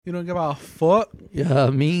You don't give a fuck. Yeah, I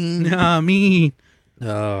mean, Nah, I mean,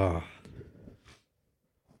 uh,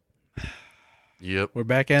 Yep. we're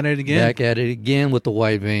back at it again. back at it again with the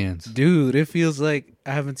white vans. Dude, it feels like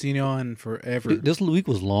I haven't seen y'all in forever. This week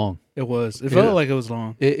was long. It was. It Yeah. felt like it was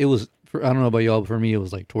long. It was. I don't know about y'all, but for me, it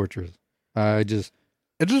was like torturous. It just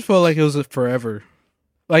felt like it was forever.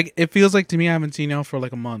 Like, it feels like to me I haven't seen y'all for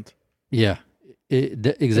like a month. Yeah, If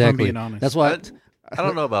I'm exactly. being honest. That's why. I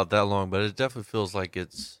don't know about that long, but it definitely feels like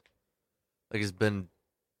it's been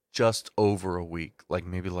just over a week, like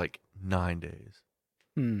maybe like 9 days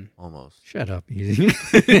almost. Shut up, easy.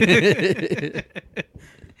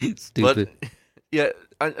 Stupid. But yeah,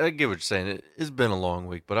 I get what you're saying. It's been a long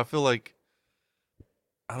week, but I feel like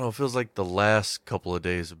I don't know. It feels like the last couple of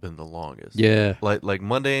days have been the longest. Yeah. like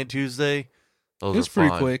Monday and Tuesday. Those It was are pretty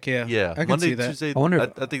fine. quick, yeah. Yeah, I can Monday, see that. Tuesday. I wonder I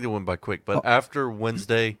if- think they went by quick, but after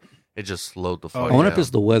Wednesday, it just slowed the fuck Oh, I down. wonder if it's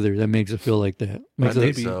the weather that makes it feel like that. Makes think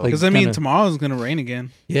it, Maybe. so. Because, like, I mean, kinda- tomorrow's going to rain again.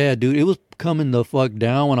 Yeah, dude, it was coming the fuck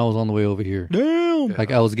down when I was on the way over here. Damn. Yeah.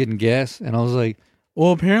 Like I was getting gas, and I was like,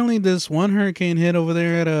 Well, apparently this one hurricane hit over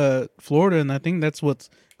there at Florida, and I think that's what's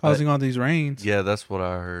causing all these rains. Yeah, that's what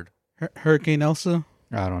I heard. Hurricane Elsa.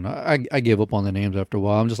 I don't know. I gave up on the names after a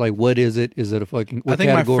while. I'm just like, what is it? Is it a fucking? What I think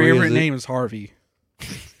my category favorite is it? name is Harvey.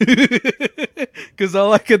 Because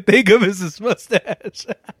all I could think of is his mustache.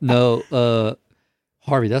 No,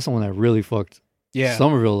 Harvey. That's the one that really fucked Yeah.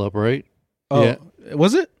 Somerville up, right? Oh, Yeah.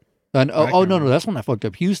 was it? And, I oh can't no, remember. that's one that fucked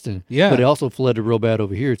up Houston. Yeah. but it also flooded real bad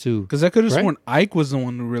over here too. Because I could have Right? sworn Ike was the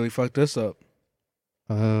one who really fucked us up.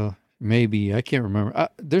 Maybe I can't remember.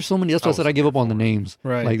 There's so many. That's why I said I give up on the names.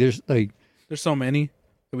 Right. Like there's like There's so many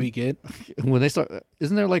that we get. when they start.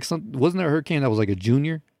 Isn't there like some? Wasn't there a hurricane that was like a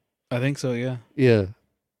junior? I think so, yeah. Yeah.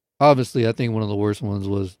 Obviously, I think one of the worst ones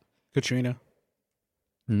was. Katrina.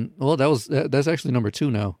 Well, that's actually number 2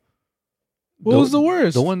 now. What was the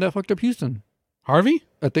worst? The one that fucked up Houston. Harvey?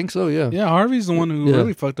 I think so. Yeah. Yeah, Harvey's the one who Yeah.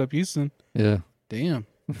 really fucked up Houston. Yeah. Damn.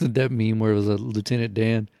 That meme where it was a Lieutenant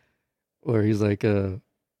Dan, where he's like, the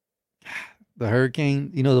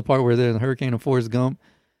hurricane. You know the part where they're in the hurricane of Forrest Gump,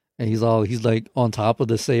 and he's like on top of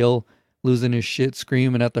the sail, losing his shit,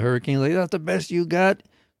 screaming at the hurricane, like, "That's the best you got.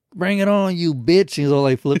 Bring it on, you bitch!" He's all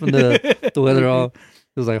like flipping the weather off.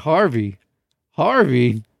 It was like Harvey,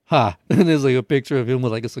 ha! And there's like a picture of him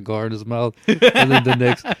with like a cigar in his mouth, and then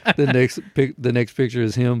the next picture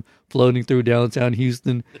is him floating through downtown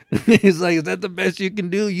Houston. He's like, "Is that the best you can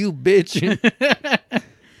do, you bitch?"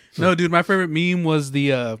 No, dude, my favorite meme was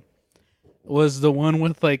the one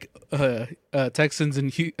with like Texans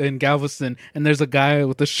in Galveston, and there's a guy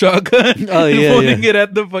with a shotgun Oh, yeah, pointing yeah. it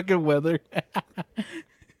at the fucking weather.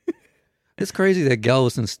 It's crazy that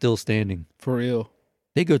Galveston's still standing. For real.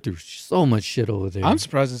 They go through so much shit over there. I'm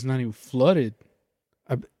surprised it's not even flooded.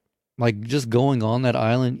 Like just going on that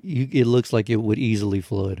island, it looks like it would easily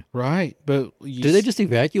flood. Right, but Do they just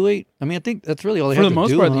evacuate? I mean, I think that's really all they for have the to most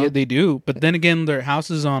do. part huh? they do. But then again, their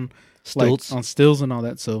houses on Stilts. like on stills and all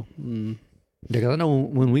that. So Yeah, 'cause I know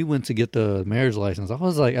when we went to get the marriage license, I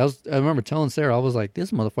remember telling Sarah, I was like, this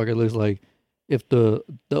motherfucker looks like if the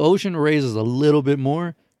ocean raises a little bit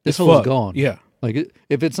more, this it's whole is fucked. gone. Yeah, Like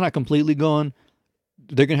if it's not completely gone,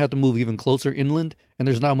 they're gonna have to move even closer inland, and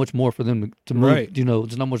there's not much more for them to move. Right. You know,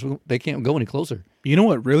 there's not much. They can't go any closer. you know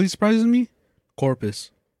what really surprises me?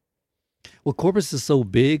 Corpus. Well, Corpus is so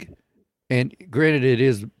big, and granted, it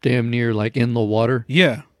is damn near like in the water.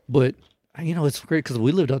 Yeah, But you know, it's great because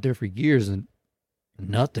we lived out there for years and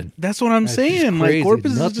nothing. that's what I'm That's just saying. Like crazy.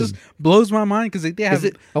 Corpus just blows my mind because they have. Is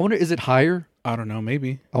it? I wonder, is it higher? I don't know.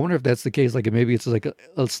 Maybe I wonder if that's the case. Like maybe it's like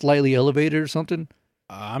a slightly elevated or something.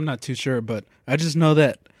 I'm not too sure, but I just know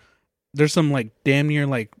that there's some like damn near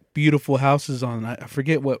like beautiful houses on. I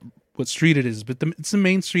forget what street it is, but it's the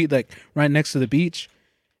main street like right next to the beach,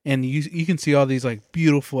 and you can see all these like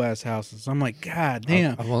beautiful ass houses. I'm like, God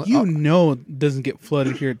damn, it doesn't get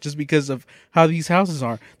flooded here just because of how these houses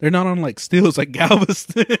are. They're not on like stills like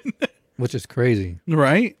Galveston, Which is crazy.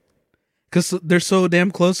 right? Because they're so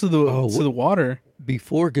damn close to the water.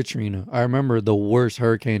 Before Katrina, I remember the worst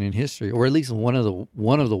hurricane in history, or at least one of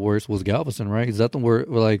the worst was Galveston, right? Is that the where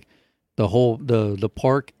like the whole the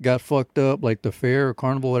park got fucked up, like the fair or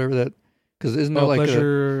carnival, whatever that? Because isn't there like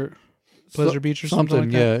Pleasure Beach or something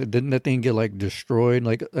like yeah, that? didn't that thing get like destroyed?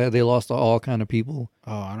 Like they lost all kind of people.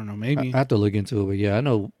 Oh, I don't know. Maybe I have to look into it, but yeah, I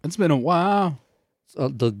know it's been a while.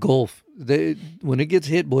 the Gulf. When it gets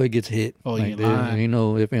hit, boy, it gets hit. Oh, like, you there lying. ain't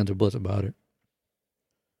no ifs, ands, or buts about it.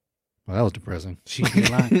 Well, that was depressing. She ain't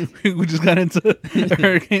lying. We just got into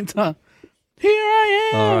hurricane time. Here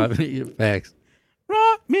I am. All right, facts.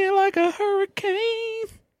 Rock me like a hurricane.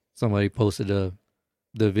 Somebody posted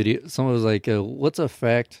the video. Someone was like, "What's a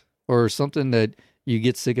fact or something that you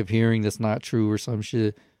get sick of hearing that's not true or some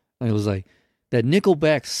shit?" And it was like that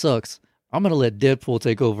Nickelback sucks. I'm gonna let Deadpool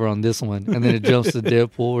take over on this one, and then it jumps to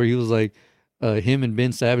Deadpool where he was like, him and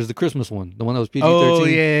Ben Savage, the Christmas one, the one that was PG-13. Oh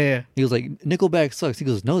yeah. He was like, Nickelback sucks. He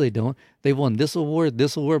goes, no, they don't. They won this award,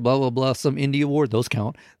 blah blah blah, some indie award. Those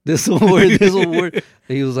count. This award, this award.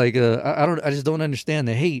 He was like, I just don't understand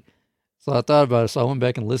the hate. So I thought about it. So I went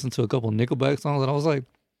back and listened to a couple of Nickelback songs, and I was like,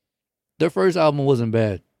 their first album wasn't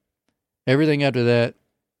bad. Everything after that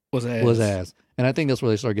Was ass. And I think that's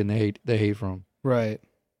where they started getting the hate from. Right.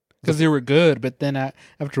 Because they were good, but then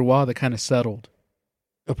after a while they kind of settled.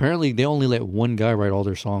 Apparently, they only let one guy write all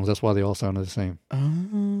their songs. That's why they all sounded the same.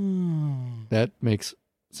 Oh. That makes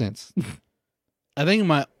sense. I think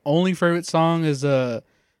my only favorite song is that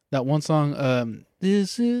one song.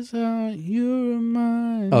 This is how you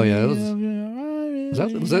remind Oh, yeah, me that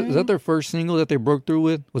of your was that their first single that they broke through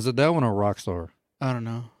with? Was it that one or Rockstar? I don't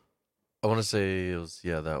know. I want to say it was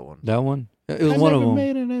that one. That one? It was one of them.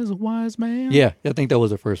 Made it as a wise man. Yeah, I think that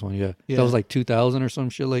was the first one. Yeah, Yeah. that was like 2000 or some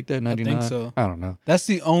shit like that. 99. I think so. I don't know. That's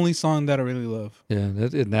the only song that I really love. Yeah,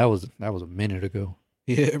 that was a minute ago.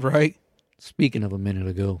 Yeah, right. Speaking of a minute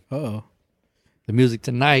ago, Oh, the music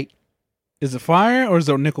tonight, is it fire or is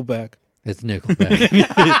it Nickelback? it's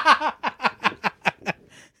Nickelback.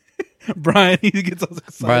 Brian, he gets all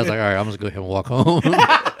excited. Brian's like, all right, I'm just going to go ahead and walk home.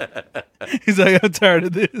 He's like, I'm tired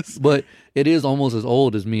of this. But it is almost as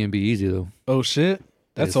old as Me and Be Easy though. Oh shit,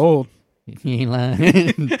 that's Yes. old. He ain't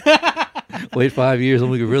lying. Wait 5 years and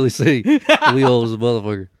we can really say we old as a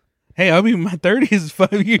motherfucker. Hey, I'll be in my 30s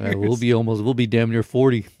 5 years. All right, we'll be damn near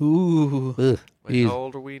 40. Ooh. Ugh, Wait, easy. how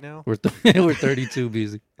old are we now? We're 32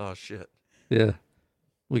 busy. Oh shit. Yeah.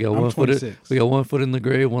 We got I'm one foot 26. we got one foot in the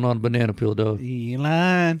grave, one on a banana peel, dog.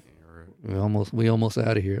 Elon. We almost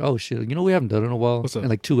out of here. Oh shit. You know we haven't done it in a while. What's up? In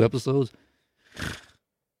like 2 episodes.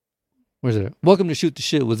 Where's it at? Welcome to Shoot the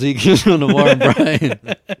Shit with Zeke, Navarre, and Brian.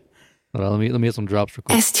 Hold on, let me get some drops for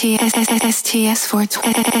quick. STS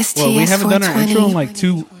 420. Well, we haven't done our intro in like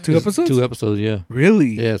two episodes? 2 episodes, yeah. Really?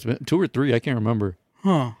 Yeah, it's been 2 or 3, I can't remember.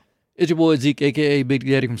 Huh. It's your boy Zeke, aka Big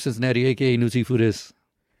Daddy from Cincinnati, aka New Seafood is.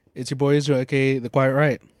 It's your boy Israel, aka The Quiet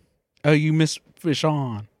Right. Oh, you missed Fish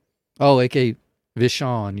On. Oh, aka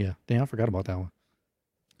Vishon, yeah. Damn, I forgot about that one.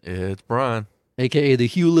 It's Brian. AKA the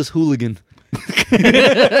Hueless Hooligan.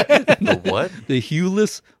 The what? The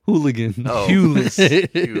Hueless Hooligan. Oh, Hueless.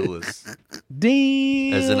 Hueless.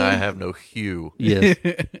 Damn. As in, I have no hue. Yes.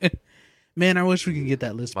 Man, I wish we could get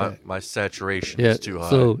that list back. My saturation Yeah. is too high.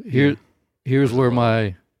 So here's where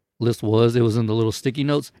my list was. It was in the little sticky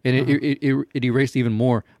notes, and it erased even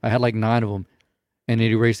more. I had like 9 of them, and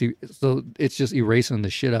it erased. So it's just erasing the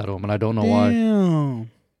shit out of them, and I don't know why.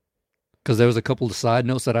 Damn. Because there was a couple of side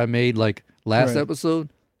notes that I made like last Right. episode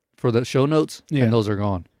for the show notes, Yeah. and those are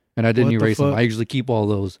gone. And I didn't What the erase them. fuck? I usually keep all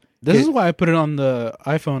those. This is why I put it on the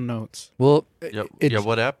iPhone notes. Well, Yep. it's Yeah.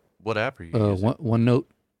 What app? What app are you using? one note.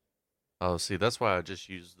 Oh, see, that's why I just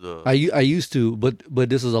used the. I used to, but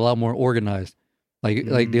this is a lot more organized. Like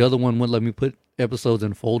the other one wouldn't let me put episodes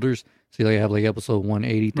in folders. See, like I have like episode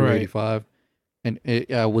 180 through Right. 85, and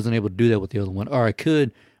I wasn't able to do that with the other one. Or I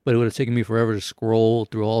could, but it would have taken me forever to scroll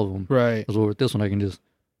through all of them. Right. As well with this one, I can just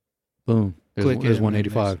boom. There's Click it and then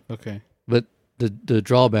 185. next. Okay. But the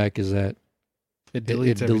drawback is that It it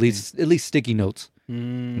deletes deletes at least sticky notes,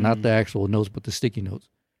 everything. not the actual notes, but the sticky notes.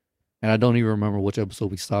 And I don't even remember which episode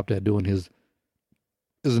we stopped at doing his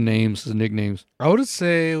names, his nicknames. I would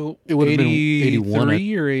say It would have been 81,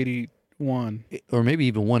 83 or 81. Or maybe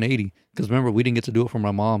even 180. Because remember, we didn't get to do it for my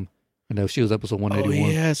mom, and she was episode 181.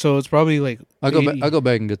 Oh, yeah. So it's probably like I'll go back. 80. I'll go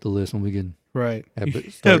back and get the list when we can Right. have You it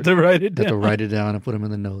have start. to write it Have to down. write it down and put them in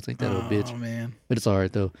the notes. Ain't that a Oh, bitch? man. But it's all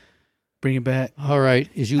right though. Bring it back. All right,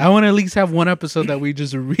 is you? I want to at least have one episode that we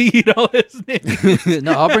just read all his names.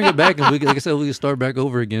 No, I'll bring it back, and we, like I said, we can start back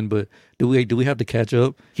over again. But do we have to catch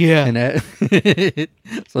up? Yeah. And that,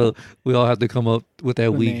 so we all have to come up with that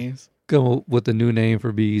the week. names. Come up with a new name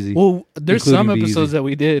for Be Easy. Well, there's Including some Be episodes Easy. that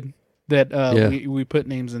we did that Yeah. we put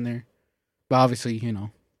names in there. But obviously,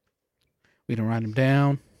 we don't write them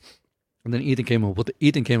down. And then Ethan came up with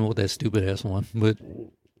that stupid ass one. But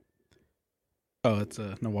Oh, it's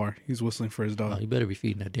Nawar. He's whistling for his dog. you better be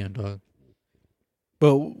feeding that damn dog.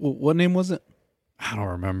 But what name was it? I don't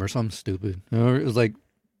remember. Something stupid. It was like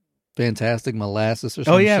Fantastic Molasses or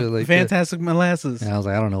something. Oh, yeah. shit like Fantastic Molasses. that. And I was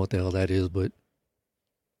like, I don't know what the hell that is, but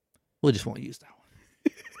we just won't use that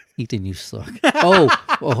one. Ethan, you suck. Oh,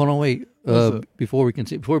 well, hold on, wait. What's up? Before we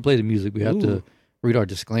play the music, we have Ooh. to read our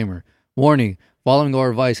disclaimer. Warning: following our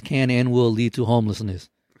advice can and will lead to homelessness.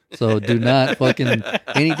 So do not fucking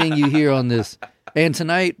anything you hear on this And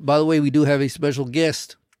tonight, by the way, we do have a special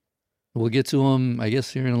guest. We'll get to him, I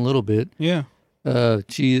guess, here in a little bit. Yeah. Her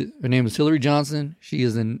name is Hillary Johnson. She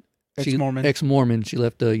is an Ex-Mormon. Ex-Mormon. She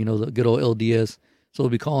left the good old LDS. So we'll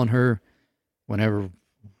be calling her whenever,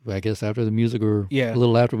 I guess, after the music or a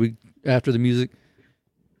little after the music.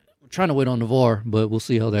 We're trying to wait on Navarre, but we'll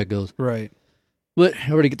see how that goes. Right. But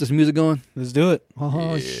already get this music going. Let's do it.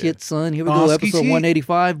 Oh shit, son! Here we go. Episode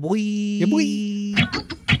 185. Boy. Yeah, boy.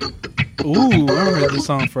 Ooh, I haven't heard this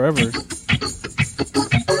song forever.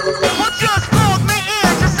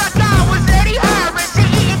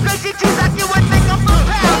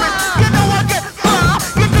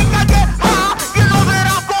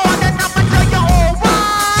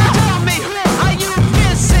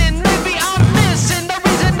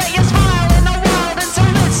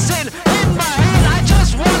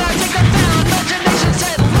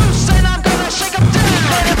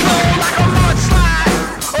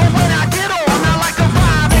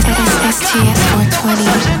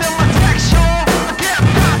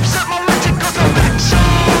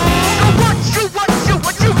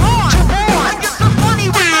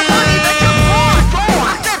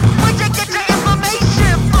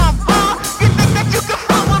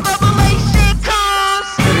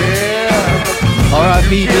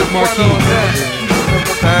 R.I.P. Biz Markie.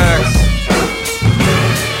 Thanks.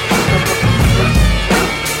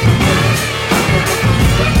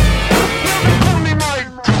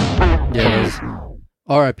 Yeah,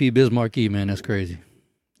 R.I.P. Biz Markie, man. That's crazy.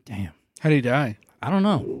 Damn. How did he die? I don't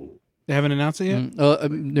know. They haven't announced it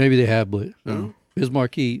yet? Maybe they have, but Biz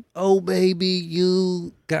Markie. Oh, baby,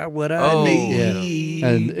 you got what I need. Yeah.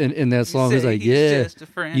 And in that song, he's like, yeah,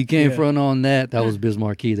 you can't front on that. That was Biz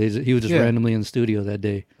Markie. He was just randomly in the studio that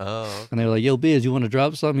day. Oh. And they were like, yo, Biz, you want to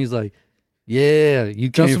drop something? He's like, yeah, you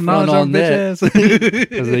Drop can't some front knowledge on that.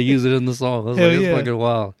 Because they use it in the song. I was like, it's fucking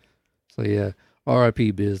wild. So, yeah,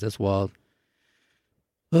 R.I.P. Biz. That's wild.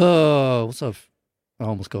 Oh, what's up? I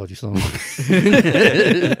almost called you something.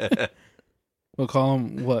 We'll call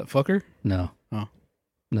him, what, fucker? No. Oh.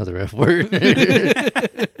 Another F word.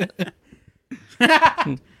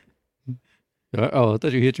 Oh, I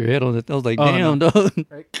thought you hit your head on it. I was like, damn, dog.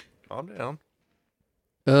 Calm down.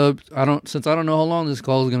 Since I don't know how long this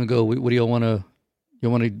call is gonna go, what do y'all wanna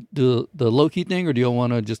do the low key thing, or do y'all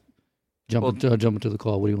wanna just jump into the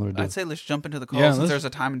call? What do you wanna do? I'd say let's jump into the call Yeah, since there's a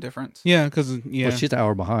time difference. Yeah, because, Well, she's an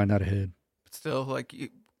hour behind, not ahead. But still, like, does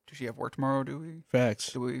she have work tomorrow? Do we?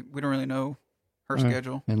 Facts. We don't really know her All right.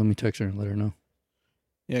 schedule. And let me text her and let her know.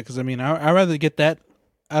 Yeah, because, I mean, I'd rather get that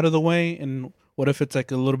out of the way, and what if it's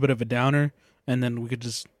like a little bit of a downer, and then we could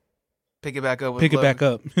just Pick it back up. pick it back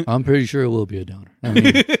up. I'm pretty sure it will be a downer. I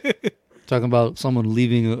mean, talking about someone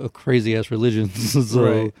leaving a crazy ass religion. So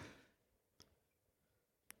Right.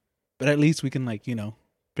 But at least we can, like,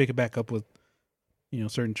 pick it back up with,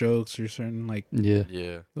 certain jokes or certain, like,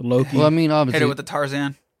 yeah. Loki. Well, I mean, obviously, Hit it with the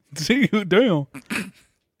Tarzan. Damn.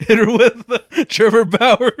 Hit her with Trevor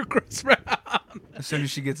Bauer, Chris Brown. As soon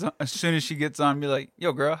as she gets on, be like,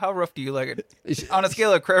 "Yo, girl, how rough do you like it?" On a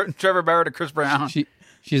scale of Trevor Bauer to Chris Brown.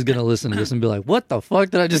 she's gonna listen to this and be like, "What the fuck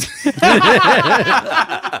did I just?"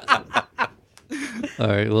 All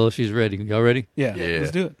right. Well, she's ready. Y'all ready? Yeah, Yeah.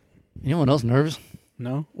 let's do it. Anyone else nervous?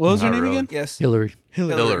 No? What was her Not name really. again? Yes. Hillary.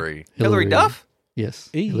 Hillary. Hillary Duff? Yes.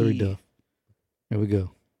 Hey. Hillary Duff. Here we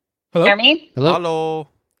go. Hello? Hear me? Hello. Hello.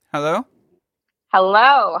 Hello?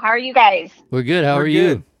 Hello. How are you guys? We're good. How We're are you?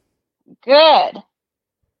 good. Good.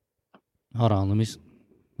 Hold on. Let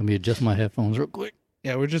me adjust my headphones real quick.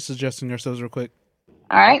 Yeah, we're just adjusting ourselves real quick.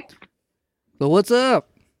 All right. So what's up?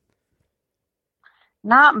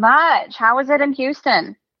 Not much. How was it in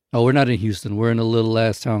Houston? Oh, we're not in Houston. We're in a little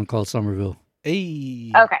ass town called Somerville.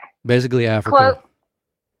 Hey. Okay. Basically Africa.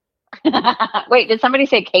 Wait, did somebody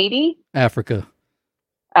say Katie? Africa.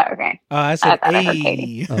 Oh, okay. I said, I thought I heard hey.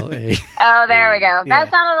 Katie. Oh, hey. Oh, there we go. Yeah. That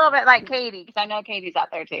sounded a little bit like Katie because I know Katie's out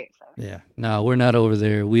there too. So. Yeah. No, we're not over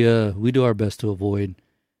there. We do our best to avoid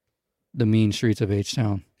the mean streets of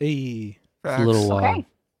H-Town. Hey. It's a little wild. Okay.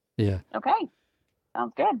 Yeah. Okay.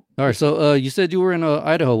 Sounds good. All right. So you said you were in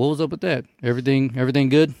Idaho. What was up with that? Everything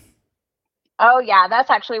good? Oh, yeah. That's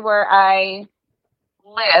actually where I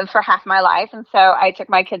live for half my life. And so I took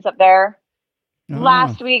my kids up there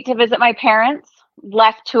last week to visit my parents.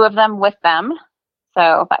 Left two of them with them.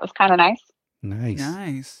 So that was kind of nice. Nice.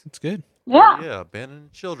 Nice. It's good. Yeah. Yeah,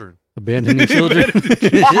 abandoning children. Abandoning children.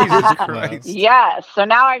 Jesus Christ. Yes. So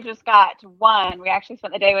now I've just got one. We actually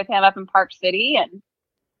spent the day with him up in Park City and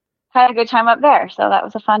had a good time up there. So that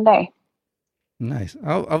was a fun day. Nice.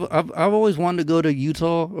 I've always wanted to go to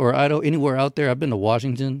Utah or Idaho, anywhere out there. I've been to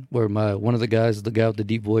Washington, where one of the guys, the guy with the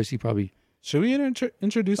deep voice, he probably Should we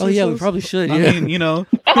introduce Oh yeah, we ourselves? probably should. Yeah, I mean, you know.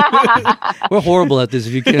 we're horrible at this.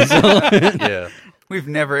 If you can't tell. Yeah. We've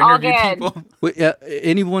never All interviewed good. people. Yeah,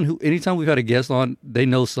 anytime we've had a guest on, they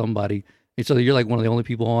know somebody, and so you're like one of the only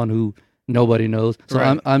people on who nobody knows. So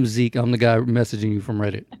Right. I'm Zeke. I'm the guy messaging you from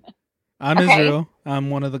Reddit. I'm Okay. Israel. I'm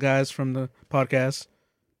one of the guys from the podcast.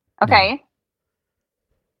 Okay.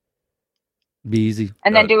 Be easy.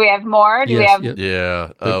 And then do we have more? Do we have? Yep.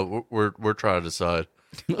 Yeah. We're trying to decide.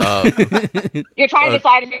 You're trying to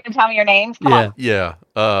decide if you're going to tell me your names. Come on. Yeah.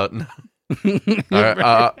 Yeah. All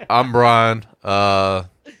right, I'm Brian.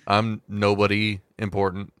 I'm nobody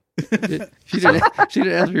important. She didn't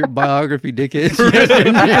ask for your biography, dickhead.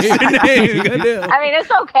 Goddamn. I mean,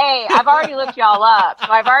 it's okay. I've already looked y'all up,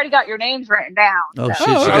 so I've already got your names written down. Oh so. shit!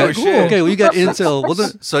 Oh, She okay, got, cool. Okay, well you got intel. Well,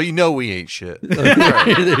 then, So you know we ain't shit.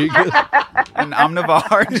 there you go. And I'm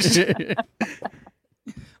Navarre.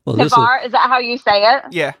 Well, this Navarre, is that how you say it?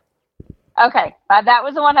 Yeah. Okay. That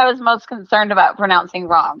was the one I was most concerned about pronouncing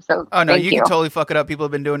wrong. So Oh no, thank you can totally fuck it up. People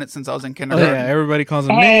have been doing it since I was in Oh, kindergarten. yeah, everybody calls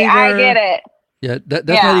him Hey, neighbor. I get it. yeah, that's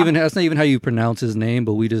Yeah. not even how you pronounce his name,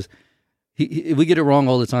 but we just we get it wrong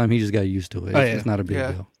all the time. He just got used to it. Oh, It's, yeah. it's not a big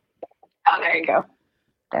Yeah. deal. Oh, there you go.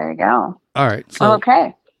 There you go. All right, so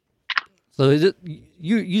Okay. so is it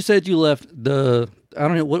you said you left the I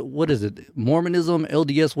don't know what is it Mormonism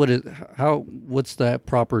LDS what's that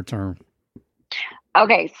proper term?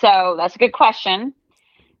 Okay, so that's a good question.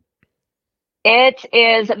 It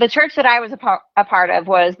is the church that I was a part of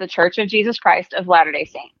was the Church of Jesus Christ of Latter-day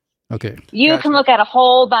Saints. Okay, You Gotcha. can look at a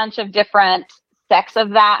whole bunch of different sects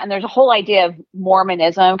of that, and there's a whole idea of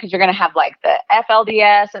Mormonism because you're going to have like the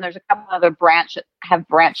FLDS, and there's a couple other have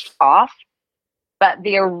branched off. But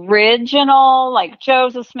the original, like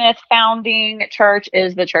Joseph Smith founding church,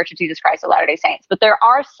 is the Church of Jesus Christ of Latter-day Saints. But there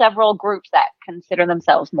are several groups that consider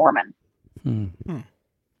themselves Mormon.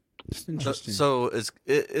 It's interesting. So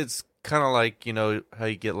it's kind of like, you know, how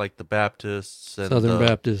you get like the Baptists and Southern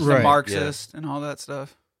Baptist. The Right. Marxist and all that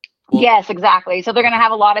stuff. Well- Yes, exactly. So they're going to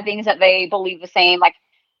have a lot of things that they believe the same. Like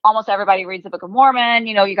almost everybody reads the Book of Mormon.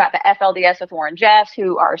 You know, you got the FLDS with Warren Jeffs,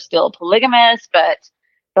 who are still polygamous, but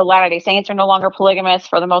the Latter-day Saints are no longer polygamous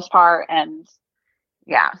for the most part. And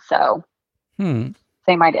yeah, so same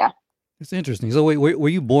idea. It's interesting. So wait, were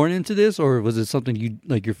you born into this, or was it something you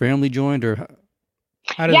like your family joined, or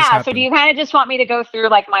How did this Yeah. happen? So do you kind of just want me to go through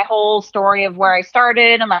like my whole story of where I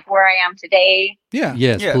started and like where I am today? Yeah.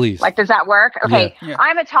 yes, Yeah. please. Like, does that work? Okay. Yeah.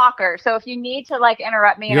 I'm a talker. So if you need to like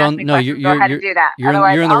interrupt me and You're ask on- me no, questions, you're- go ahead you're- and do that. you're in-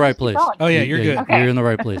 Otherwise, you're in the I'll right just keep place. going. Oh, yeah, you're good. Okay. You're in the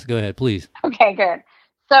right place. Go ahead, please. Okay, good.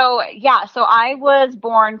 So, yeah, so I was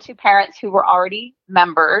born to parents who were already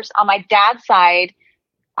members. On my dad's side,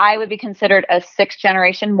 I would be considered a sixth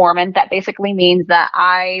generation Mormon. That basically means that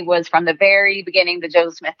I was from the very beginning, the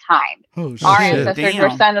Joseph Smith time. Oh, Our shit. ancestors Damn.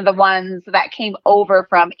 were some of the ones that came over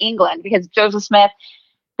from England because Joseph Smith,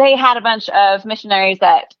 they had a bunch of missionaries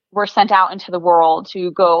that were sent out into the world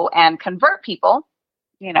to go and convert people,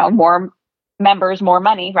 you know, more members, more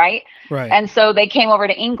money, right? Right. And so they came over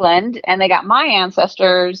to England and they got my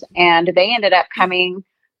ancestors and they ended up coming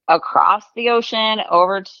across the ocean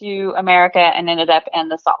over to America and ended up in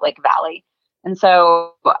the Salt Lake Valley. And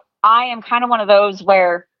so I am kind of one of those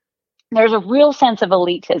where there's a real sense of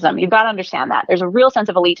elitism. You've got to understand that. There's a real sense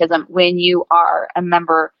of elitism when you are a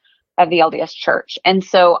member of the LDS Church. And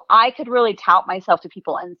so I could really tout myself to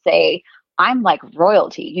people and say, I'm like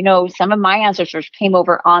royalty. You know, some of my ancestors came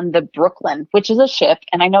over on the Brooklyn, which is a ship.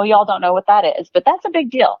 And I know y'all don't know what that is, but that's a big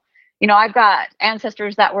deal. You know, I've got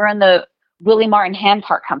ancestors that were in the Willie Martin Hand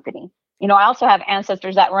Part Company. You know, I also have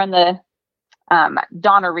ancestors that were in the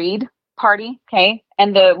Donna Reed Party. Okay.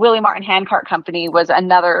 And the Willie Martin Hand Cart Company was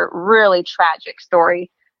another really tragic story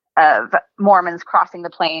of Mormons crossing the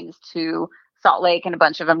plains to Salt Lake, and a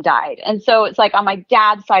bunch of them died. And so it's like on my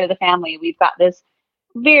dad's side of the family, we've got this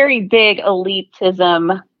very big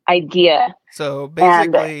elitism idea. So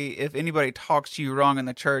basically, if anybody talks to you wrong in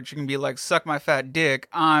the church, you can be like, "Suck my fat dick.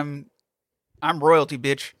 I'm royalty,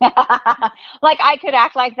 bitch." Like I could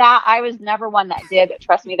act like that. I was never one that did, but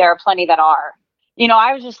trust me, there are plenty that are. You know,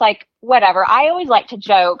 I was just like, whatever. I always like to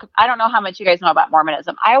joke. I don't know how much you guys know about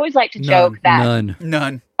Mormonism. I always like to joke that,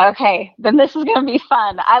 None. okay, then this is going to be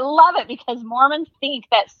fun. I love it because Mormons think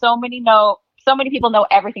that so many people know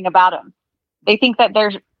everything about them. They think that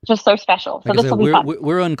they're just so special. So Like I this said, will be fun.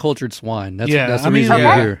 we're uncultured swine. That's Yeah, that's the I mean, reason okay.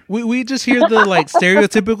 we're here. we just hear the like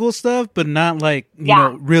stereotypical stuff, but not like you Yeah.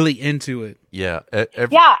 know really into it. Yeah.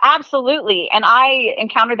 Yeah, absolutely. And I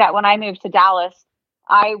encountered that when I moved to Dallas.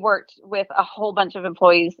 I worked with a whole bunch of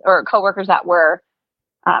employees or coworkers that were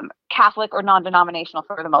Catholic or non-denominational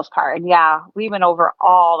for the most part. And yeah, we went over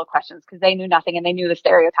all the questions because they knew nothing and they knew the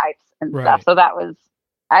stereotypes and Right. stuff. So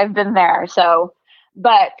I've been there. So,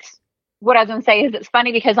 but what I was going to say is it's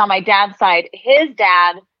funny because on my dad's side, his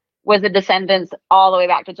dad was a descendant all the way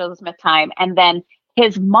back to Joseph Smith time. And then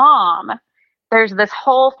his mom, there's this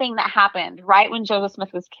whole thing that happened right when Joseph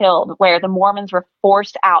Smith was killed where the Mormons were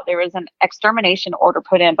forced out. There was an extermination order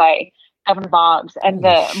put in by Governor Boggs, and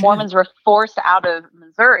Holy the shit. Mormons were forced out of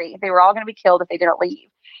Missouri. They were all going to be killed if they didn't leave.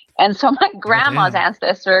 And so my grandma's damn.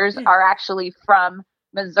 ancestors are actually from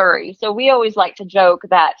Missouri. So we always like to joke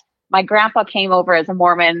that my grandpa came over as a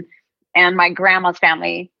Mormon and my grandma's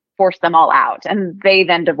family forced them all out. And they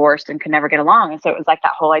then divorced and could never get along. And so it was like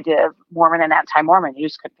that whole idea of Mormon and anti-Mormon. You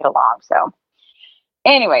just couldn't get along. So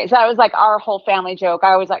anyways, that was like our whole family joke.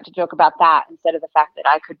 I always like to joke about that instead of the fact that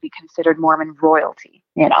I could be considered Mormon royalty,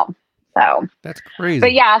 you know? So That's crazy.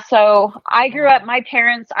 but yeah, so I grew up, my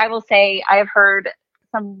parents, I will say, I have heard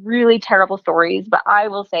some really terrible stories, but I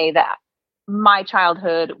will say that my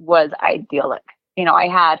childhood was idyllic. You know, I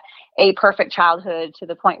had a perfect childhood to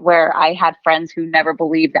the point where I had friends who never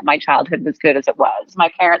believed that my childhood was good as it was.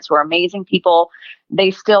 My parents were amazing people.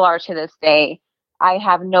 They still are to this day. I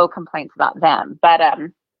have no complaints about them. But,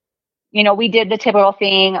 you know, we did the typical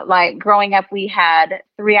thing. Like growing up, we had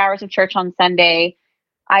 3 hours of church on Sunday.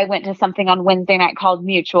 I went to something on Wednesday night called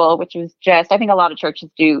Mutual, which was just, I think a lot of churches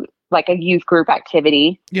do like a youth group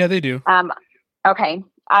activity. Yeah, they do. Okay.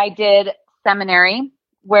 I did seminary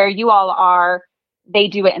where you all are. They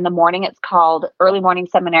do it in the morning. It's called early morning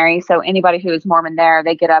seminary. So anybody who is Mormon there,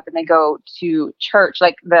 they get up and they go to church,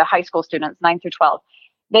 like the high school students, 9 through 12.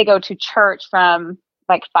 They go to church from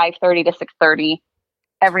like 5:30 to 6:30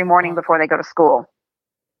 every morning before they go to school.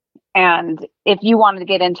 And if you wanted to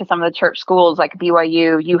get into some of the church schools like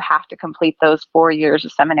BYU, you have to complete those 4 years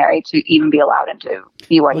of seminary to even be allowed into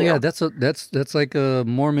BYU. Oh yeah, that's like a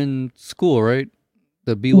Mormon school, right?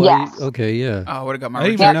 The BYU. Yes. Okay, yeah. Oh, I would have got my I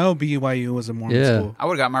didn't rejection. even know BYU was a Mormon Yeah. school. I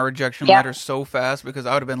would have got my rejection Yeah. letter so fast because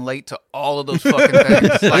I would have been late to all of those fucking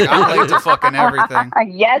things. Like I'm late to fucking everything.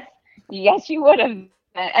 Yes, you would have.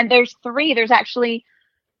 And there's 3. There's actually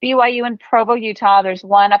BYU in Provo, Utah. There's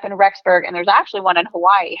one up in Rexburg, and there's actually one in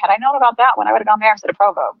Hawaii. Had I known about that one, I would have gone there instead of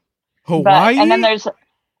Provo. Hawaii? And then there's,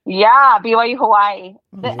 BYU Hawaii.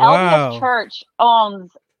 The Wow. LDS Church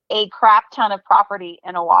owns a crap ton of property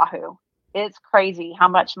in Oahu. It's crazy how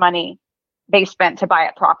much money they spent to buy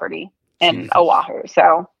up property in Jesus. Oahu.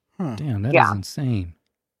 So, Huh. Damn, that is Yeah. insane.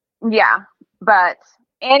 yeah. But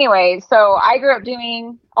anyway, so I grew up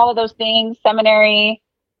doing all of those things, seminary.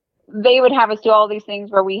 They would have us do all these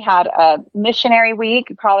things where we had a missionary week.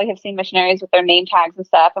 You probably have seen missionaries with their name tags and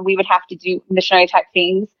stuff. And we would have to do missionary type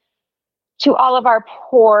things to all of our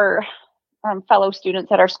poor fellow students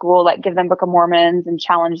at our school, like give them Book of Mormons and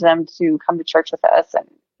challenge them to come to church with us. And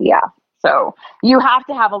yeah, so you have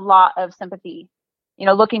to have a lot of sympathy. You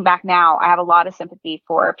know, looking back now, I have a lot of sympathy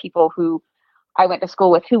for people who I went to school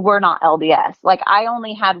with who were not LDS. Like I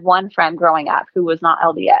only had one friend growing up who was not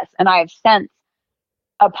LDS. And I have since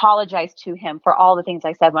apologized to him for all the things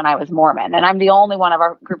I said when I was Mormon. And I'm the only one of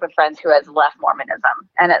our group of friends who has left Mormonism.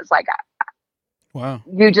 And it's like, Wow.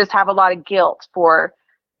 you just have a lot of guilt for,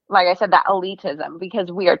 like I said, that elitism,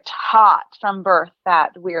 because we are taught from birth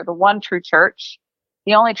that we are the one true church,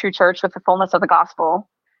 the only true church with the fullness of the gospel.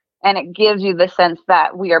 And it gives you the sense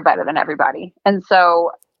that we are better than everybody. And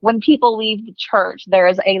so when people leave the church, there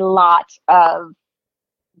is a lot of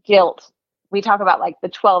guilt. We talk about like the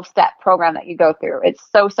 12-step program that you go through. It's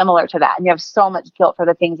so similar to that. And you have so much guilt for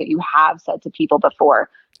the things that you have said to people before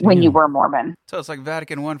when you Damn. were Mormon. So it's like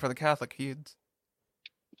Vatican I for the Catholic kids.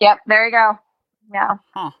 Yep, there you go. Yeah.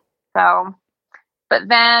 Huh. So, but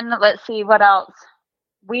then let's see what else.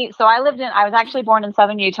 I was actually born in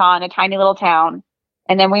southern Utah in a tiny little town.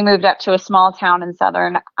 And then we moved up to a small town in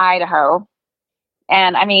southern Idaho.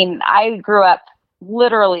 And I mean, I grew up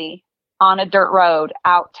literally on a dirt road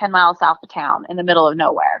out 10 miles south of town in the middle of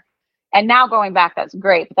nowhere. And now going back, that's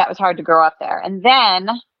great, but that was hard to grow up there. And then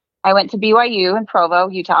I went to BYU in Provo,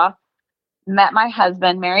 Utah, met my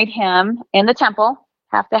husband, married him in the temple,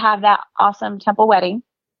 have to have that awesome temple wedding.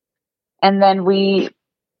 And then we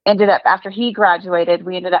ended up, after he graduated,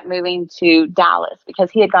 we ended up moving to Dallas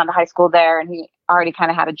because he had gone to high school there and he already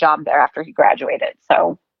kind of had a job there after he graduated.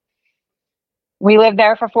 So we lived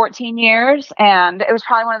there for 14 years, and it was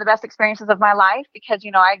probably one of the best experiences of my life because, you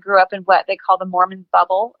know, I grew up in what they call the Mormon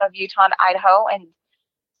bubble of Utah and Idaho, and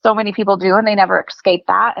so many people do, and they never escape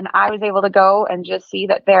that. And I was able to go and just see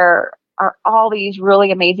that there are all these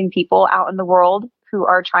really amazing people out in the world who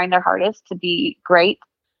are trying their hardest to be great.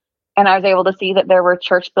 And I was able to see that there were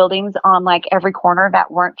church buildings on like every corner that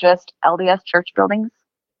weren't just LDS church buildings.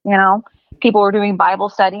 You know, people were doing Bible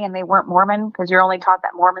study and they weren't Mormon, because you're only taught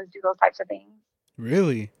that Mormons do those types of things.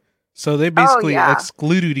 Really? So they basically yeah.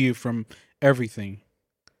 excluded you from everything.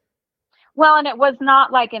 Well, and it was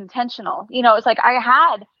not like intentional. You know, it's like I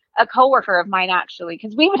had a coworker of mine actually,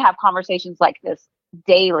 because we would have conversations like this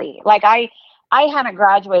daily. Like I hadn't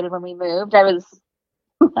graduated when we moved. I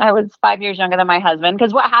was 5 years younger than my husband.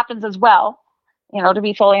 Because what happens as well, you know, to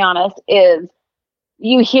be fully honest, is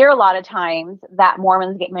you hear a lot of times that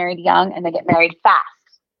Mormons get married young and they get married fast.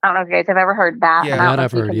 I don't know if you guys have ever heard that. Yeah, That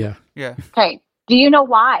I've heard, yeah. Yeah. Okay. Do you know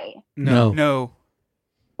why? No. No.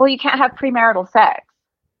 Well, you can't have premarital sex.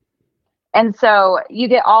 And so you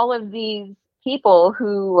get all of these people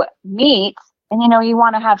who meet and, you know, you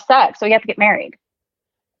want to have sex. So you have to get married.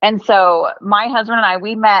 And so my husband and I,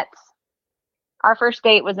 we met, our first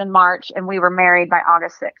date was in March and we were married by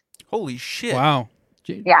August 6th. Holy shit. Wow.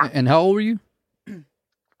 Yeah. And how old were you?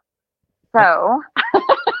 So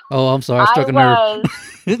Oh, I'm sorry. I struck a nerve.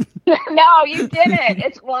 No, you didn't.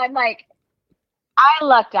 It's well, I'm like, I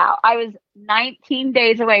lucked out. I was 19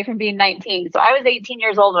 days away from being 19. So I was 18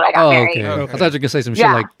 years old when I got Oh, married. okay. Okay. I thought you were going to say some shit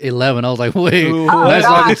Yeah. like 11. I was like, wait. Ooh. Nice Oh,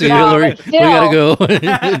 talking to you, no, Hillary. but We got to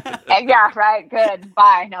go. Yeah, right. Good.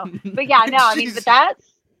 Bye. No. But yeah, no, I mean, but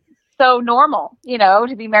that's so normal, you know,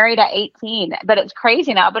 to be married at 18. But it's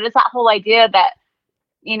crazy now. But it's that whole idea that,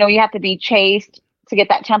 you know, you have to be chaste to get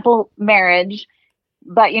that temple marriage.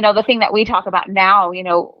 But, you know, the thing that we talk about now, you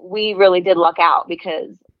know, we really did luck out because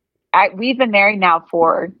we've been married now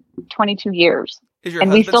for 22 years. Is your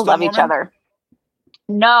And we husband still love each Mormon? other.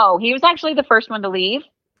 No, he was actually the first one to leave.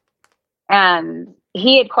 And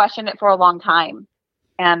he had questioned it for a long time.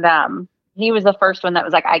 And he was the first one that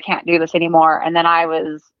was like, I can't do this anymore. And then I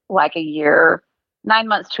was like 9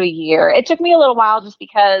 months to a year. It took me a little while just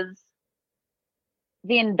because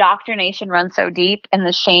the indoctrination runs so deep and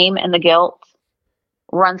the shame and the guilt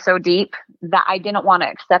run so deep that I didn't want to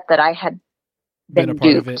accept that I had been a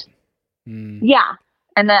part of duped. it. Mm. Yeah.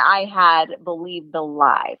 And that I had believed the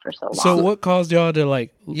lie for so long. So what caused y'all to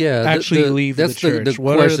like Yeah, actually leave that's the church? The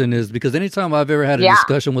What question is, because anytime I've ever had a Yeah.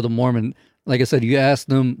 discussion with a Mormon, like I said, you ask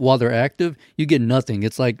them while they're active, you get nothing.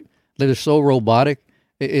 It's like they're so robotic.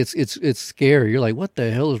 It's scary. You're like, what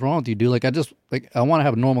the hell is wrong with you, dude? Like I want to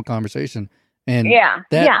have a normal conversation, and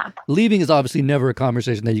leaving is obviously never a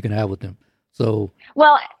conversation that you can have with them. So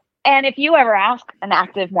well, and if you ever ask an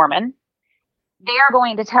active Mormon, they are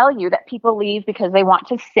going to tell you that people leave because they want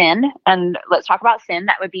to sin. And let's talk about sin.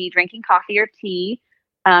 That would be drinking coffee or tea,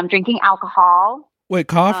 drinking alcohol. Wait,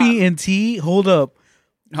 coffee and tea? Hold up.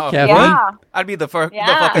 Oh, Caffeine? Yeah. I'd be the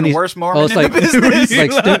Yeah. fucking worst Mormon it's in like the business.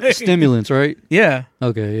 it's like stimulants, right? Yeah.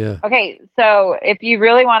 Okay, yeah, Okay. So if you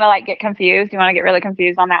really want to like get confused, you want to get really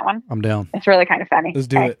confused on that one. I'm down. It's really kind of funny. Let's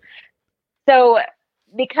do Okay. it. So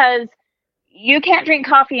because you can't drink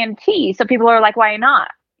coffee and tea. So people are like, why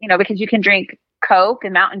not? You know, because you can drink Coke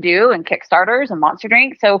and Mountain Dew and Kickstarters and Monster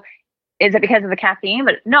Drink. So is it because of the caffeine?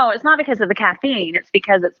 But no, it's not because of the caffeine. It's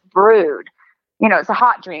because it's brewed. You know, it's a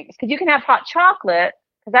hot drink. Because you can have hot chocolate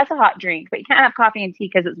because that's a hot drink, but you can't have coffee and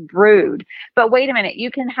tea because it's brewed. But wait a minute,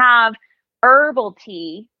 you can have herbal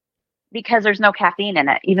tea because there's no caffeine in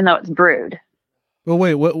it, even though it's brewed. Well,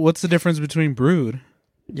 wait, what's the difference between brewed?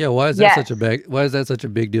 Yeah, why is that such a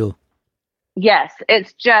big deal? Yes,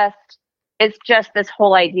 it's just this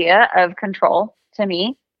whole idea of control to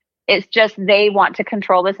me. It's just they want to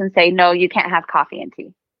control this and say, no, you can't have coffee and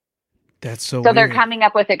tea. That's so So they're weird. coming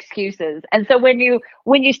up with excuses. And so when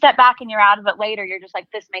you step back and you're out of it later, you're just like,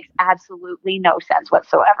 this makes absolutely no sense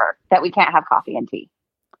whatsoever that we can't have coffee and tea.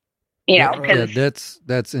 You know, Yeah, 'cause-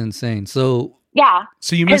 that's insane. So yeah.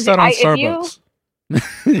 So you missed out on Starbucks.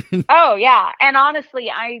 Oh yeah. And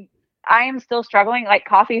honestly, I am still struggling. Like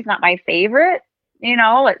coffee is not my favorite, you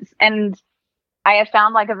know, and I have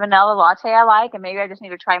found like a vanilla latte I like, and maybe I just need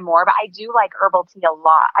to try more, but I do like herbal tea a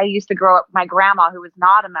lot. I used to grow up, my grandma, who was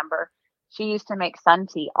not a member, she used to make sun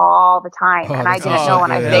tea all the time. Oh, and I that didn't sounds know so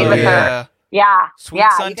when I good. stayed with yeah. her. Yeah. Sweet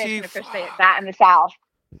yeah. sun You guys tea. can appreciate that in the South.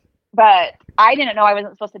 But I didn't know I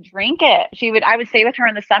wasn't supposed to drink it. I would stay with her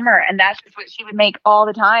in the summer, and that's just what she would make all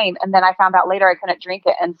the time. And then I found out later I couldn't drink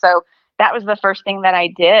it. And so that was the first thing that I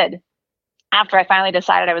did after I finally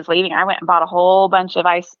decided I was leaving. I went and bought a whole bunch of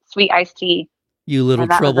sweet iced tea. you little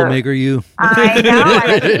And that was troublemaker, you. I know,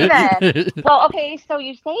 I didn't even. Well, okay, so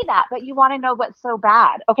you say that, but you want to know what's so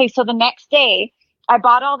bad. Okay, so the next day, I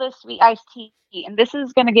bought all this sweet iced tea, and this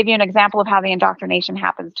is going to give you an example of how the indoctrination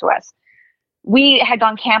happens to us. We had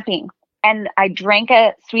gone camping, and I drank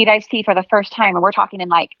a sweet iced tea for the first time, and we're talking in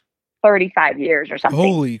like 35 years or something.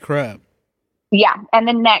 Holy crap. Yeah. And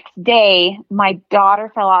the next day, my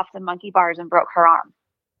daughter fell off the monkey bars and broke her arm.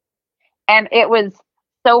 And it was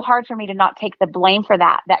so hard for me to not take the blame for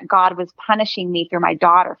that God was punishing me through my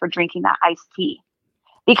daughter for drinking that iced tea.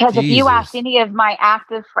 Because if you asked any of my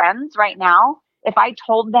active friends right now, if I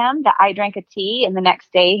told them that I drank a tea and the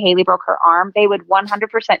next day Haley broke her arm, they would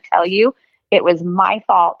 100% tell you it was my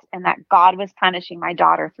fault and that God was punishing my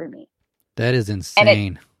daughter through me. That is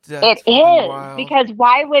insane. It is wild. Because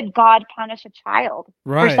why would God punish a child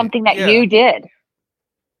for something that you did?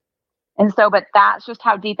 And so, but that's just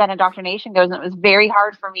how deep that indoctrination goes. And it was very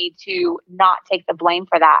hard for me to not take the blame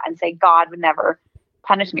for that and say God would never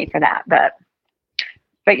punish me for that. But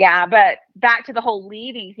yeah, but back to the whole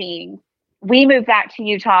leaving thing. We moved back to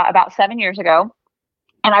Utah about 7 years ago.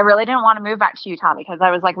 And I really didn't want to move back to Utah because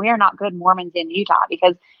I was like, we are not good Mormons in Utah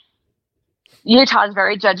because Utah is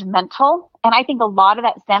very judgmental. And I think a lot of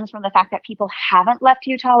that stems from the fact that people haven't left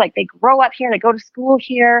Utah. Like they grow up here, they go to school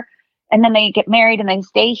here, and then they get married and they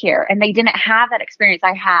stay here. And they didn't have that experience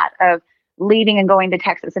I had of leaving and going to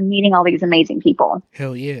Texas and meeting all these amazing people.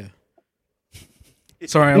 Hell yeah.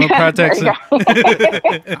 Sorry, I'm a proud Texan.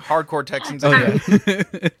 Hardcore Texans. Oh,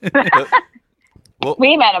 yeah. Well,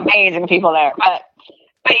 we met amazing people there. But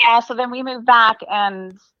yeah, so then we moved back,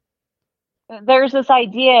 and there's this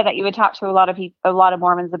idea that you would talk to a lot of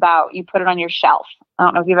Mormons about. You put it on your shelf. I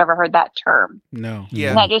don't know if you've ever heard that term. No. Yeah.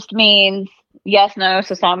 And that just means yes, no,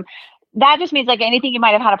 so some. That just means like anything you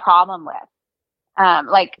might have had a problem with,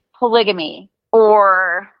 like polygamy,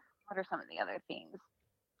 or what are some of the other things?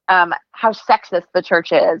 How sexist the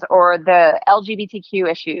church is, or the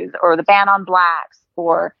LGBTQ issues, or the ban on blacks,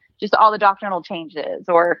 or just all the doctrinal changes,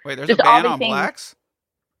 or wait, there's just a ban all on things. Blacks?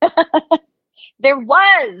 There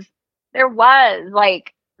was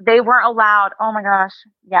like they weren't allowed. Oh my gosh,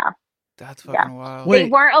 yeah, that's fucking wild. They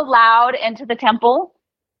weren't allowed into the temple,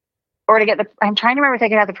 or to get the. I'm trying to remember if they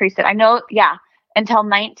could have the priesthood. I know, yeah, until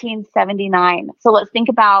 1979. So let's think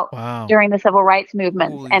about during the civil rights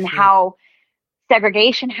movements. Holy and shit. How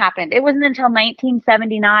segregation happened. It wasn't until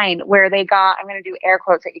 1979 where they got, I'm going to do air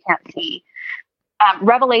quotes that you can't see,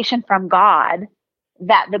 revelation from God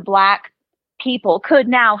that the black people could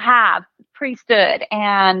now have priesthood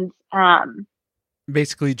and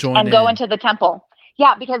basically join and go into the temple.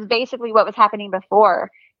 Yeah, because basically what was happening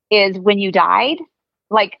before is when you died,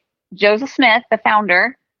 like Joseph Smith, the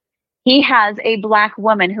founder, he has a black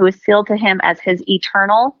woman who is sealed to him as his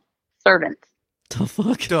eternal servant. The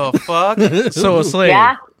fuck? The fuck? So a slave.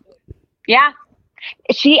 Yeah.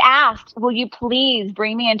 She asked, will you please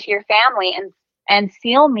bring me into your family and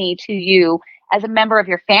seal me to you as a member of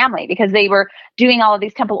your family? Because they were doing all of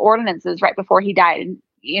these temple ordinances right before he died. And,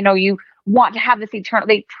 you know, you want to have this eternal,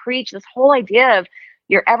 they preach this whole idea of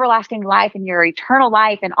your everlasting life and your eternal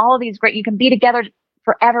life and all of these great, you can be together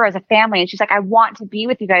forever as a family. And she's like, I want to be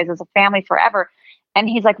with you guys as a family forever. And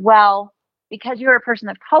he's like, well, because you're a person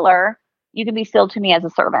of color, you can be sealed to me as a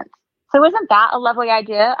servant. So isn't that a lovely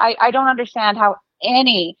idea? I don't understand how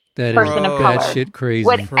any person of color shit crazy.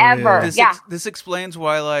 would ever. This explains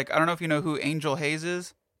why, like, I don't know if you know who Angel Hayes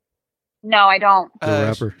is. No, I don't.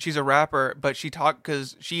 Rapper. She's a rapper, but she talked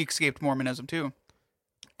because she escaped Mormonism too.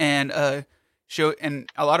 And in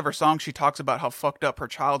a lot of her songs, she talks about how fucked up her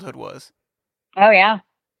childhood was. Oh, yeah.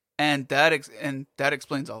 And that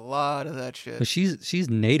explains a lot of that shit. But she's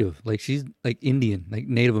native, like she's like Indian, like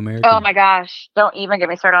Native American. Oh my gosh! Don't even get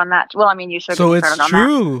me started on that. Well, I mean, you should. So get me it's started on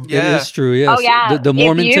true. That. Yeah, it is true. Yes. Oh yeah. The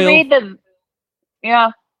Mormon tale.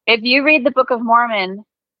 If you read the Book of Mormon,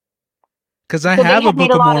 because I have a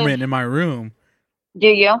Book of Mormon in my room. Do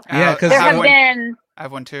you? Yeah, because I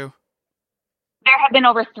have one too. There have been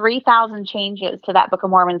over 3,000 changes to that Book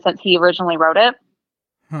of Mormon since he originally wrote it.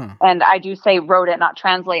 And I do say wrote it, not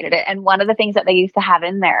translated it. And one of the things that they used to have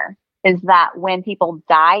in there is that when people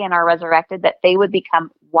die and are resurrected, that they would become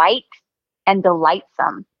white and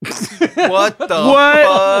delightsome. What the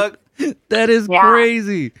fuck? That is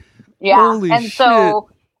crazy. Yeah. Holy and shit. So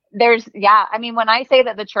there's, I mean, when I say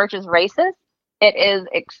that the church is racist, it is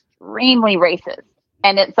extremely racist.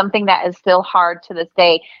 And it's something that is still hard to this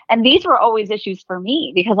day. And these were always issues for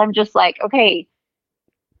me because I'm just like, okay,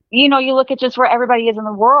 you know, you look at just where everybody is in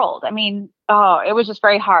the world. I mean, it was just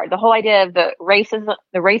very hard. The whole idea of the racism,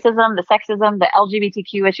 the sexism, the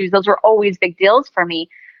LGBTQ issues, those were always big deals for me.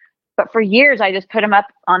 But for years, I just put them up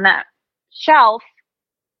on that shelf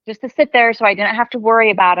just to sit there so I didn't have to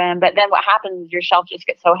worry about them. But then what happens is your shelf just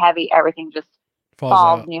gets so heavy, everything just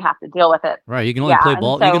falls and you have to deal with it. Right. You can only play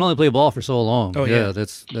ball. You can only play ball for so long. Oh, yeah.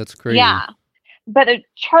 That's crazy. Yeah. But a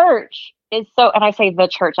church is so, and I say the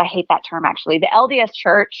church, I hate that term actually. The LDS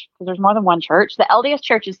church, because there's more than one church, the LDS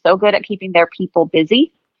church is so good at keeping their people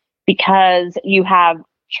busy because you have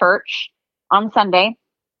church on Sunday.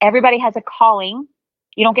 Everybody has a calling.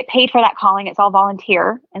 You don't get paid for that calling. It's all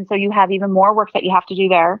volunteer. And so you have even more work that you have to do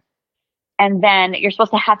there. And then you're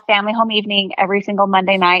supposed to have family home evening every single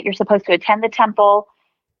Monday night. You're supposed to attend the temple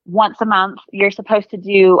once a month. You're supposed to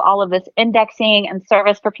do all of this indexing and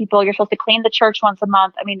service for people. You're supposed to clean the church once a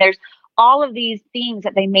month. I mean, there's all of these things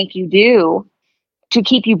that they make you do to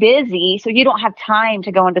keep you busy, so you don't have time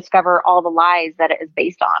to go and discover all the lies that it is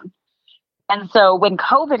based on. And so when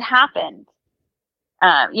COVID happened,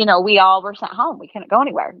 we all were sent home. We couldn't go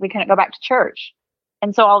anywhere. We couldn't go back to church.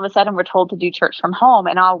 And so all of a sudden we're told to do church from home,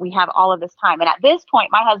 and we have all of this time. And at this point,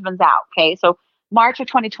 my husband's out. Okay. So March of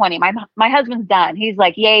 2020, my husband's done. He's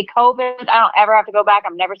like, yay, COVID. I don't ever have to go back.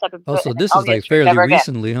 I'm never stepping foot. Oh, so this is like fairly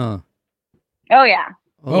recently, huh? Oh, yeah.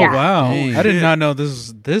 Oh, yeah. Wow. Dang. I did not know this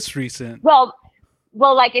was this recent. Well,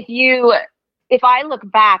 like if I look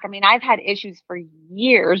back, I mean, I've had issues for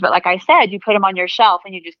years, but like I said, you put them on your shelf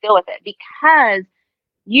and you just deal with it because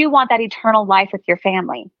you want that eternal life with your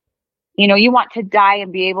family. You want to die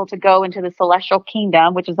and be able to go into the celestial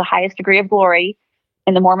kingdom, which is the highest degree of glory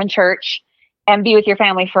in the Mormon church, and be with your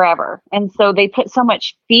family forever. And so they put so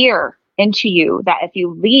much fear into you that if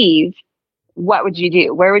you leave, what would you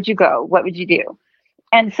do? Where would you go? What would you do?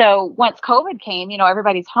 And so once COVID came,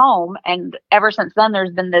 everybody's home. And ever since then,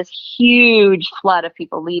 there's been this huge flood of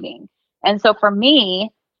people leaving. And so for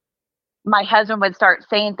me, my husband would start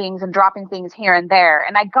saying things and dropping things here and there.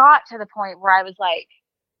 And I got to the point where I was like,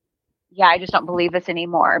 yeah, I just don't believe this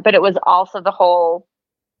anymore. But it was also the whole,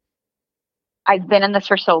 I've been in this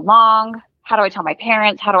for so long. How do I tell my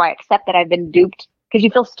parents? How do I accept that I've been duped? Because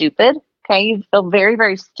you feel stupid. Okay. You feel very,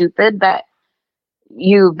 very stupid that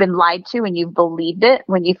you've been lied to and you've believed it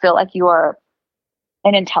when you feel like you are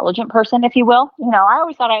an intelligent person, if you will. I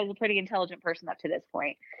always thought I was a pretty intelligent person up to this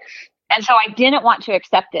point. And so I didn't want to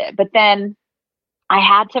accept it. But then I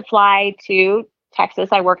had to fly to Texas.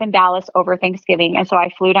 I work in Dallas over Thanksgiving. And so I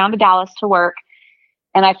flew down to Dallas to work,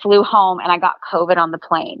 and I flew home and I got COVID on the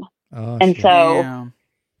plane. Oh, and shit. so,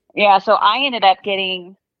 yeah, so I ended up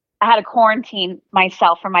I had to quarantine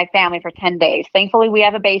myself from my family for 10 days. Thankfully, we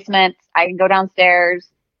have a basement. I can go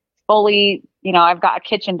downstairs fully. I've got a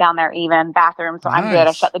kitchen down there, even bathroom. So I'm good.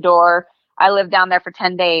 I shut the door. I lived down there for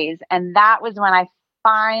 10 days. And that was when I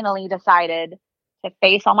finally decided to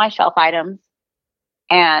face all my shelf items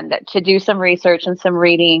and to do some research and some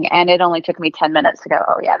reading. And it only took me 10 minutes to go,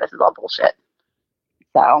 oh yeah, this is all bullshit.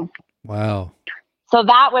 So, Wow. So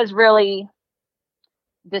that was really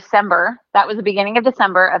December. That was the beginning of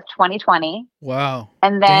December of 2020. Wow.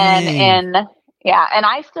 And then Dang. and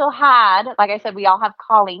I still had, like I said, we all have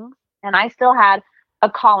callings, and I still had a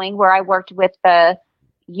calling where I worked with the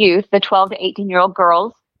youth, the 12 to 18-year-old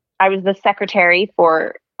girls. I was the secretary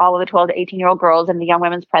for all of the 12 to 18-year-old girls in the Young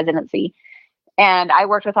Women's Presidency. And I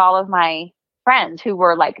worked with all of my friends who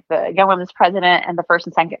were like the Young Women's President and the first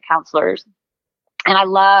and second counselors. And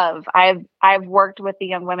I've worked with the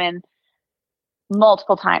young women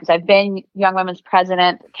multiple times. I've been Young Women's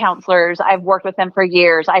President, counselors. I've worked with them for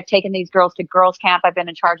years. I've taken these girls to girls camp. I've been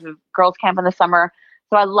in charge of girls camp in the summer.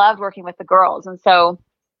 So I loved working with the girls. And so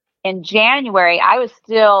in January, I was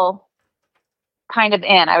still kind of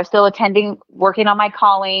I was still attending, working on my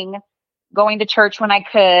calling, going to church when I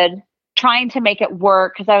could, trying to make it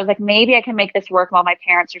work. Cause I was like, maybe I can make this work while my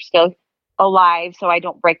parents are still alive, so I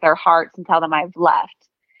don't break their hearts and tell them I've left.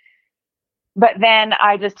 But then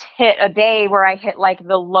I just hit a day where I hit like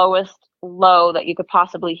the lowest low that you could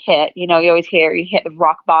possibly hit. You always hear you hit the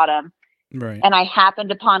rock bottom. Right. And I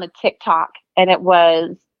happened upon a TikTok, and it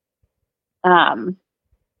was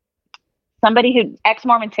somebody who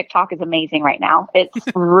ex-Mormon TikTok is amazing right now. It's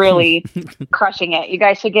really crushing it. You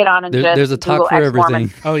guys should get on and just There's a talk Google for ex-Mormon.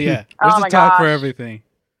 everything. Oh yeah. There's Oh a my talk for gosh. everything.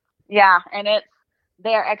 Yeah, and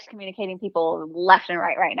they are excommunicating people left and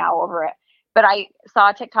right now over it. But I saw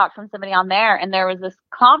a TikTok from somebody on there, and there was this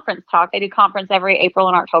conference talk. They do conference every April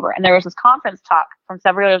and October. And there was this conference talk from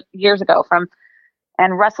several years ago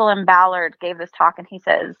and Russell M. Ballard gave this talk, and he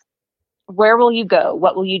says, where will you go?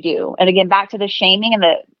 What will you do? And again, back to the shaming and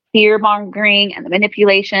the fear mongering and the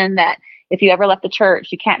manipulation that if you ever left the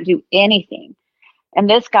church, you can't do anything. And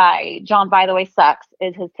this guy, John, by the way, sucks,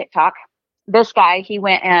 is his TikTok. This guy, he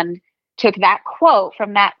went and took that quote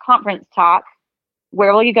from that conference talk,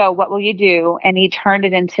 where will you go? What will you do? And he turned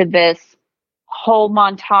it into this whole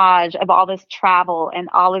montage of all this travel and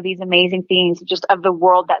all of these amazing things just of the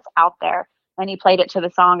world that's out there. And he played it to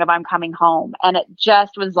the song of I'm Coming Home. And it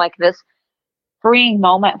just was like this freeing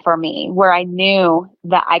moment for me where I knew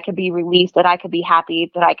that I could be released, that I could be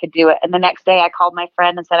happy, that I could do it. And the next day I called my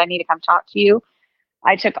friend and said, I need to come talk to you.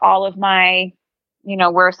 I took all of my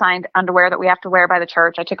we're assigned underwear that we have to wear by the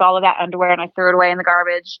church. I took all of that underwear and I threw it away in the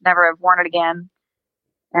garbage. Never have worn it again.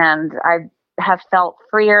 And I have felt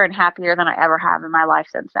freer and happier than I ever have in my life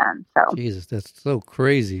since then. So Jesus, that's so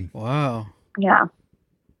crazy. Wow. yeah.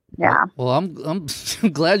 Yeah. Well, I'm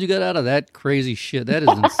glad you got out of that crazy shit. That is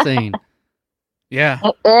insane. Yeah.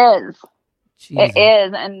 It is. Jesus. It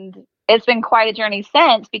is. And it's been quite a journey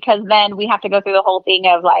since, because then we have to go through the whole thing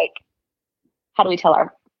of like, how do we tell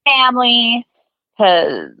our family?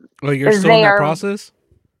 Because Oh, you're still in that process?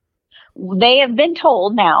 they have been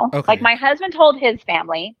told now. Okay. Like my husband told his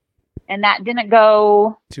family, and that didn't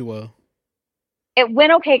go Too well. It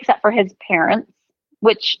went okay except for his parents,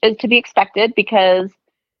 which is to be expected because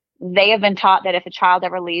they have been taught that if a child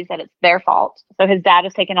ever leaves, that it's their fault. So his dad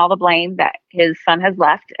has taken all the blame that his son has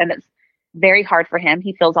left, and it's very hard for him.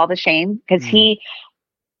 He feels all the shame because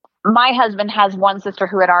my husband has one sister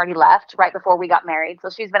who had already left right before we got married.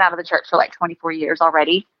 So she's been out of the church for like 24 years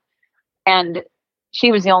already. And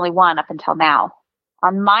she was the only one up until now.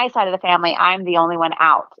 On my side of the family, I'm the only one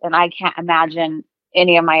out, and I can't imagine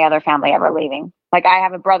any of my other family ever leaving. Like I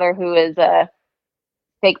have a brother who is a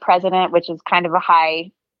stake president, which is kind of a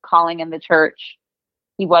high calling in the church.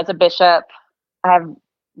 He was a bishop.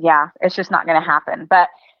 It's just not going to happen. But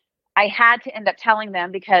I had to end up telling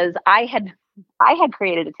them because I had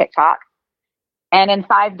created a TikTok, and in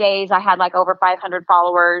 5 days I had like over 500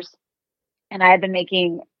 followers, and I had been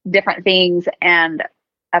making different things. And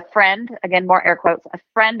a friend, again, more air quotes, a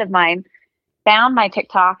friend of mine found my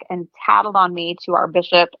TikTok and tattled on me to our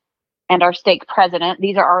bishop and our stake president.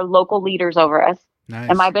 These are our local leaders over us. Nice.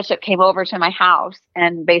 And my bishop came over to my house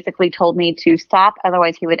and basically told me to stop,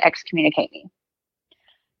 otherwise he would excommunicate me.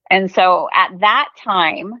 And so at that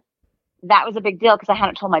time, that was a big deal because I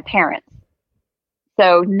hadn't told my parents.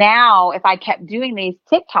 So now if I kept doing these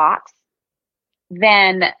TikToks,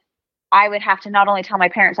 then I would have to not only tell my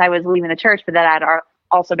parents I was leaving the church, but that I'd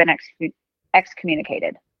also been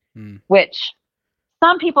excommunicated, which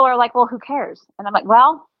some people are like, well, who cares? And I'm like,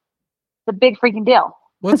 well, it's a big freaking deal.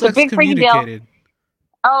 What's it's a big freaking deal. excommunicated?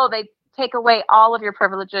 Oh, they take away all of your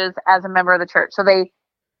privileges as a member of the church. So they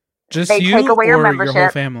Just you take away your or membership. your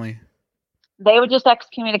whole family? They would just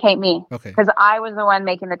excommunicate me. Okay. Because I was the one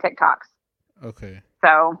making the TikToks. Okay.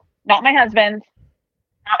 So not my husband,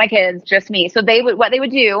 not my kids, just me. So what they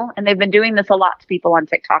would do, and they've been doing this a lot to people on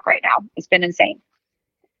TikTok right now. It's been insane.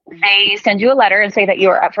 They send you a letter and say that you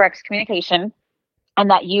are up for excommunication and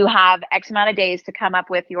that you have X amount of days to come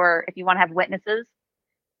up with if you want to have witnesses,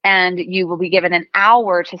 and you will be given an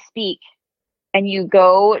hour to speak. And you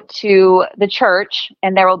go to the church,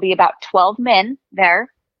 and there will be about 12 men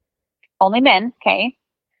there, only men, okay,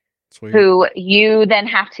 who you then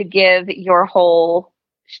have to give your whole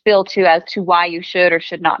spiel to as to why you should or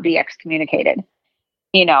should not be excommunicated,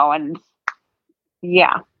 and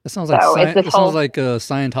yeah. That sounds like sounds like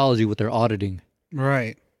Scientology with their auditing.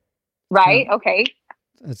 Right. Right. Okay.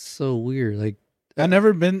 That's so weird. Like I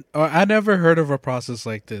never heard of a process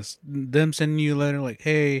like this. Them sending you a letter like,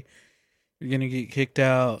 "Hey, you're gonna get kicked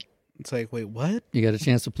out." It's like, wait, what? You got a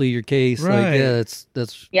chance to plead your case. Right. Like,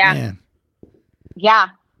 that's yeah. Man. Yeah.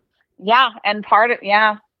 And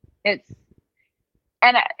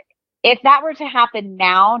if that were to happen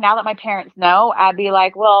now that my parents know, I'd be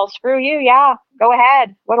like, well, screw you. Yeah, go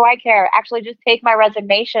ahead. What do I care? Actually, just take my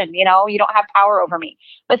resignation. You don't have power over me.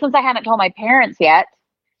 But since I hadn't told my parents yet,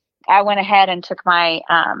 I went ahead and took my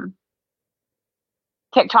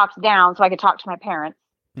TikToks down so I could talk to my parents.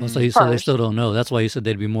 Well, so they still don't know. That's why you said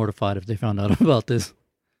they'd be mortified if they found out about this.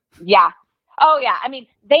 Yeah. Oh, yeah. I mean,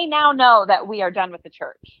 they now know that we are done with the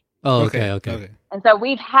church. Oh, okay. And so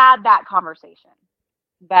we've had that conversation.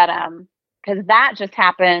 But because that just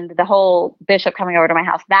happened, the whole bishop coming over to my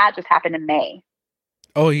house, that just happened in May.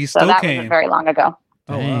 Oh, he still that came. wasn't very long ago.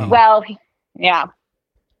 Oh, wow. Well, yeah.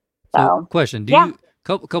 So question: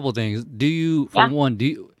 couple things.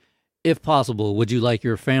 If possible, would you like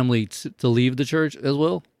your family to leave the church as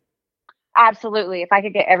well? Absolutely. If I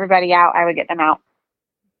could get everybody out, I would get them out.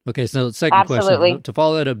 Okay, so second question. To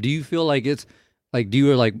follow that up, do you feel like it's like, do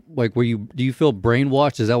you feel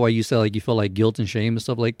brainwashed? Is that why you said like you feel like guilt and shame and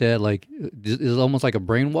stuff like that? Like, is it almost like a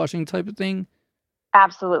brainwashing type of thing?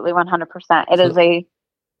 Absolutely, 100%. It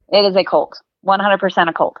is a cult. 100%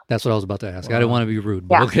 a cult. That's what I was about to ask. Wow. I didn't want to be rude,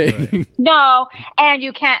 but yeah. Okay. Right. No, and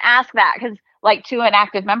you can't ask that to an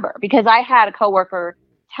active member, because I had a coworker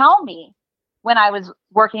tell me when I was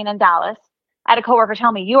working in Dallas, I had a coworker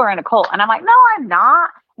tell me, you are in a cult. And I'm like, no, I'm not.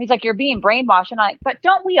 He's like, you're being brainwashed. And I'm like, but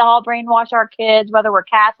don't we all brainwash our kids, whether we're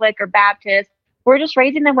Catholic or Baptist? We're just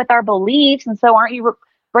raising them with our beliefs. And so aren't you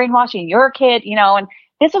brainwashing your kid? And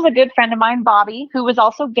this was a good friend of mine, Bobby, who was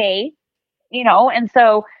also gay. And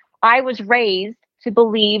so I was raised to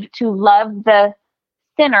believe, to love the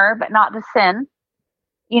sinner, but not the sin,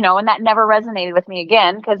 and that never resonated with me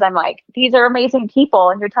again, because I'm like, these are amazing people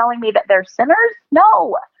and you're telling me that they're sinners?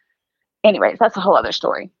 No. Anyways, that's a whole other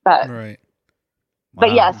story. But Right.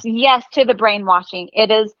 But yes to the brainwashing.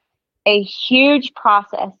 It is a huge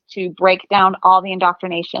process to break down all the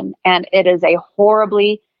indoctrination, and it is a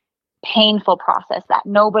horribly painful process that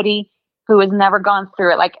nobody who has never gone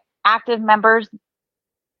through it, like active members,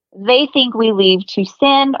 they think we leave to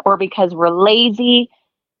sin or because we're lazy.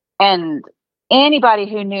 And anybody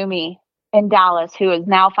who knew me in Dallas who is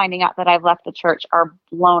now finding out that I've left the church are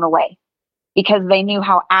blown away, because they knew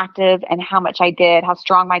how active and how much I did, how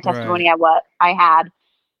strong my testimony I had.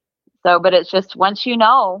 So, but it's just once you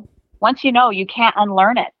know, you can't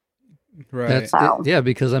unlearn it. Right. Yeah,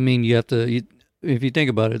 because I mean, you have to. If you think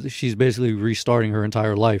about it, she's basically restarting her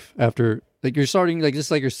entire life after, like, you're starting like just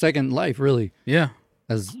like your second life, really. Yeah.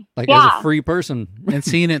 As a free person and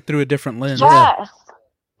seeing it through a different lens. Yes.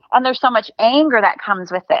 And there's so much anger that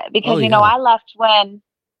comes with it, because I left when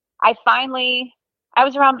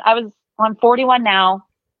I'm 41 now,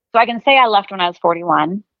 so I can say I left when I was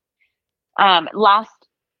 41. Last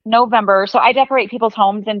November, so I decorate people's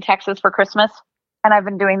homes in Texas for Christmas, and I've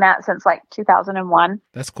been doing that since like 2001.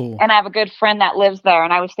 That's cool. And I have a good friend that lives there,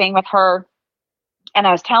 and I was staying with her, and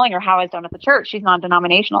I was telling her how I was doing at the church. She's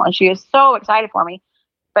non-denominational, and she was so excited for me.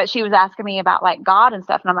 But she was asking me about like God and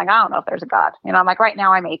stuff. And I'm like, I don't know if there's a God. I'm like, right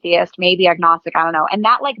now I'm atheist, maybe agnostic. I don't know. And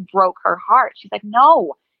that like broke her heart. She's like,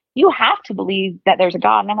 no, you have to believe that there's a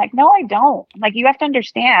God. And I'm like, no, I don't. I'm like, you have to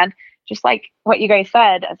understand, just like what you guys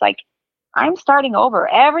said. It's like, I'm starting over.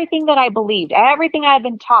 Everything that I believed, everything I had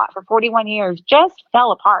been taught for 41 years just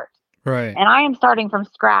fell apart. Right. And I am starting from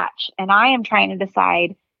scratch. And I am trying to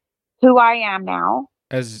decide who I am now.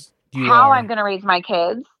 How I'm going to raise my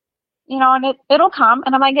kids. And it'll come,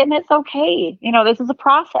 and I'm like, and it's okay. This is a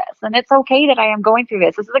process, and it's okay that I am going through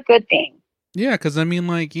this. This is a good thing. Yeah, because I mean,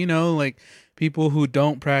 like, like people who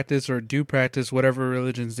don't practice or do practice whatever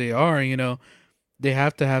religions they are, they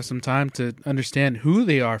have to have some time to understand who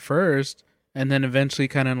they are first, and then eventually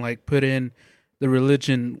kind of like put in the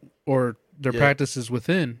religion or their practices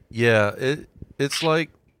within. Yeah, it's like,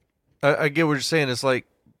 I get what you're saying. It's like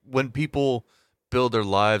when people build their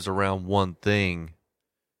lives around one thing,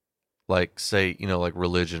 like say, like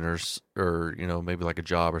religion or maybe like a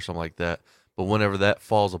job or something like that. But whenever that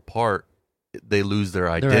falls apart, they lose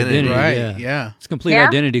their identity. Right. Yeah. It's a complete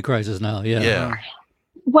identity crisis now. Yeah. Yeah.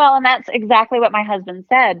 Well, and that's exactly what my husband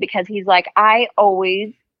said, because he's like, I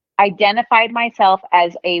always identified myself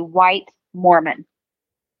as a white Mormon.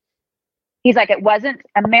 He's like, it wasn't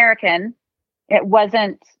American. It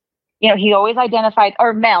wasn't, he always identified,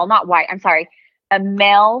 or male, not white. I'm sorry. A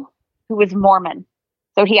male who was Mormon.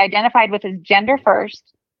 So he identified with his gender first,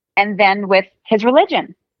 and then with his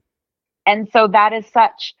religion. And so that is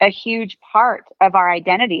such a huge part of our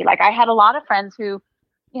identity. Like, I had a lot of friends who,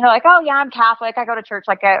 like, oh yeah, I'm Catholic. I go to church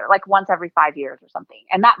like once every 5 years or something.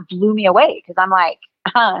 And that blew me away, because I'm like,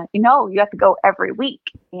 you have to go every week,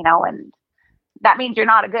 and that means you're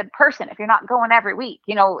not a good person if you're not going every week.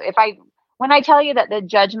 When I tell you that the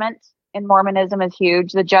judgment in Mormonism is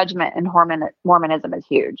huge, the judgment in Mormonism is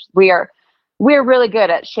huge. We're really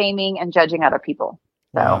good at shaming and judging other people.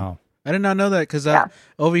 So wow. I did not know that, because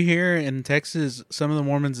over here in Texas, some of the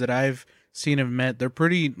Mormons that I've seen and met, they're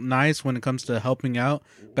pretty nice when it comes to helping out.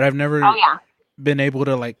 But I've never been able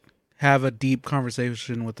to like have a deep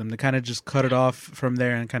conversation with them. They kind of just cut it off from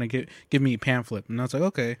there and kind of give me a pamphlet. And I was like,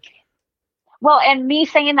 okay. Well, and me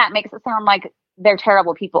saying that makes it sound like they're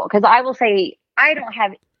terrible people, because I will say I don't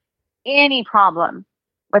have any problem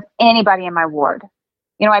with anybody in my ward.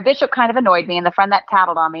 My bishop kind of annoyed me, and the friend that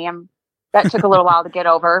tattled on me, that took a little while to get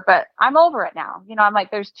over, but I'm over it now. I'm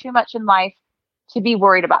like, there's too much in life to be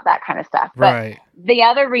worried about that kind of stuff. But right. The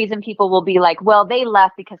other reason people will be like, well, they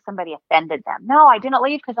left because somebody offended them. No, I didn't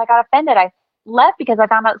leave because I got offended. I left because I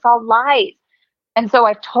found out it's all lies. And so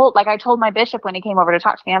I told my bishop when he came over to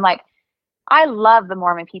talk to me, I'm like, I love the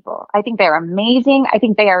Mormon people. I think they're amazing. I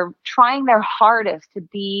think they are trying their hardest to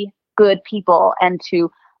be good people and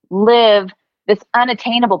to live this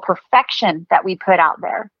unattainable perfection that we put out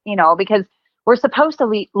there, because we're supposed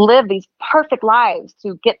to live these perfect lives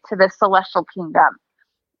to get to this celestial kingdom,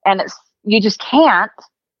 and you just can't.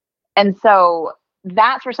 And so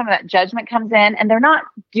that's where some of that judgment comes in, and they're not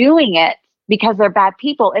doing it because they're bad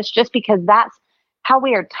people. It's just because that's how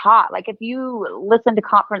we are taught. Like, if you listen to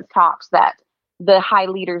conference talks that the high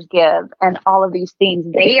leaders give and all of these things,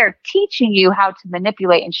 they are teaching you how to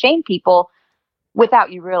manipulate and shame people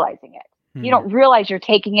without you realizing it. You don't realize you're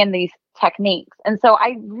taking in these techniques. And so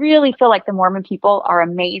I really feel like the Mormon people are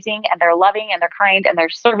amazing, and they're loving, and they're kind, and they're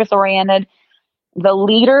service oriented. The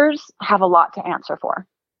leaders have a lot to answer for.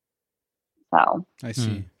 So I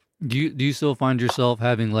see. Do you still find yourself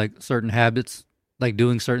having like certain habits, like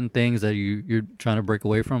doing certain things that you're trying to break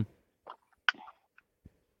away from?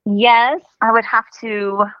 yes, I would have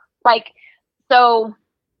to, like, so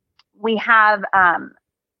we have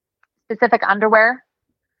specific underwear.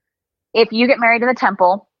 If you get married in the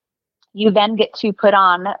temple, you then get to put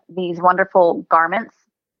on these wonderful garments.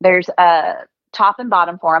 There's a top and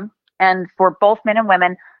bottom for them. And for both men and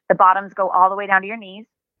women, the bottoms go all the way down to your knees,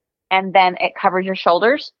 and then it covers your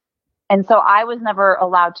shoulders. And so I was never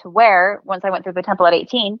allowed to wear, once I went through the temple at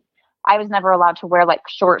 18, I was never allowed to wear like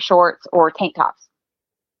short shorts or tank tops.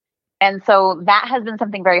 And so that has been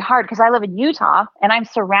something very hard because I live in Utah and I'm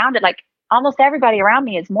surrounded, like almost everybody around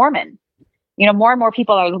me is Mormon. You know, more and more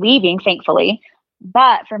people are leaving, thankfully.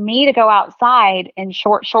 But for me to go outside in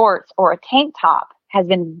short shorts or a tank top has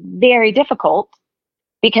been very difficult,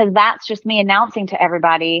 because that's just me announcing to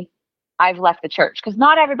everybody I've left the church. Because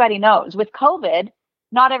not everybody knows. With COVID,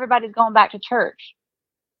 not everybody's going back to church.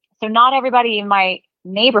 So not everybody in my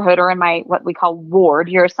neighborhood or in my what we call ward,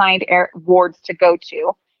 you're assigned wards to go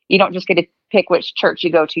to. You don't just get to pick which church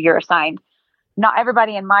you go to, you're assigned. Not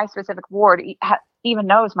everybody in my specific ward even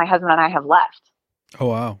knows my husband and I have left. Oh,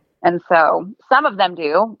 wow. And so some of them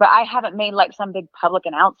do, but I haven't made like some big public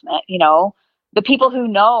announcement. You know, the people who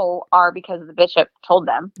know are because the bishop told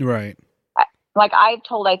them. Right. Like I've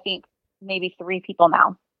told, I think maybe 3 people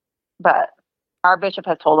now, but our bishop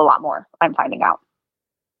has told a lot more, I'm finding out.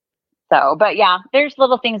 So, but yeah, there's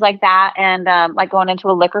little things like that. And like going into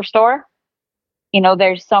a liquor store, you know,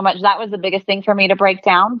 there's so much. That was the biggest thing for me to break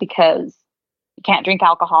down, because you can't drink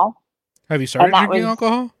alcohol. Have you started drinking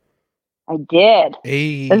alcohol? I did.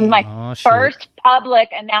 Hey. This is my first public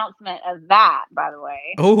announcement of that, by the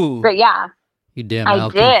way. Oh. But yeah. You damn I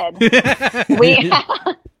Malcolm. did.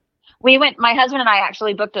 We went, my husband and I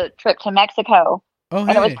actually booked a trip to Mexico. Oh, and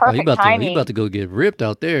it was hey. perfect timing. You about to go get ripped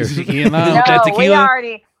out there. No, we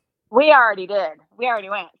already did. We already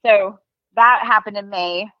went. So that happened in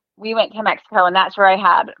May. We went to Mexico, and that's where I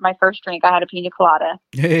had my first drink. I had a pina colada.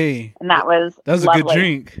 Hey. And that was lovely. A good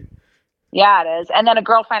drink. Yeah, it is. And then a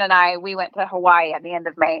girlfriend and I, we went to Hawaii at the end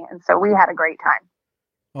of May, and so we had a great time.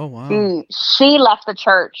 Oh, wow. She left the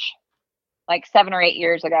church like 7 or 8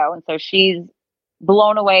 years ago, and so she's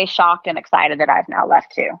blown away, shocked, and excited that I've now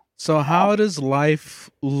left too. So how does life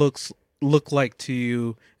look like to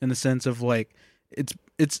you, in the sense of like it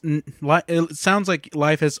sounds like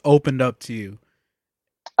life has opened up to you?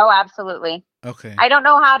 Oh, absolutely. Okay. I don't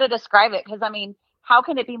know how to describe it, because I mean, how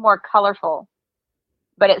can it be more colorful?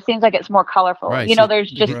 But it seems like it's more colorful. Right. You know,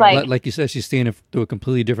 there's just like you said, she's seeing it through a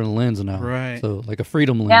completely different lens now. Right. So like a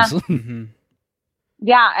freedom lens. Yeah. Mm-hmm.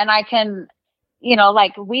 Yeah, and I can, you know,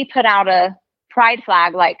 like we put out a pride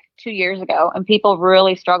flag like 2 years ago, and people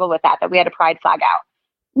really struggle with that we had a pride flag out.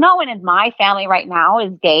 No one in my family right now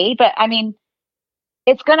is gay, but I mean,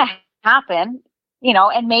 it's going to happen, you know,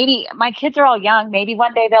 and maybe my kids are all young. Maybe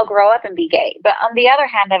one day they'll grow up and be gay. But on the other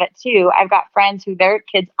hand of it too, I've got friends who their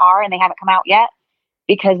kids are, and they haven't come out yet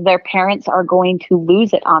because their parents are going to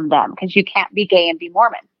lose it on them, because you can't be gay and be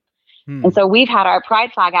Mormon. And so we've had our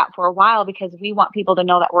pride flag out for a while, because we want people to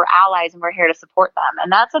know that we're allies and we're here to support them.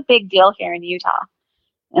 And that's a big deal here in Utah.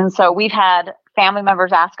 And so we've had family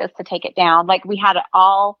members ask us to take it down. Like we had it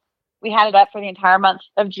up for the entire month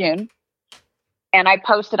of June. And I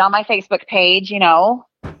posted on my Facebook page, you know,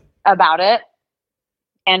 about it.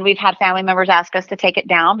 And we've had family members ask us to take it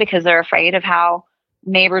down because they're afraid of how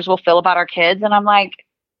neighbors will feel about our kids. And I'm like,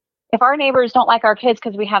 if our neighbors don't like our kids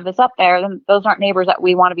because we have this up there, then those aren't neighbors that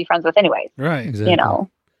we want to be friends with anyways. Right. Exactly. You know?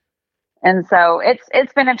 And so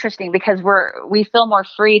it's been interesting, because we feel more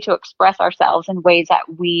free to express ourselves in ways that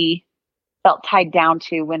we felt tied down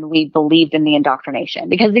to when we believed in the indoctrination,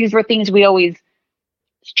 because these were things we always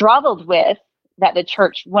struggled with that the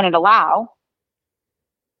church wouldn't allow.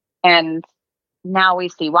 And now we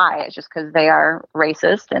see why. It's just because they are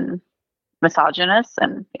racist and misogynist,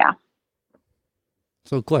 and yeah.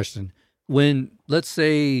 So question, when, let's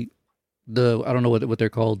say I don't know what they're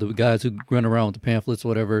called, the guys who run around with the pamphlets or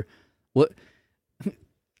whatever,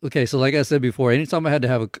 okay, so like I said before, anytime I had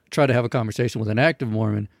to try to have a conversation with an active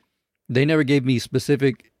Mormon, they never gave me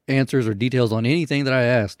specific answers or details on anything that I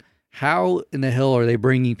asked. How in the hell are they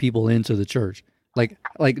bringing people into the church? Like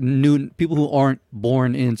new people who aren't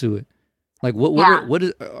born into it? Like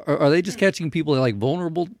are they just catching people at like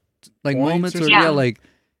vulnerable like moments, or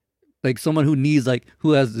like someone who needs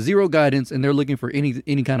who has zero guidance and they're looking for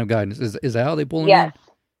any kind of guidance? Is that how they pull them in?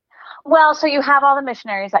 Well, so you have all the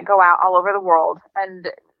missionaries that go out all over the world, and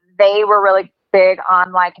they were really big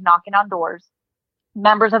on like knocking on doors.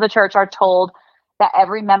 Members of the church are told that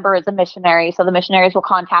every member is a missionary, so the missionaries will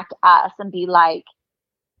contact us and be like,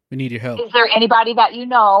 We need your help. is there anybody that you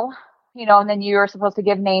know? You know, and then you're supposed to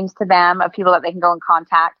give names to them of people that they can go and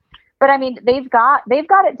contact. But I mean, they've got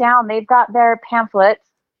it down. They've got their pamphlets.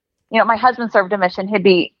 You know, my husband served a mission. He would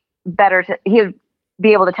be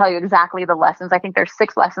able to tell you exactly the lessons. I think there's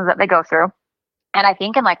 6 lessons that they go through. And I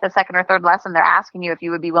think in like the second or third lesson, they're asking you if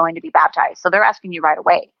you would be willing to be baptized. So they're asking you right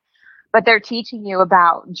away. But they're teaching you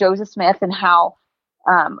about Joseph Smith and how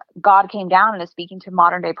God came down and is speaking to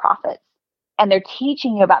modern day prophets. And they're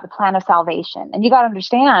teaching you about the plan of salvation. And you got to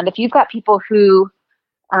understand, if you've got people who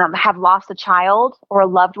have lost a child or a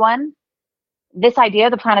loved one, this idea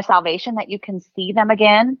of the plan of salvation, that you can see them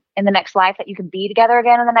again in the next life, that you can be together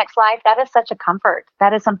again in the next life, that is such a comfort.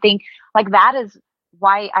 That is something like, that is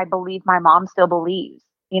why I believe my mom still believes,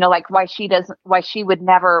 you know, like why she would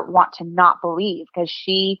never want to not believe, because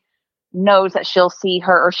she knows that she'll see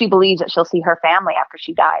her, or she believes that she'll see her family after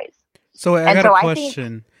she dies. So I got a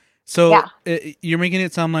question. You're making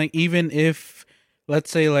it sound like, even if, let's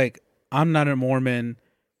say, like, I'm not a Mormon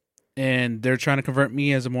and they're trying to convert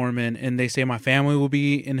me as a Mormon, and they say my family will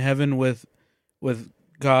be in heaven with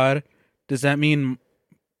God, does that mean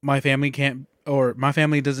my family can't, or my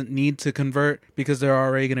family doesn't need to convert because they're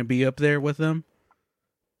already going to be up there with them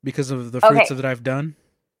because of the fruits that I've done?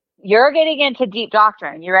 You're getting into deep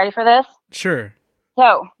doctrine. You ready for this? Sure.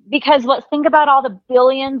 So, because let's think about all the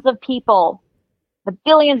billions of people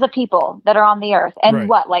that are on the earth, and right.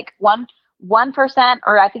 What, like 1%,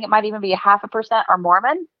 or I think it might even be 0.5% are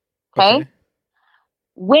Mormon. Okay.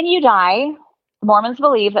 When you die, Mormons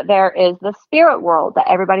believe that there is the spirit world that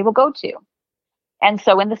everybody will go to. And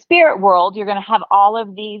so in the spirit world, you're going to have all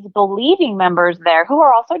of these believing members there, who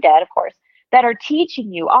are also dead, of course, that are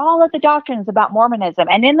teaching you all of the doctrines about Mormonism.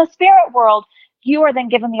 And in the spirit world, you are then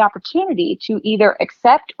given the opportunity to either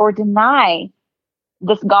accept or deny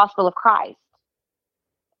this gospel of Christ.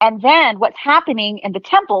 And then what's happening in the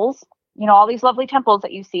temples, you know, all these lovely temples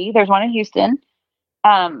that you see, there's one in Houston.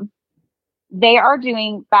 They are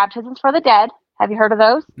doing baptisms for the dead. Have you heard of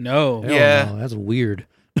those? No. Yeah. No, that's weird.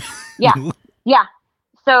 Yeah. Yeah.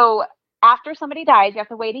 So after somebody dies, you have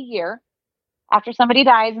to wait a year. After somebody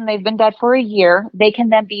dies and they've been dead for a year, they can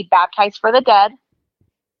then be baptized for the dead.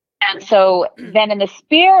 And so then in the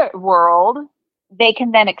spirit world, they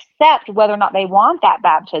can then accept whether or not they want that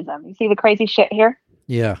baptism. You see the crazy shit here?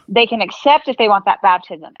 Yeah. They can accept if they want that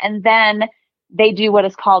baptism. And then they do what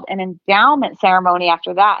is called an endowment ceremony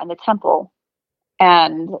after that in the temple.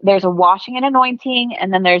 And there's a washing and anointing,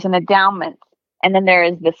 and then there's an endowment. And then there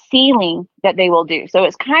is the sealing that they will do. So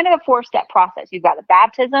it's kind of a 4-step process. You've got the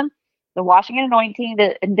baptism, the washing and anointing,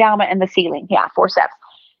 the endowment, and the sealing. Yeah, 4 steps.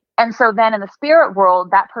 And so then in the spirit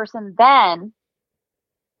world, that person then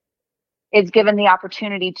is given the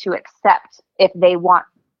opportunity to accept if they want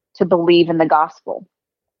to believe in the gospel.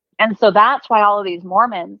 And so that's why all of these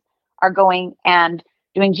Mormons are going and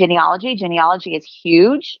doing genealogy. Genealogy is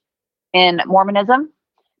huge in Mormonism,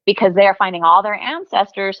 because they are finding all their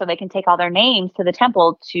ancestors so they can take all their names to the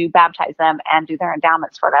temple to baptize them and do their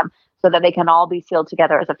endowments for them, so that they can all be sealed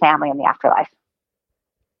together as a family in the afterlife.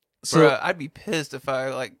 So bruh, I'd be pissed if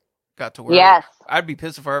I got to where. Yes. I'd be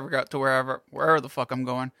pissed if I ever got to wherever the fuck I'm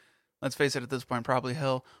going. Let's face it, at this point, probably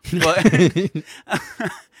hell. But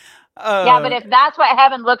yeah, but if that's what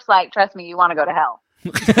heaven looks like, trust me, you want to go to hell.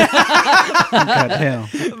 God damn.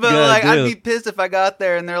 But I'd be pissed if I got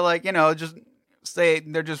there and they're like, just say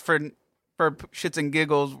they're just for shits and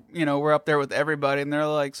giggles, we're up there with everybody, and they're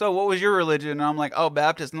like, so what was your religion? And I'm like, oh,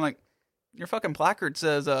 Baptist. And I'm like, your fucking placard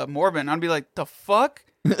says Mormon. I'd be like, the fuck?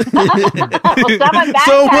 Well, someone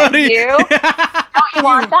baptized you. Don't you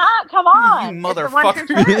want that? Come on, you motherfucker!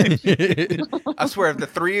 I swear,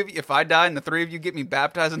 if I die and the 3 of you get me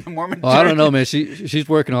baptized in the Mormon church, I don't know, man. She's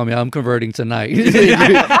working on me. I'm converting tonight.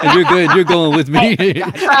 and you're good. You're going with me. Hey,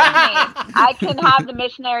 trust me, I can have the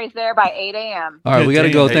missionaries there by 8 a.m. All right, we got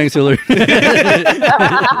to go. Thanks, Hillary.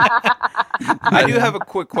 I do have a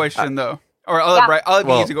quick question though, or I'll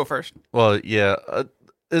let you to go first. Well, yeah.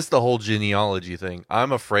 It's the whole genealogy thing.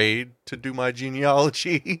 I'm afraid to do my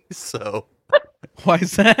genealogy, so. Why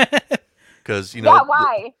is that? Because,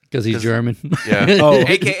 why? Because he's German. Yeah.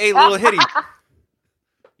 AKA Little Hitty.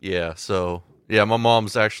 Yeah, so. Yeah, my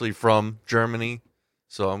mom's actually from Germany,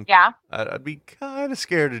 so I'd be kind of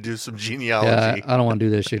scared to do some genealogy. Yeah, I don't want to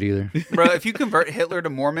do that shit either. Bro, if you convert Hitler to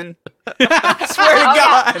Mormon, I swear to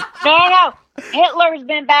God. No. Hitler's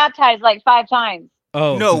been baptized 5 times.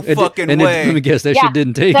 Oh, no fucking way. Let me guess, that shit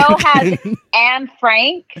didn't take. So has Anne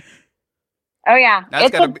Frank. Oh yeah,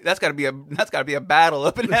 That's gotta be a battle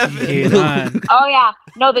up in heaven. Yeah, man. Oh yeah,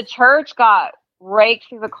 no, the church got raked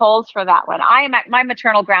through the coals for that one. My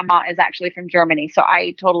maternal grandma is actually from Germany, so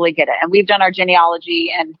I totally get it. And we've done our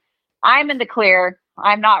genealogy, and I'm in the clear.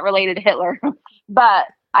 I'm not related to Hitler, but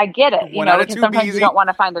I get it. You One know, out of because two, sometimes you BZ. don't want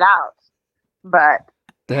to find it out. But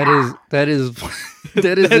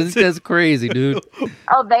that's crazy, dude.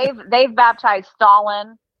 oh, they've baptized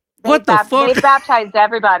Stalin. What the fuck? They've baptized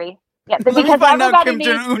everybody. Yeah, Let me because find out everybody Kim needs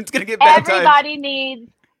Jong Un's gonna get baptized. everybody needs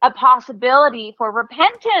a possibility for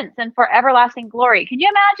repentance and for everlasting glory. Can you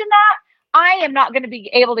imagine that? I am not going to be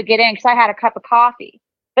able to get in because I had a cup of coffee,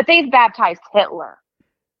 but they've baptized Hitler.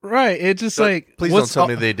 Right. It's just like, Please don't what's tell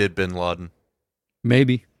me they did Bin Laden.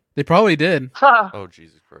 Maybe. They probably did. Oh,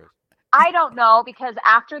 Jesus Christ. I don't know, because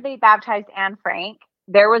after they baptized Anne Frank,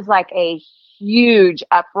 there was like a huge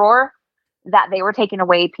uproar that they were taking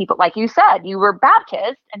away people. Like you said, you were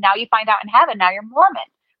Baptist and now you find out in heaven, now you're Mormon.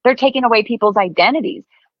 They're taking away people's identities.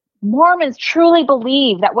 Mormons truly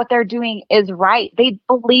believe that what they're doing is right. They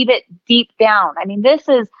believe it deep down. I mean, this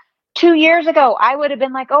is 2 years ago. I would have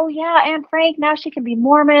been like, oh yeah, Anne Frank, now she can be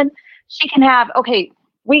Mormon. She can have, okay,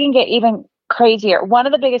 we can get even crazier. One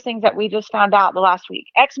of the biggest things that we just found out the last week,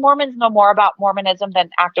 ex-Mormons know more about Mormonism than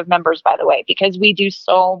active members, by the way, because we do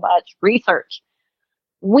so much research.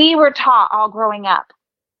 We were taught all growing up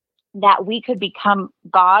that we could become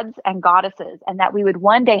gods and goddesses, and that we would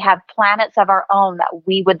one day have planets of our own that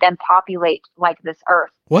we would then populate like this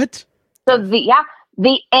earth. What? So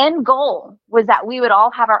the end goal was that we would all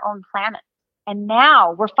have our own planet. And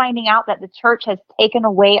now we're finding out that the church has taken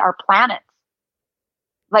away our planets.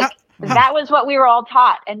 Like that was what we were all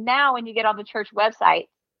taught. And now when you get on the church website,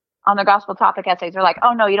 on the gospel topic essays, they're like,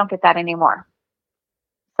 oh no, you don't get that anymore.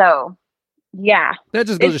 So yeah. That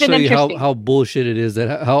just goes It's to show been you interesting. how bullshit it is,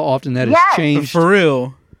 that how often that Yes. has changed. For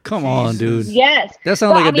real. Come on, dude. Yes. That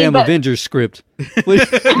sounds like a damn Avengers script.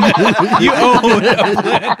 You own a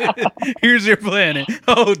planet. Here's your planet.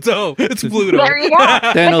 Oh, dope. It's Pluto. There you go. But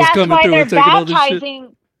Thanos that's coming why through they're and taking all this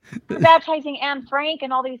shit. they're baptizing Anne Frank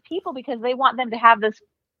and all these people because they want them to have this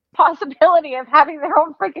possibility of having their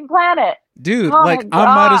own freaking planet. Dude, Oh like, my I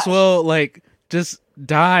might as gosh. well, like, just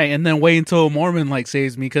die and then wait until a Mormon, like,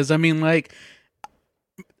 saves me. Because, I mean, like,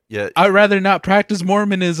 Yeah. I'd rather not practice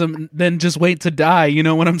Mormonism than just wait to die. You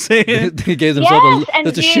know what I'm saying? He gave themselves Yes, and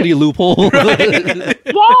that's a you- shitty loophole.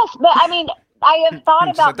 Yes, but I mean, I have thought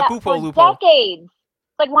It's about like the that poop for hole loophole. decades.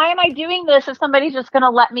 Like, why am I doing this if somebody's just going to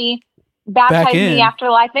let me baptize Back in. me after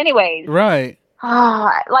life anyways? Right.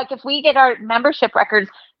 Like, if we get our membership records,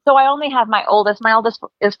 so I only have my oldest. My oldest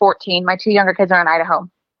is 14. My two younger kids are in Idaho.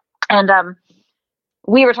 And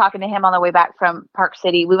we were talking to him on the way back from Park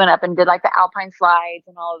City. We went up and did like the alpine slides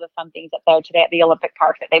and all of the fun things up there today at the Olympic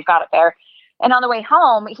Park that they've got up there. And on the way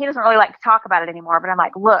home, he doesn't really like to talk about it anymore. But I'm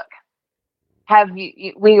like, look,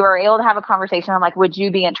 we were able to have a conversation. I'm like, would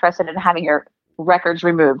you be interested in having your records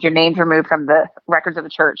removed, your names removed from the records of the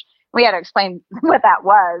church? We had to explain what that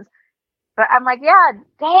was. But I'm like, yeah,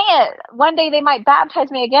 dang it. One day they might baptize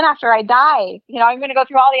me again after I die. You know, I'm going to go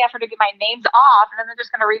through all the effort to get my names off, and then they're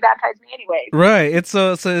just going to rebaptize me anyway. Right. It's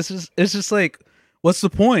so it's just like, what's the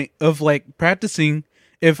point of like practicing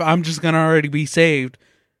if I'm just gonna already be saved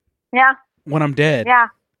Yeah, when I'm dead? yeah.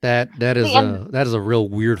 that See, is a real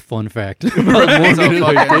weird fun fact. Right. Mormonism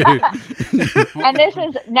right there. And this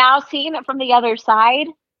is now seeing it from the other side.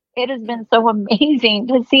 It has been so amazing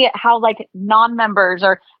to see it, how like non-members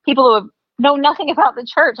or people who have know nothing about the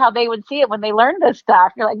church, how they would see it when they learn this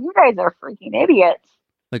stuff. You're like, you guys are freaking idiots.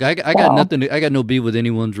 Like I got nothing. I got no beef with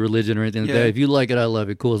anyone's religion or anything like Yeah. that. If you like it, I love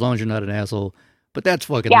it. Cool, as long as you're not an asshole. But that's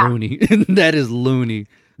fucking Yeah. loony. That is loony.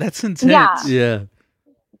 That's intense. Yeah. Yeah,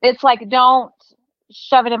 It's like, don't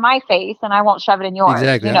shove it in my face and I won't shove it in yours.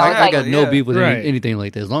 exactly. You know, it's I like, got no Yeah. beef with Right. anything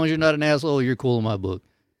like that. As long as you're not an asshole, you're cool in my book.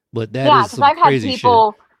 But that yeah, is because some I've had crazy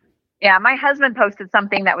people. Yeah, my husband posted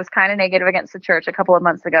something that was kind of negative against the church a couple of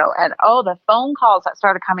months ago, and the phone calls that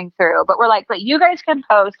started coming through. But we're like, but you guys can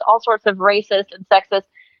post all sorts of racist and sexist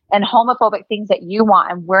and homophobic things that you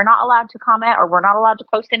want, and we're not allowed to comment or we're not allowed to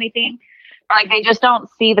post anything. Like, they just don't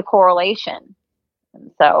see the correlation. And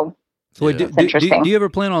so, shit. So wait, Yeah. do interesting. you ever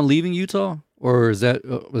plan on leaving Utah, or is that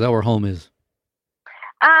where home is?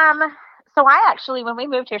 so I actually, when we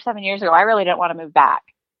moved here 7 years ago, I really didn't want to move back.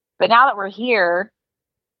 But now that we're here,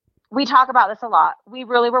 we talk about this a lot. We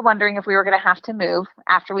really were wondering if we were going to have to move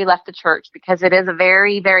after we left the church, because it is a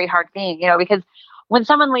very, very hard thing, you know, because when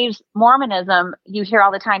someone leaves Mormonism, you hear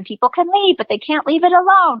all the time, people can leave, but they can't leave it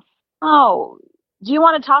alone. Oh, do you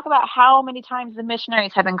want to talk about how many times the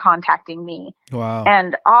missionaries have been contacting me Wow.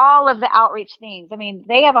 and all of the outreach things? I mean,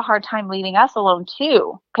 they have a hard time leaving us alone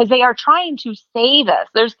too, because they are trying to save us.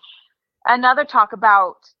 There's another talk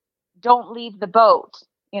about don't leave the boat.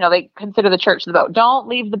 You know, they consider the church the boat. Don't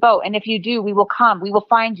leave the boat. And if you do, we will come. We will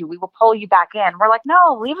find you. We will pull you back in. We're like,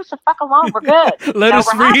 no, leave us the fuck alone. We're good. Let us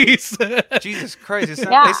we're happy. freeze. Jesus Christ.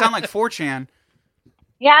 Yeah. They sound like 4chan.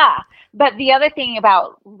 Yeah. But the other thing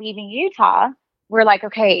about leaving Utah, we're like,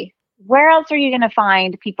 okay, where else are you going to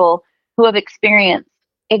find people who have experienced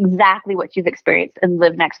exactly what you've experienced and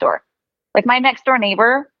live next door? Like my next door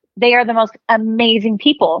neighbor, they are the most amazing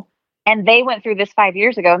people. And they went through this 5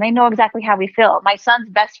 years ago and they know exactly how we feel. My son's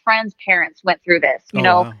best friend's parents went through this. You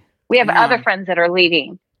know, wow. we have Yeah. other friends that are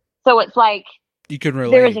leaving. So it's like You can relate.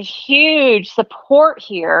 there is a huge support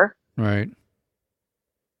here, Right.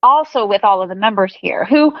 also with all of the members here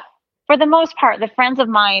who, for the most part, the friends of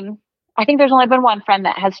mine, I think there's only been one friend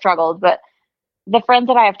that has struggled, but the friends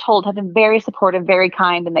that I have told have been very supportive, very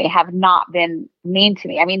kind, and they have not been mean to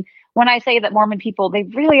me. I mean, when I say that Mormon people, they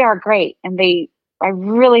really are great, and I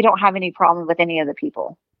really don't have any problem with any of the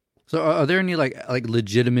people. So are there any like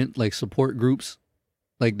legitimate like support groups,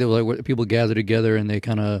 like where people gather together and they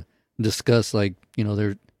kind of discuss like, you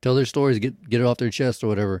know, tell their stories, get it off their chest or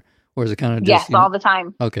whatever, or is it kind of just Yes, all the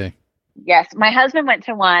time. Okay. Yes, my husband went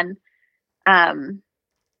to one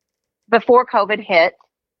before COVID hit.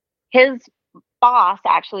 His boss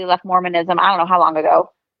actually left Mormonism, I don't know how long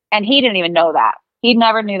ago, and he didn't even know that. He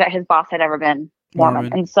never knew that his boss had ever been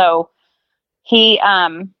Mormon. And so he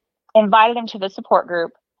invited him to the support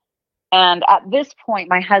group. And at this point,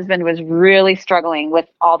 my husband was really struggling with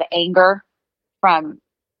all the anger from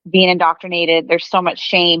being indoctrinated. There's so much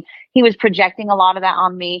shame. He was projecting a lot of that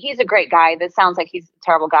on me. He's a great guy. This sounds like he's a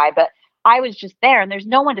terrible guy, but I was just there and there's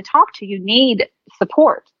no one to talk to. You need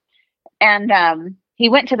support. And he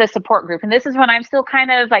went to the support group. And this is when I'm still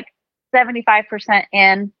kind of like 75%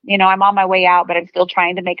 in. You know, I'm on my way out, but I'm still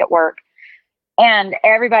trying to make it work. And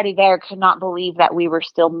everybody there could not believe that we were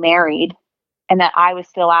still married and that I was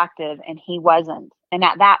still active and he wasn't. And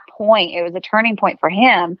at that point, it was a turning point for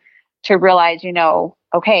him to realize, you know,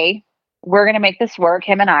 okay, we're going to make this work,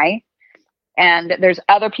 him and I. And there's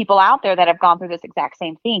other people out there that have gone through this exact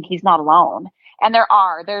same thing. He's not alone. And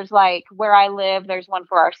there's like where I live, there's one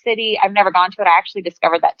for our city. I've never gone to it. I actually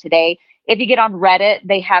discovered that today. If you get on Reddit,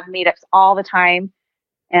 they have meetups all the time.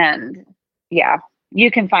 And yeah, you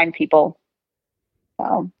can find people.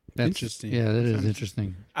 So That's Interesting. Yeah, that is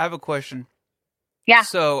interesting. I have a question. Yeah.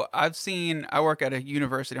 So I work at a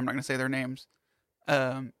university. I'm not going to say their names,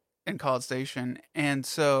 in College Station. And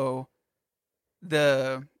so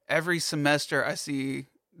every semester I see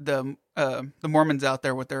the Mormons out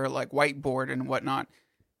there with their like whiteboard and whatnot.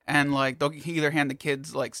 And like, they'll either hand the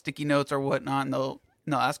kids like sticky notes or whatnot. And they'll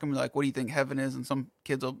ask them like, what do you think heaven is? And some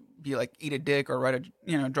kids will be like, eat a dick or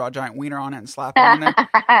draw a giant wiener on it and slap it on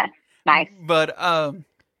there. Nice. But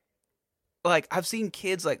like I've seen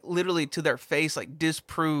kids like literally to their face like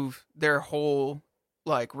disprove their whole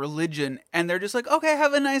like religion, and they're just like, okay,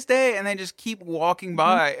 have a nice day, and they just keep walking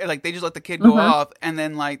by. Like they just let the kid go off, and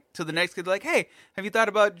then like to the next kid, like, hey, have you thought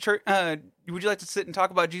about church? Would you like to sit and talk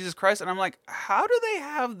about Jesus Christ? And I'm like, how do they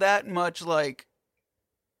have that much like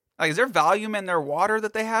is there volume in their water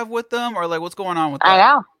that they have with them, or like what's going on with that? I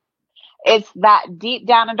know. It's that deep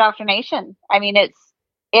down indoctrination. I mean, it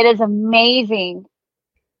is amazing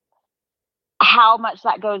how much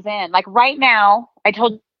that goes in. Like right now, I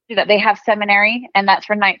told you that they have seminary, and that's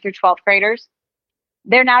for 9th through 12th graders.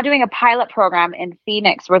 They're now doing a pilot program in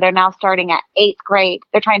Phoenix where they're now starting at 8th grade.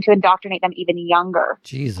 They're trying to indoctrinate them even younger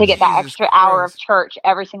Jesus. to get that Jesus extra hour of Christ. church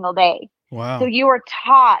every single day. Wow. So you are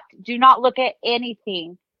taught, do not look at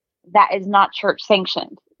anything that is not church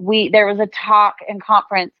sanctioned. There was a talk and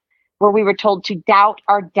conference where we were told to doubt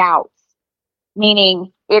our doubts,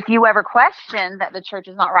 meaning if you ever question that the church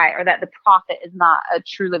is not right or that the prophet is not a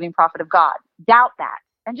true living prophet of God, doubt that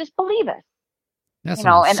and just believe it. That's you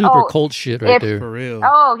know, some and, super oh, cult shit right if- there. For real.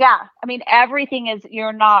 Oh yeah. I mean, everything is, you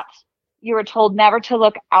were told never to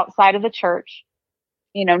look outside of the church,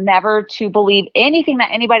 never to believe anything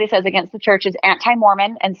that anybody says against the church is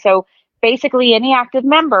anti-Mormon. And so basically any active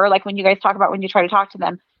member, like when you guys talk about when you try to talk to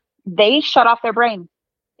them, they shut off their brain.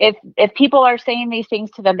 If people are saying these things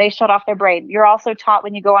to them, they shut off their brain. You're also taught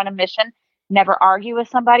when you go on a mission, never argue with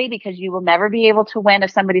somebody because you will never be able to win if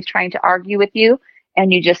somebody's trying to argue with you,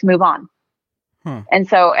 and you just move on. Huh. And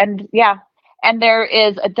so, and there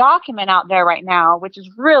is a document out there right now, which is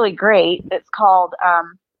really great. It's called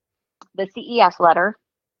the CES letter,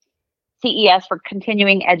 CES for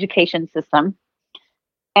Continuing Education System.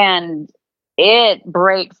 And it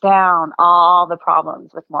breaks down all the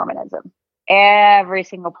problems with Mormonism. Every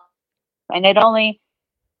single, and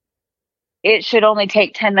it should only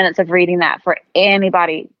take 10 minutes of reading that for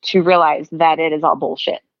anybody to realize that it is all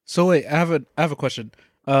bullshit. So wait, I have a question.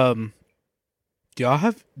 Do y'all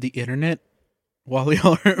have the internet while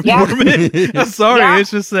y'all are Yeah. Mormon? I'm sorry, Yeah.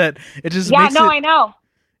 it's just that it just Yeah, makes no, it.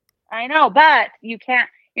 I know, but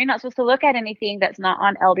you're not supposed to look at anything that's not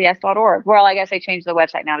on LDS.org. Well, I guess they changed the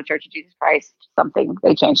website now to Church of Jesus Christ something.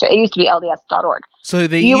 They changed it. It used to be LDS.org. So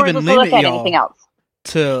they You weren't even supposed to look limit at y'all anything else.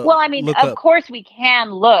 to Well, I mean, look of up. course we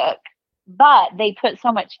can look, but they put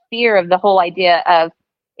so much fear of the whole idea of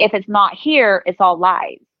if it's not here, it's all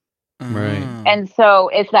lies. Right. And so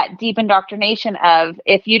it's that deep indoctrination of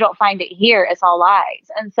if you don't find it here, it's all lies.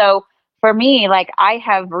 And so for me, like I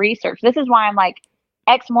have researched. This is why I'm like,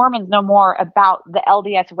 ex-Mormons know more about the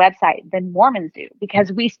LDS website than Mormons do,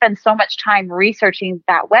 because we spend so much time researching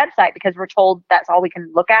that website because we're told that's all we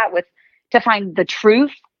can look at to find the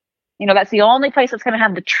truth. You know, that's the only place that's going to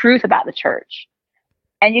have the truth about the church.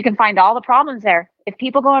 And you can find all the problems there. If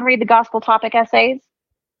people go and read the gospel topic essays,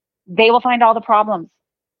 they will find all the problems.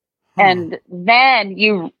 And then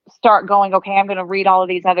you start going, okay, I'm going to read all of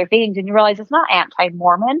these other things. And you realize it's not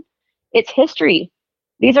anti-Mormon. It's history.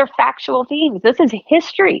 These are factual things. This is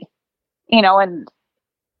history, you know, and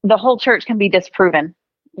the whole church can be disproven.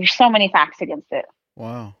 There's so many facts against it.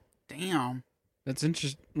 Wow. Damn. That's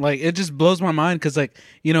interesting. Like, it just blows my mind because, like,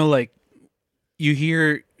 you know, like, you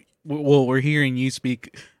hear, well, we're hearing you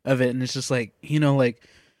speak of it, and it's just like, you know, like,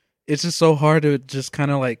 it's just so hard to just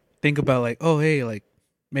kind of, like, think about, like, oh, hey, like,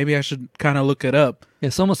 maybe I should kind of look it up. Yeah,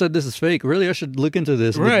 someone said this is fake. Really, I should look into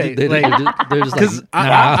this. But Right, they're just Because like,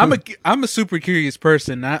 nah. I'm a super curious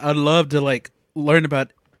person. I'd love to, like, learn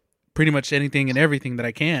about pretty much anything and everything that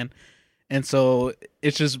I can. And so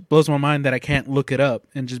it just blows my mind that I can't look it up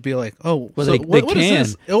and just be like, oh, Well, so they what is can.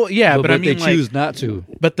 this? Oh, yeah, but I mean, they like, choose not to.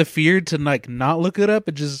 but the fear to, like, not look it up,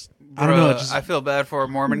 it just, I don't know. It Bruh, just, I feel bad for a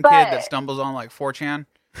Mormon But- kid that stumbles on like 4chan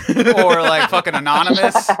or like fucking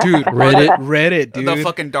Anonymous, dude, Reddit, dude. the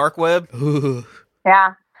fucking dark web. Ooh.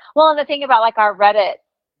 Yeah. Well, and the thing about like our Reddit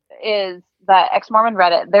is the ex-Mormon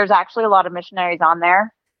Reddit, there's actually a lot of missionaries on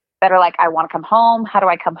there that are like, I want to come home. How do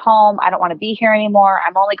I come home? I don't want to be here anymore.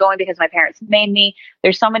 I'm only going because my parents made me.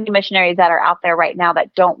 There's so many missionaries that are out there right now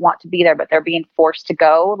that don't want to be there, but they're being forced to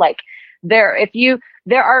go. Like there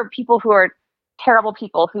are people who are terrible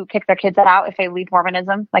people who kick their kids out if they leave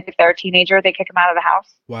Mormonism. Like if they're a teenager, they kick them out of the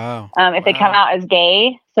house. Wow. If they come out as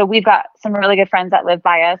gay. So we've got some really good friends that live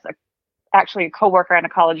by us, actually a coworker in a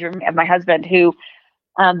college room of my husband who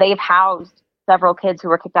they've housed several kids who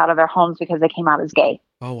were kicked out of their homes because they came out as gay.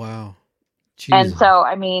 Oh, wow. And Jesus. so,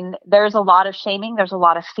 I mean, there's a lot of shaming. There's a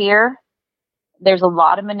lot of fear. There's a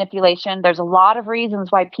lot of manipulation. There's a lot of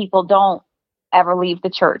reasons why people don't ever leave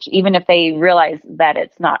the church, even if they realize that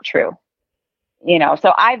it's not true. You know,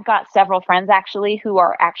 so I've got several friends actually who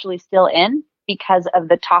are actually still in because of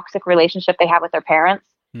the toxic relationship they have with their parents.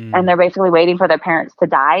 And they're basically waiting for their parents to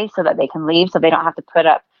die so that they can leave, so they don't have to put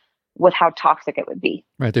up with how toxic it would be.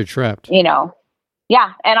 Right, they're trapped. You know,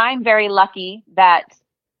 yeah. And I'm very lucky that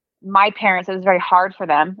my parents, it was very hard for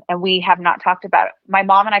them. And we have not talked about it. My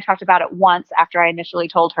mom and I talked about it once after I initially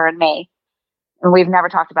told her in May. And we've never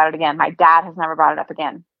talked about it again. My dad has never brought it up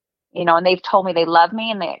again. You know, and they've told me they love me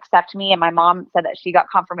and they accept me. And my mom said that she got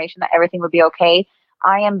confirmation that everything would be okay.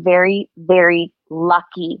 I am very, very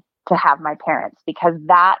lucky to have my parents, because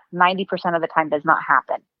that 90% of the time does not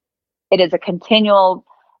happen. It is a continual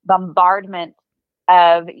bombardment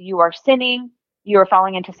of you are sinning, you are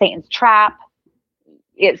falling into Satan's trap.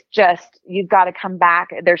 It's just, you've got to come back.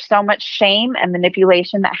 There's so much shame and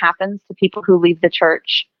manipulation that happens to people who leave the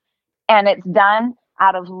church. And it's done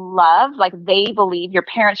out of love. Like they believe, your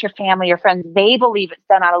parents, your family, your friends, they believe it's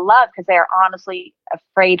done out of love because they are honestly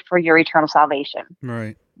afraid for your eternal salvation.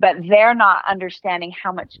 Right. But they're not understanding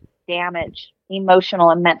how much damage, emotional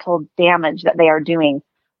and mental damage, that they are doing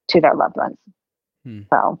to their loved ones.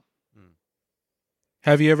 So,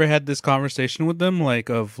 Have you ever had this conversation with them, like,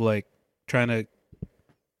 of, like, trying to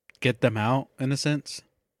get them out, in a sense?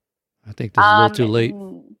 I think this is a little too late.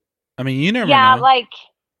 I mean, you never yeah, know. like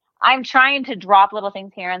I'm trying to drop little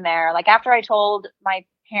things here and there. Like after I told my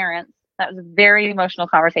parents, that was a very emotional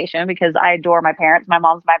conversation because I adore my parents. My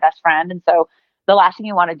mom's my best friend. And so the last thing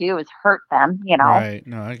you want to do is hurt them, you know? Right.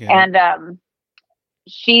 No, I get it. And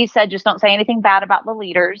she said, just don't say anything bad about the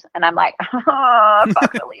leaders. And I'm like, oh,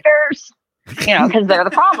 fuck the leaders, you know, because they're the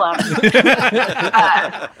problem.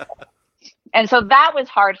 And so that was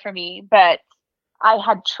hard for me. But I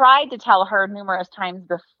had tried to tell her numerous times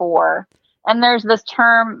before And there's this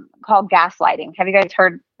term called gaslighting. Have you guys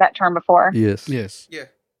heard that term before? Yes. Yes. Yeah.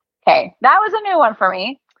 Okay, that was a new one for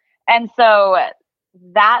me. And so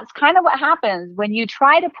that's kind of what happens when you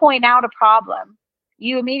try to point out a problem,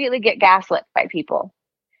 you immediately get gaslit by people.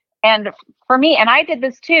 And for me, and I did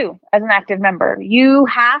this too as an active member, you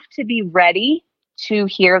have to be ready to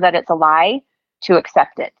hear that it's a lie to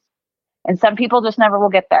accept it. And some people just never will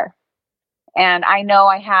get there. And I know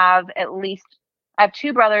I have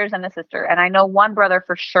 2 brothers and a sister, and I know one brother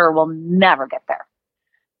for sure will never get there.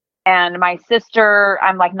 And my sister,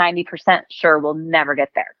 I'm like 90% sure will never get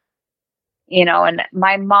there. You know, and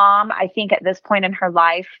my mom, I think at this point in her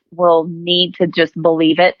life will need to just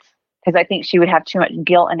believe it, because I think she would have too much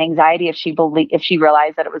guilt and anxiety if she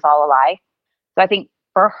realized that it was all a lie. So I think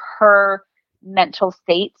for her mental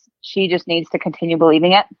state, she just needs to continue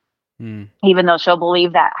believing it, even though she'll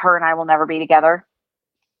believe that her and I will never be together.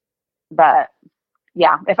 But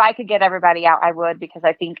yeah, if I could get everybody out, I would, because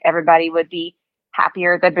I think everybody would be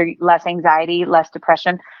happier. There'd be less anxiety, less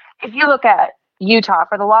depression. If you look at Utah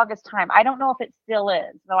for the longest time, I don't know if it still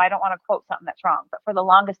is, though I don't want to quote something that's wrong, but for the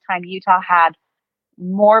longest time, Utah had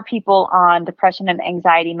more people on depression and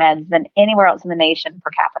anxiety meds than anywhere else in the nation per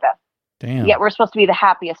capita. Damn. Yet we're supposed to be the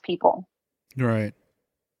happiest people. Right.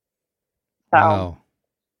 So Wow.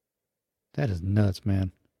 That is nuts,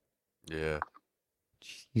 man. Yeah,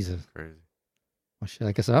 Jesus. crazy. Well, shit,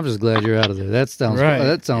 like I said, I'm just glad you're out of there. That sounds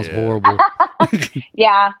Yeah. horrible.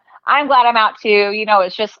 yeah, I'm glad I'm out too. You know,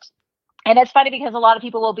 it's just, and it's funny because a lot of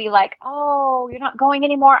people will be like, "Oh, you're not going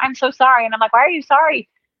anymore. I'm so sorry." And I'm like, "Why are you sorry?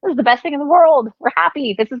 This is the best thing in the world. We're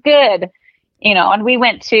happy. This is good." You know, and we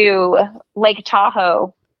went to Lake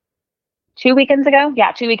Tahoe 2 weekends ago.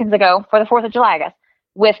 Yeah, 2 weekends ago for the 4th of July, I guess,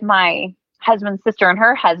 with my husband's sister and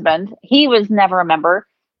her husband. He was never a member.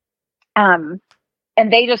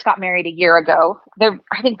 And they just got married a year ago.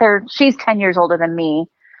 She's 10 years older than me,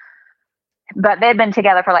 but they've been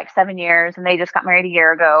together for like 7 years, and they just got married a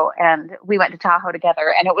year ago, and we went to Tahoe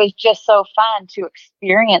together, and it was just so fun to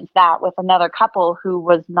experience that with another couple who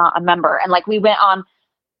was not a member. And like, we went on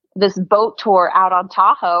this boat tour out on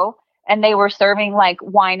Tahoe, and they were serving like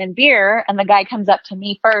wine and beer, and the guy comes up to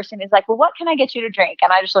me first and he's like, "Well, what can I get you to drink?"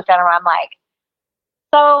 And I just looked at him and I'm like,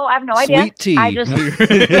 "So I have no idea. Sweet tea. I just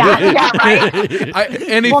yeah, right.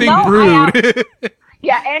 Anything Well, no, brewed.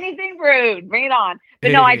 Yeah, anything brewed. Bring it on."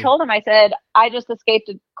 But Yeah, no, I yeah. told him, I said, "I just escaped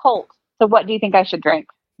a cult. So what do you think I should drink?"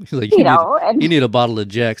 He's like, You know, and you need a bottle of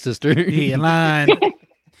Jack, sister. He in line.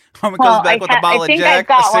 Homie Well, comes back with a I bottle of think Jack, I've a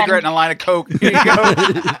got cigarette, one. and a line of Coke. Here you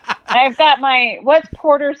go. I've got what's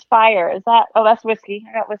Porter's Fire? Is that, oh, that's whiskey.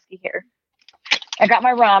 I got whiskey here. I got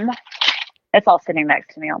my rum. It's all sitting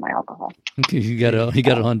next to me, all my alcohol. You got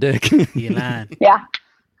it on deck. He in line. Yeah,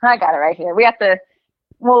 I got it right here. We have to,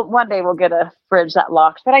 well, one day we'll get a fridge that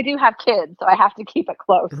locks, but I do have kids, so I have to keep it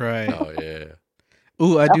close. Right. Oh yeah.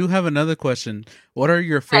 Ooh, I do have another question. What are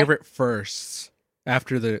your favorite firsts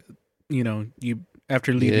after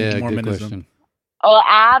after leaving Yeah, good Mormonism? question. Oh,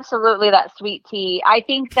 absolutely, that sweet tea. I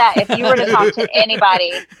think that if you were to talk to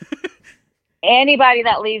anybody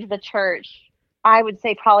that leaves the church, I would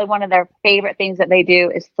say probably one of their favorite things that they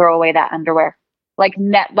do is throw away that underwear. Like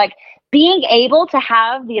being able to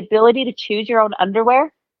have the ability to choose your own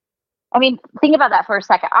underwear. I mean, think about that for a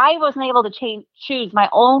second. I wasn't able to choose my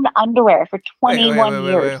own underwear for 21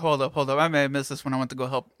 years. Wait, hold up. I may have missed this when I went to go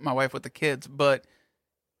help my wife with the kids, but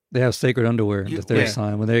They have sacred underwear that they're yeah.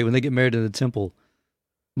 assigned when they get married in the temple.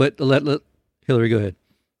 But let Hillary go ahead.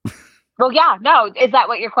 Well, yeah, no. Is that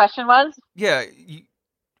what your question was? yeah,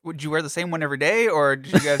 would you wear the same one every day, or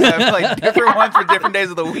did you guys have like different ones for different days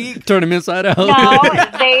of the week? Turn them inside out. No,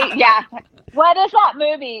 yeah. What is that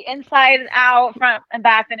movie? Inside Out, Front and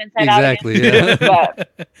Back, and Inside Exactly. Out. Yeah.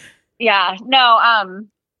 But, yeah,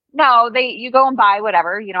 no, you go and buy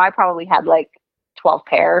whatever. You know, I probably had like 12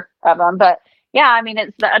 pair of them, but yeah, I mean,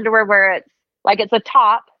 it's the underwear where it's like, it's a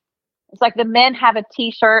top. It's like the men have a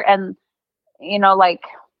t-shirt and, like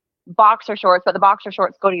boxer shorts, but the boxer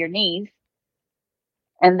shorts go to your knees.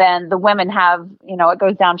 And then the women have, it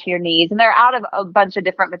goes down to your knees, and they're out of a bunch of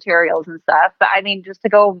different materials and stuff. But I mean, just to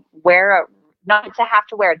go not to have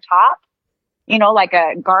to wear a top, like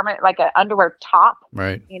a garment, like an underwear top,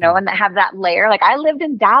 Right. and have that layer. Like, I lived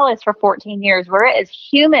in Dallas for 14 years where it is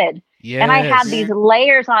humid, Yes. and I had these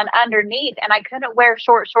layers on underneath, and I couldn't wear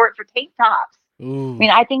short shorts or tank tops. Ooh. I mean,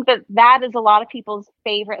 I think that is a lot of people's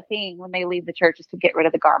favorite thing when they leave the church, is to get rid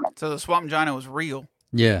of the garments. So the swamp vagina was real.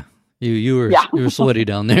 Yeah. You were Yeah. you were sweaty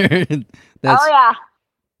down there. Oh yeah,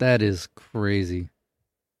 That is crazy.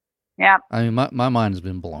 yeah. I mean, my mind has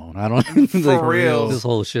been blown. I don't For real. This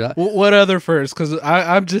whole shit. What other first? Because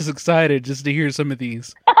I'm just excited just to hear some of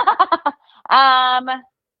these.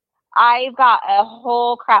 I've got a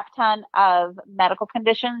whole crap ton of medical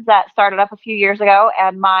conditions that started up a few years ago,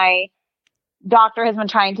 and my doctor has been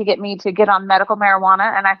trying to get me to get on medical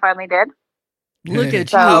marijuana, and I finally did. Look at you,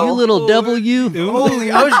 So- you little devil, you.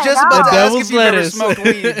 Holy, I was just about to ask if Devil's you ever lettuce. smoked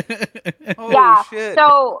weed. Holy Yeah, shit.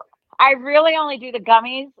 So I really only do the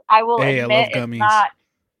gummies. I will Hey, I admit love it's gummies. not.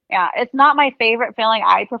 Yeah, it's not my favorite feeling.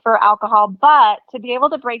 I prefer alcohol, but to be able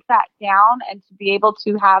to break that down and to be able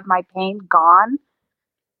to have my pain gone,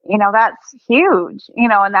 that's huge.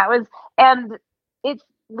 And it's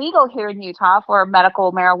legal here in Utah for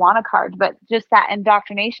medical marijuana cards, but just that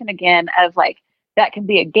indoctrination again of like that can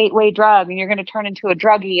be a gateway drug and you're going to turn into a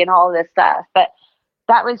druggie and all of this stuff. But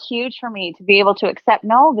that was huge for me to be able to accept,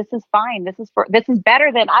 no, this is fine. This is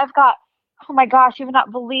better than I've got. Oh my gosh, you would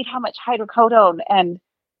not believe how much hydrocodone and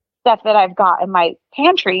stuff that I've got in my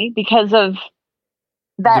pantry because of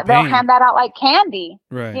that. The They'll pain. hand that out like candy,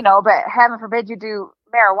 Right. but heaven forbid you do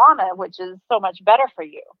marijuana, which is so much better for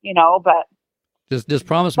you, but Just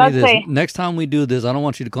promise me Let's this. see. Next time we do this, I don't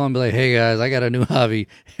want you to call and be like, "Hey guys, I got a new hobby.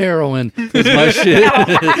 Heroin is my shit."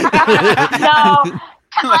 no,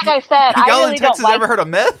 like I said, I Y'all really in Texas don't like. ever heard of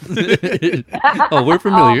meth? Oh, we're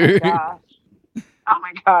familiar. Oh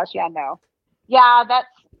my gosh, yeah, no. Yeah, that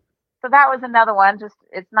was another one. Just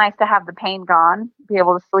it's nice to have the pain gone, be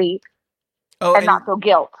able to sleep Oh, and not feel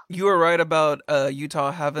guilt. you were right about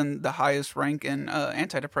Utah having the highest rank in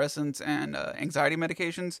antidepressants and anxiety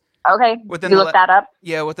medications. Okay, Within you the look that up.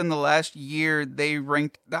 Yeah, within the last year, they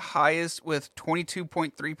ranked the highest with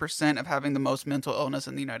 22.3% of having the most mental illness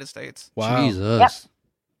in the United States. Wow. Jesus.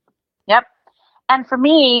 Yep. And for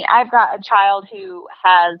me, I've got a child who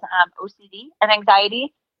has OCD and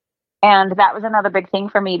anxiety. And that was another big thing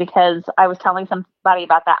for me because I was telling somebody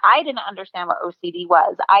about that. I didn't understand what OCD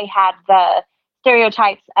was. I had the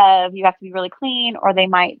stereotypes of you have to be really clean or they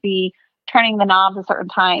might be turning the knobs at certain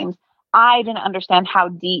times. I didn't understand how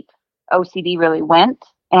deep OCD really went.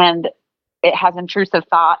 And it has intrusive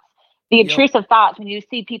thoughts. The Yep. intrusive thoughts, when you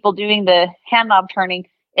see people doing the hand knob turning,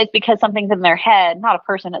 it's because something's in their head, not a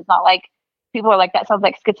person. It's not like people are like, that sounds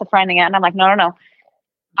like schizophrenia. And I'm like, no.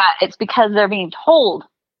 But it's because they're being told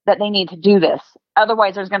that they need to do this.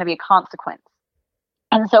 Otherwise, there's going to be a consequence.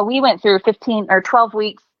 And so we went through 15 or 12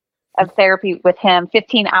 weeks of therapy with him,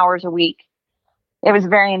 15 hours a week. It was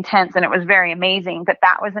very intense and it was very amazing. But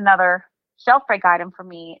that was another shelf break item for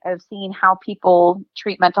me of seeing how people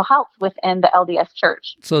treat mental health within the LDS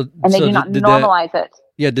church. So, And they so do not did normalize it.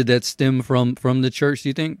 did that stem from the church? Do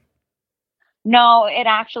you think? No, it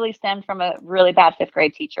actually stemmed from a really bad 5th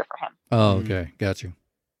grade teacher for him. Oh, okay, got you.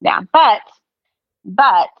 Yeah, but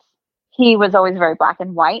he was always very black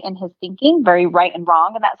and white in his thinking, very right and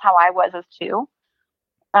wrong, and that's how I was as too.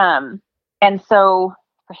 And so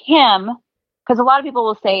for him, because a lot of people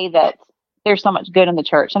will say that there's so much good in the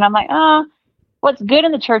church, and I'm like, what's good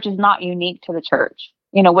in the church is not unique to the church.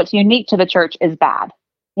 What's unique to the church is bad.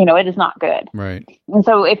 It is not good. Right. And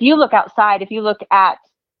so if you look outside, if you look at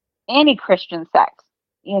any Christian sect,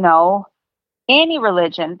 any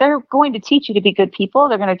religion, they're going to teach you to be good people.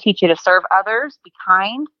 They're going to teach you to serve others, be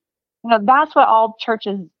kind. That's what all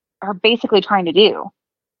churches are basically trying to do.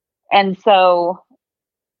 And so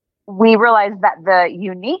we realized that the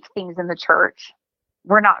unique things in the church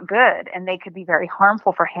were not good and they could be very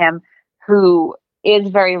harmful for him who is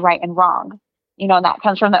very right and wrong. And that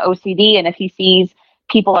comes from the OCD. And if he sees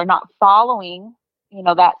people are not following,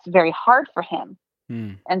 that's very hard for him.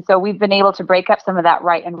 And so we've been able to break up some of that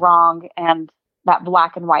right and wrong and that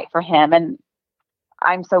black and white for him. And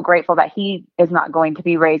I'm so grateful that he is not going to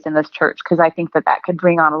be raised in this church because I think that could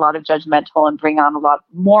bring on a lot of judgmental and bring on a lot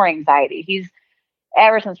more anxiety. He's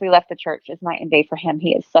ever since we left the church, it's night and day for him.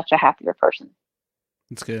 He is such a happier person.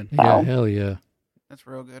 That's good. Yeah, So- hell yeah. That's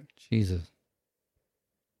real good. Jesus.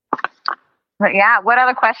 But yeah, what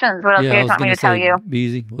other questions? What else do you I guys was want me gonna to tell say, you?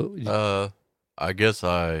 Beezy. What would you- I guess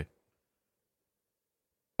I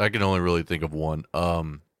can only really think of one.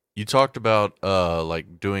 You talked about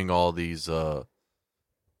like doing all these I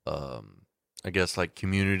guess like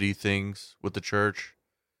community things with the church,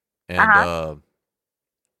 and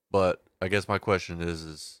but I guess my question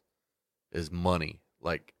is money.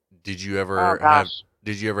 Like, did you ever Oh, gosh.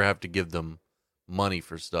 have to give them money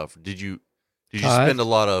for stuff? Did you Tithe? spend a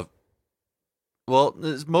lot of? Well,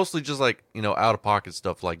 it's mostly just like out of pocket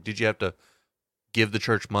stuff. Like, did you have to give the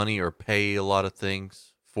church money or pay a lot of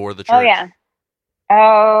things for the church?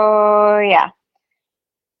 Oh yeah.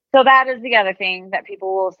 So that is the other thing that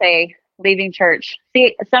people will say, leaving church.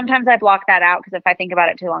 See, sometimes I block that out because if I think about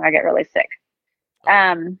it too long, I get really sick.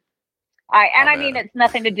 I mean, bad. it's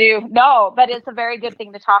nothing to do. No, but it's a very good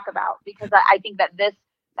thing to talk about because I think that this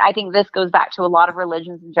I think this goes back to a lot of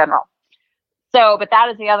religions in general. So, but that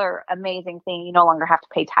is the other amazing thing. You no longer have to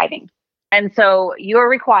pay tithing. And so you are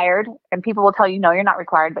required, and people will tell you, no, you're not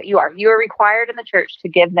required, but you are. You are required in the church to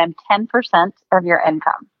give them 10% of your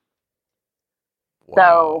income.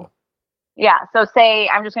 So, yeah. So say,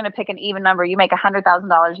 I'm just going to pick an even number. You make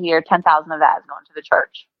 $100,000 a year, 10,000 of that is going to the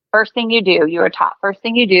church. First thing you do, you are taught, first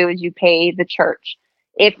thing you do is you pay the church.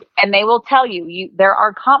 And they will tell you, there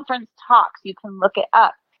are conference talks, you can look it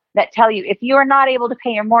up, that tell you if you are not able to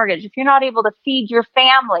pay your mortgage, if you're not able to feed your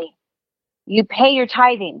family, you pay your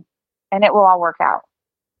tithing and it will all work out.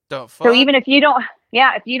 The fuck? So even if you don't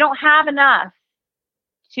have enough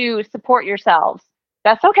to support yourselves,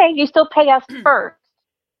 that's okay. You still pay us first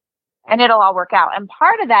and it'll all work out. And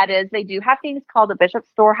part of that is they do have things called a bishop's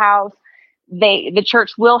storehouse. The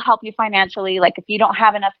church will help you financially. Like if you don't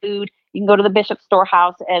have enough food, you can go to the bishop's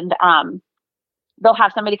storehouse and they'll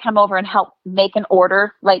have somebody come over and help make an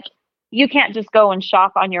order. Like you can't just go and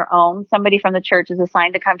shop on your own. Somebody from the church is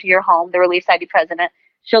assigned to come to your home, the Relief Society president.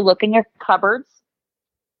 She'll look in your cupboards.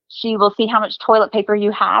 She will see how much toilet paper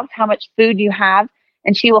you have, how much food you have,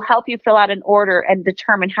 and she will help you fill out an order and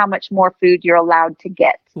determine how much more food you're allowed to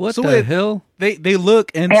get. What So the if- hell? They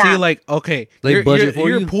look and Yeah. see like, okay, They budget for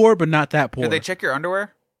you're you? poor, but not that poor. Did they check your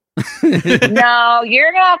underwear? No,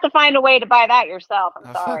 you're gonna have to find a way to buy that yourself. I'm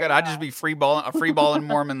Oh, sorry. fuck it. I'd just be a free balling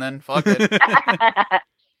Mormon then. Fuck it.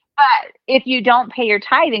 But if you don't pay your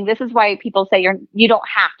tithing, this is why people say you don't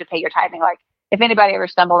have to pay your tithing. Like if anybody ever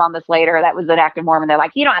stumbled on this later, that was an active Mormon, they're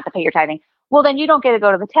like, you don't have to pay your tithing. Well, then you don't get to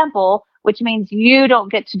go to the temple, which means you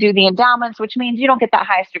don't get to do the endowments, which means you don't get that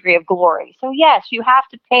highest degree of glory. So yes, you have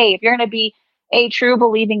to pay. If you're going to be a true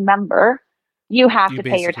believing member, you have You to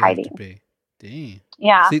pay your basically have tithing. to pay. Dang.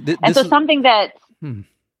 Yeah. See, And this so is- something that, Hmm.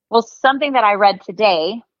 something that I read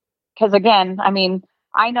today, because again, I mean,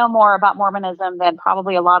 I know more about Mormonism than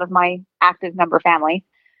probably a lot of my active member family.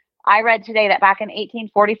 I read today that back in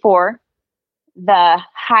 1844, the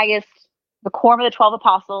quorum of the 12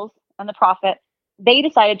 apostles and the prophet, they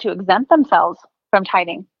decided to exempt themselves from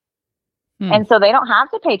tithing. Hmm. And so they don't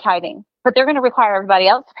have to pay tithing, but they're going to require everybody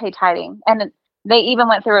else to pay tithing. And they even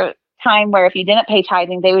went through a time where if you didn't pay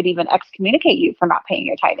tithing, they would even excommunicate you for not paying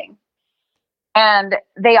your tithing. And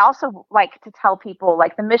they also like to tell people,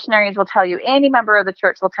 like the missionaries will tell you, any member of the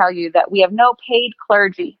church will tell you that we have no paid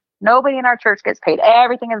clergy. Nobody in our church gets paid.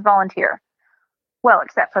 Everything is volunteer. Well,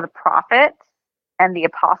 except for the prophet and the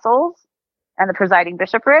apostles and the presiding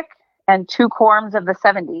bishopric and 2 quorums of the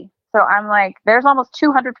 70. So I'm like, there's almost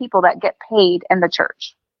 200 people that get paid in the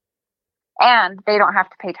church. And they don't have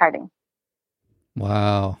to pay tithing.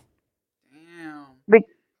 Wow. Damn.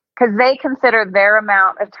 Because they consider their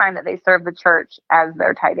amount of time that they serve the church as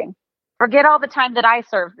their tithing. Forget all the time that I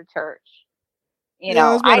serve the church. You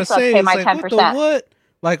know, I still have to pay my 10%. what the what?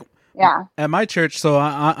 Like Yeah. at my church, so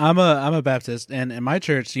I'm a Baptist, and in my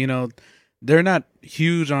church, you know, they're not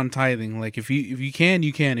huge on tithing. Like if you can,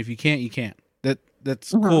 you can. If you can't, you can't.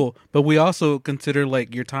 That's Mhm. cool. But we also consider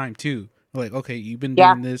like your time too. Like, okay, you've been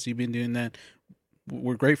Yeah. doing this, you've been doing that.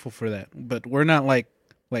 We're grateful for that. But we're not like,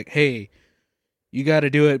 hey, you got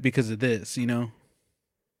to do it because of this, you know?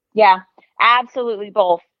 Yeah. Absolutely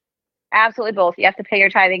both. Absolutely both. You have to pay your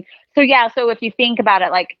tithing. So yeah, so if you think about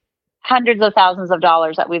it, like hundreds of thousands of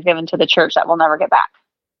dollars that we've given to the church that we'll never get back.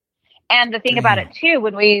 And the thing about it too,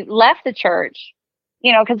 when we left the church,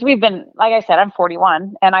 you know, because we've been, like I said, I'm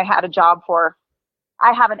 41 and I had a job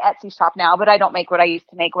I have an Etsy shop now, but I don't make what I used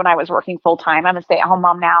to make when I was working full time. I'm a stay-at-home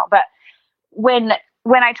mom now. But when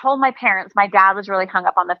I told my parents, my dad was really hung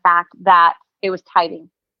up on the fact that it was tithing.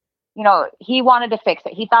 You know, he wanted to fix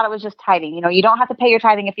it. He thought it was just tithing. You know, you don't have to pay your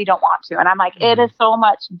tithing if you don't want to. And I'm like, it is so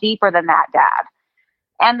much deeper than that, Dad.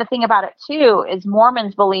 And the thing about it too is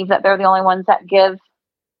Mormons believe that they're the only ones that give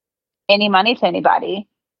any money to anybody.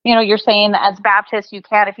 You know, you're saying that as Baptists, you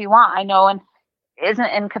can if you want. I know, and isn't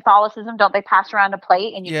in Catholicism, don't they pass around a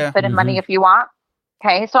plate and you Yeah. can put in money if you want?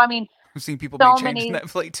 Okay, so I mean, I've seen people So make change in many- that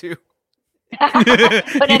plate too.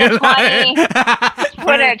 put in a 20,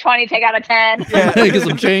 put in a 20, take out a 10. Get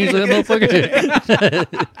some change, that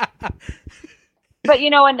motherfucker. But, you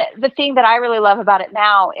know, and the thing that I really love about it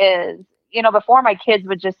now is, you know, before my kids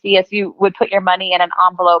would just see us, you would put your money in an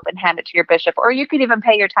envelope and hand it to your bishop, or you could even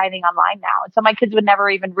pay your tithing online now. And so my kids would never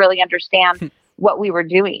even really understand what we were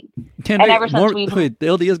doing. Can't And they- ever since we've- wait, the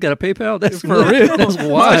LDS got a PayPal? That's For real. That's My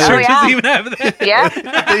wild. church yeah. doesn't even have that. Yeah.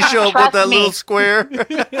 They show up with Trust that me. little square.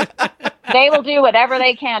 They will do whatever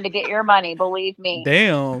they can to get your money, believe me.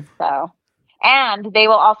 Damn. So, and they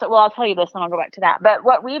will also, well, I'll tell you this and I'll go back to that. But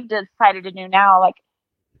what we've decided to do now, like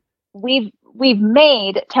we've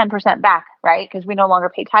made 10% back, right? Because we no longer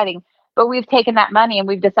pay tithing. but we've taken that money and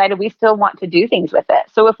we've decided we still want to do things with it.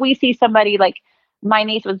 So if we see somebody, like my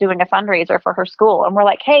niece was doing a fundraiser for her school, and we're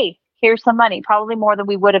like, hey, here's some money, probably more than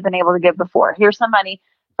we would have been able to give before. Here's some money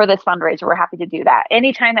for this fundraiser. We're happy to do that.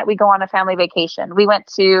 Anytime that we go on a family vacation, we went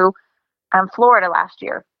to Florida last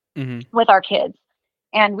year with our kids,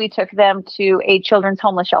 and we took them to a children's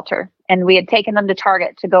homeless shelter, and we had taken them to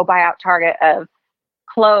Target to go buy out Target of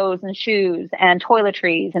clothes and shoes and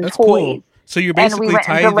toiletries and That's toys. cool. So you're basically and we went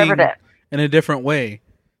and delivered tithing it in a different way.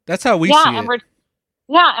 That's how we see and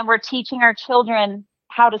it. we're teaching our children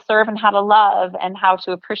how to serve and how to love and how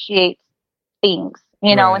to appreciate things,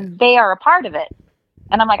 you know, Right. and they are a part of it.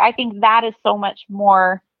 And I'm like, I think that is so much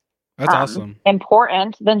more That's awesome.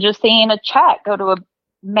 important than just seeing a check go to a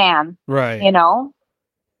man, Right. you know?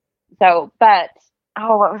 So, but,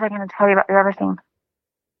 what was I going to tell you about the other thing?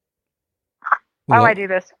 I do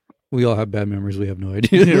this. We all have bad memories. We have no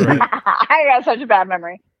idea. Yeah, right. I got such a bad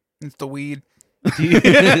memory. It's the weed.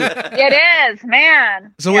 It is,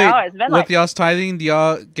 man. So You wait, know, it's been with like, y'all's tithing, do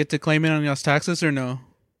y'all get to claim it on y'all's taxes or no?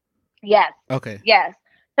 yes. Okay. Yes.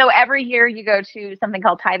 So every year you go to something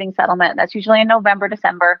called tithing settlement. That's usually in November,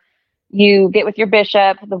 December. You get with your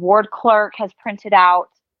bishop. The ward clerk has printed out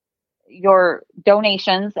your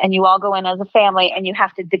donations, and you all go in as a family, and you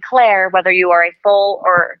have to declare whether you are a full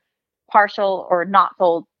or partial or not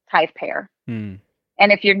full tithe payer. Hmm.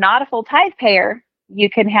 And if you're not a full tithe payer, you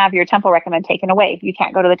can have your temple recommend taken away. You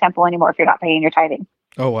can't go to the temple anymore if you're not paying your tithing.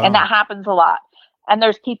 Oh wow. And that happens a lot. And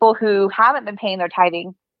there's people who haven't been paying their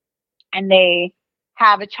tithing, and they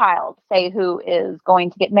have a child, say, who is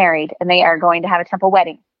going to get married, and they are going to have a temple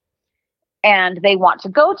wedding, and they want to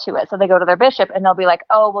go to it. So they go to their bishop, and they'll be like,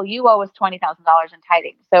 oh, well, you owe us $20,000 in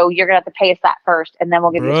tithing, so you're going to have to pay us that first, and then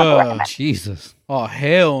we'll give you a temple Bruh. recommend. Jesus. Oh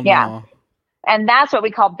hell Yeah. no. And that's what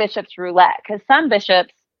we call bishop's roulette, because some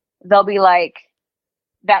bishops, they'll be like,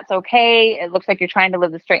 that's okay. It looks like you're trying to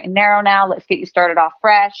live the straight and narrow now. Let's get you started off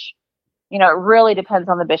fresh. You know, it really depends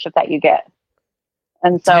on the bishop that you get.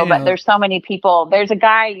 And so, but Damn. there's so many people. There's a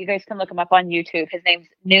guy, you guys can look him up on YouTube. His name's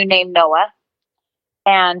New Name Noah.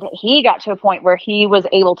 And he got to a point where he was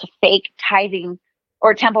able to fake tithing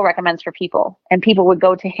or temple recommends for people. And people would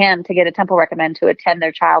go to him to get a temple recommend to attend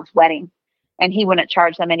their child's wedding. And he wouldn't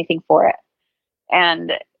charge them anything for it.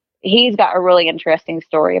 And he's got a really interesting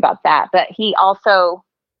story about that. But he also,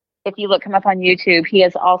 if you look him up on YouTube, he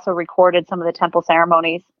has also recorded some of the temple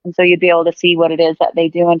ceremonies. And so you'd be able to see what it is that they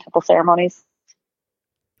do in temple ceremonies.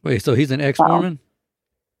 Wait, so he's an ex-Mormon?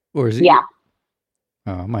 Or is he? Yeah.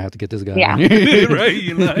 Oh, I might have to get this guy. Yeah. on here. Right,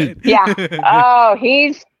 you lied. Yeah. Oh,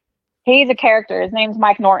 he's a character. His name's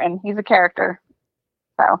Mike Norton. He's a character.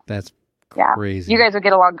 So That's yeah, crazy. you guys would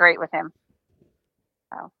get along great with him.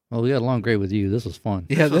 Well, we got along great with you. This was fun.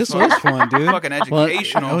 Yeah, this was fun, dude. Fucking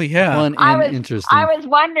educational. Oh yeah. Fun I and was- interesting. I was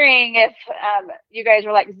wondering if you guys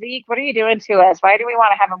were like, Zeke, what are you doing to us? Why do we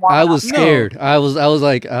want to have a Mormon? I was on?" No. scared. I was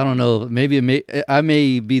like, I don't know. Maybe I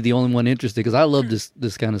may be the only one interested because I love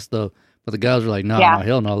this kind of stuff. But the guys were like, no, Yeah. no,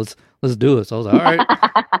 hell no. Let's do it. So I was like, all right.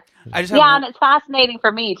 I just have Yeah, and it's fascinating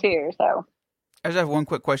for me too. So I just have one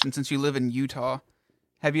quick question. Since you live in Utah,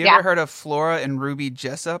 have you Yeah. ever heard of Flora and Ruby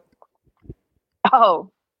Jessup?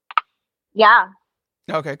 yeah.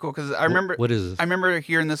 Okay, cool. Because I remember, What is this? I remember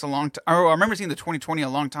hearing this a long time. Oh, I remember seeing the 2020 a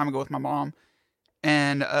long time ago with my mom,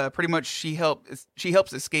 and pretty much she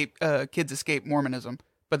helps escape kids escape Mormonism.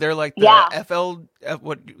 But they're like the Yeah.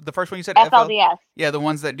 what the first one you said FLDS. Yeah, the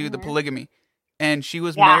ones that do the Mhm. polygamy. And she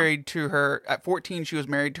was Yeah. married to her at 14. She was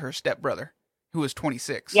married to her stepbrother, who was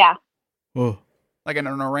 26. Yeah. Whoa. like in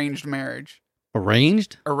an arranged marriage.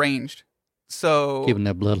 Arranged? Arranged. So Keeping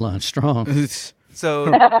that bloodline strong.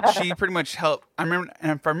 So she pretty much helped. I remember,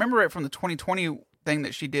 and if I remember right from the 2020 thing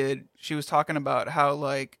that she did, she was talking about how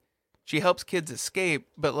like she helps kids escape,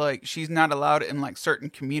 but like she's not allowed in like certain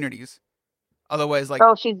communities. Otherwise, like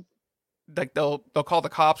Oh, she's they'll call the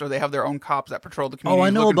cops, or they have their own cops that patrol the community. Oh, I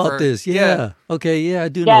know looking about for- this. Yeah. Okay, yeah, I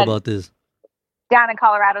do Yeah. know about this. down in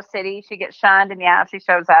Colorado City. She gets shunned, and yeah, she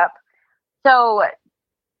shows up. So,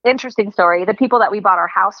 interesting story. The people that we bought our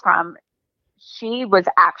house from, she was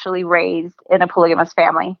actually raised in a polygamous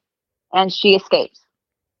family, and she escaped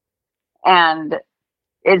and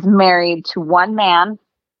is married to one man,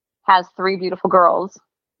 has 3 beautiful girls,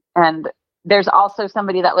 and there's also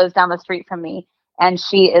somebody that lives down the street from me, and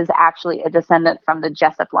she is actually a descendant from the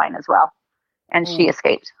Jessup line as well, and she Mm.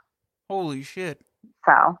 escaped. Holy shit!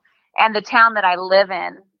 So, and the town that I live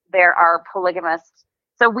in, there are polygamists.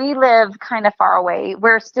 So we live kind of far away.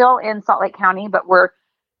 We're still in Salt Lake County, but we're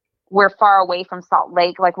far away from Salt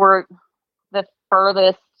Lake. Like we're the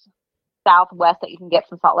furthest southwest that you can get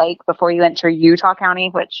from Salt Lake before you enter Utah County,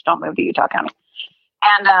 which don't move to Utah County.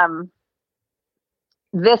 And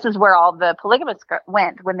this is where all the polygamists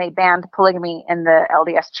went when they banned polygamy in the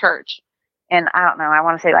LDS church. And I don't know, I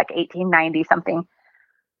want to say like 1890 something.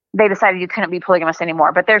 They decided you couldn't be polygamous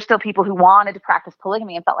anymore. But there's still people who wanted to practice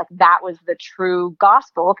polygamy and felt like that was the true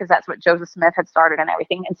gospel because that's what Joseph Smith had started and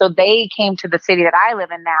everything. And so they came to the city that I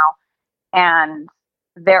live in now, and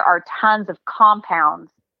there are tons of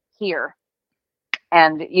compounds here.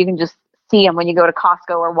 And you can just see them when you go to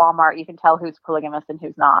Costco or Walmart. You can tell who's polygamous and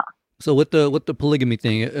who's not. So with the polygamy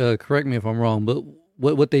thing, correct me if I'm wrong, but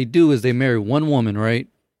what they do is they marry one woman, right?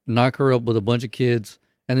 Knock her up with a bunch of kids,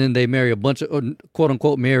 and then they marry a bunch of, quote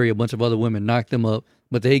unquote, marry a bunch of other women, knock them up,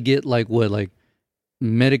 but they get like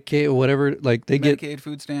Medicaid or whatever, like they Medicaid, get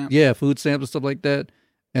food stamps. Yeah, food stamps and stuff like that,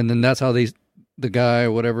 and then that's how the guy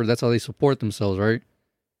or whatever, that's how they support themselves, right?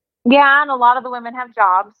 Yeah, and a lot of the women have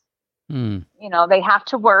jobs. You know, they have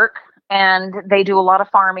to work, and they do a lot of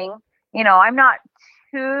farming. You know, I'm not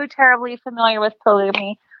too terribly familiar with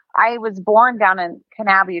polygamy. I was born down in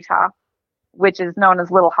Kanab, Utah, which is known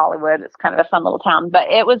as Little Hollywood. It's kind of a fun little town,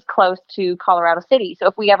 but it was close to Colorado City. So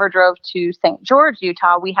if we ever drove to St. George,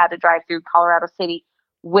 Utah, we had to drive through Colorado City,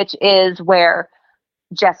 which is where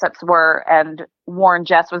Jessups were, and Warren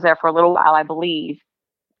Jess was there for a little while, I believe.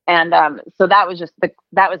 And so that was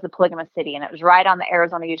the polygamous city, and it was right on the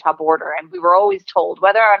Arizona-Utah border. And we were always told,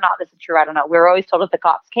 whether or not this is true, I don't know. We were always told if the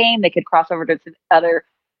cops came, they could cross over to the other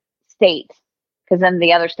state, because then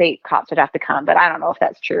the other state cops would have to come. But I don't know if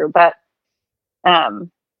that's true. But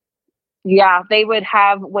yeah, they would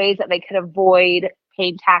have ways that they could avoid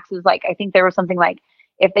paying taxes. Like I think there was something like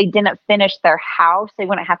if they didn't finish their house, they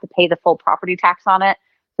wouldn't have to pay the full property tax on it.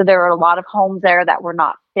 So there were a lot of homes there that were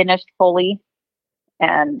not finished fully.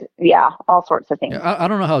 And yeah, all sorts of things. Yeah, I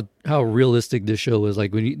don't know how realistic this show is.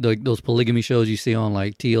 Like when you like those polygamy shows you see on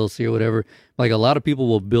like TLC or whatever, like a lot of people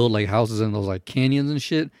will build like houses in those like canyons and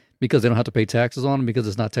shit because they don't have to pay taxes on them because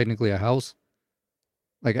it's not technically a house.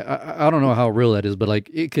 Like I don't know how real that is, but like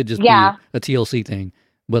it could just be a TLC thing.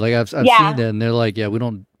 But like I've seen that, and they're like, yeah, we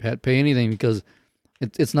don't pay anything because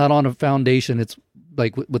it's not on a foundation. It's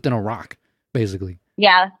like within a rock, basically.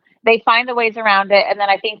 Yeah, they find the ways around it, and then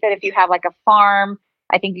I think that if you have like a farm,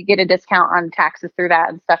 I think you get a discount on taxes through that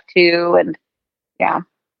and stuff too. And yeah,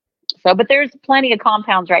 so but there's plenty of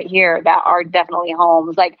compounds right here that are definitely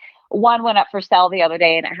homes. Like one went up for sale the other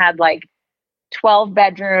day, and it had like 12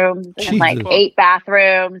 bedrooms and like 8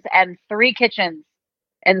 bathrooms and 3 kitchens.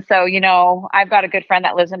 And so, you know, I've got a good friend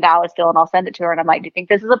that lives in Dallas still, and I'll send it to her. And I'm like, do you think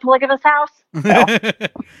this is a polygamous house? So.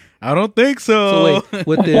 I don't think so. So wait,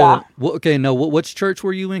 what the, okay, now which church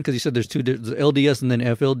were you in? Because you said there's two, there's LDS and then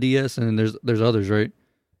FLDS, and then there's others, right?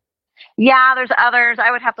 Yeah, there's others.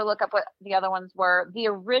 I would have to look up what the other ones were. The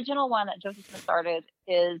original one that Joseph Smith started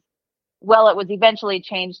is, well, it was eventually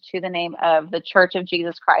changed to the name of the Church of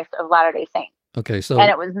Jesus Christ of Latter-day Saints. Okay, so. And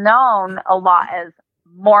it was known a lot as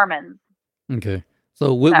Mormons. Okay.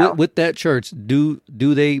 So with that church, do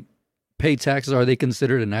they pay taxes? Are they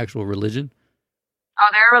considered an actual religion? Oh,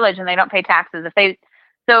 they're a religion. They don't pay taxes.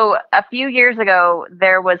 So a few years ago,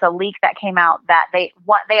 there was a leak that came out that they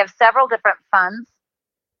have several different funds.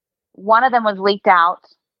 One of them was leaked out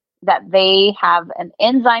that they have an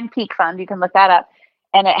Ensign Peak fund. You can look that up.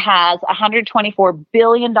 And it has $124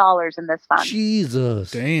 billion in this fund. Jesus.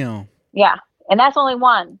 Damn. Yeah. And that's only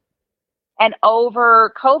one. And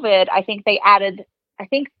over COVID, I think they've added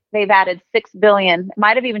 6 billion. It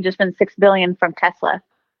might have even just been 6 billion from Tesla.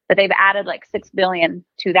 But they've added like 6 billion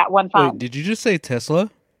to that one fund. Wait, did you just say Tesla?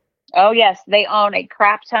 Oh, yes. They own a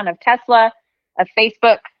crap ton of Tesla, of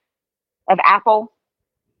Facebook, of Apple.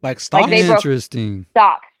 Like stock? Interesting.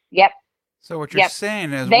 Stock. Yep. So what you're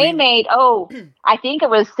saying is they made, I think it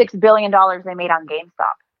was $6 billion they made on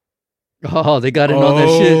GameStop. Oh, they got in on that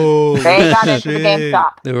shit. They got into the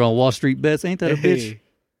GameStop. They were on Wall Street bets. Ain't that a bitch?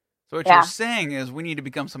 So what you're saying is we need to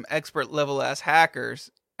become some expert level ass hackers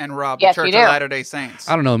and rob the Church of Latter-day Saints.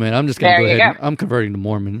 I don't know, man. I'm just going to go ahead. I'm converting to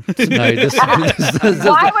Mormon tonight.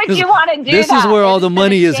 Why would you want to do that? This is where all the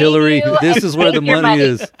money is, Hillary. This is where the money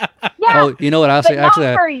is. Yeah, oh, you know what? I'll say. Actually,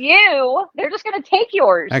 not for you. They're just going to take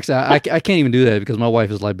yours. Actually, I can't even do that because my wife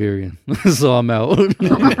is Liberian, so I'm out.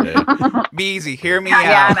 Be easy. Hear me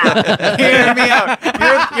out. Hear me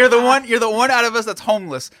out. You're the one out of us that's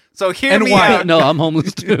homeless. So hear me out. No, I'm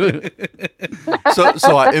homeless too.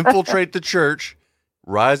 So I infiltrate the church,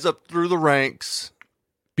 rise up through the ranks,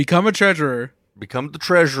 become a treasurer, become the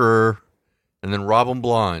treasurer, and then rob them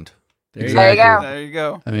blind. There you go. There you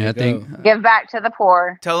go. I mean, I think give back to the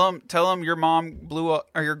poor. Tell them your mom blew up,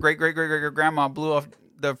 or your great grandma blew off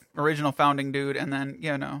the original founding dude, and then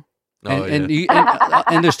Oh, And, yeah.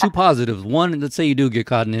 and there's two positives. One, let's say you do get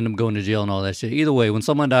caught and end up going to jail and all that shit. Either way, when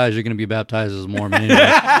someone dies, you're going to be baptized as a Mormon anyway.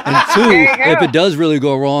 And two, There you go. if it does really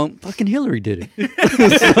go wrong, fucking Hillary did it.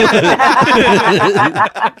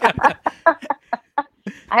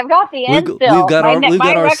 I've got the end We've still. got my our- we've my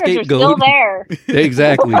got our records are still scapegoat. there.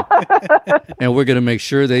 Exactly. And we're going to make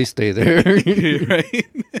sure they stay there. Right?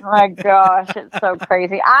 Oh my gosh, it's so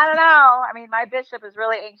crazy. I don't know. I mean, my bishop is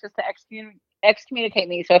really anxious to excommunicate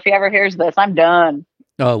me. So if he ever hears this, I'm done.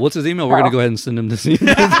 What's his email? We're going to go ahead and send him this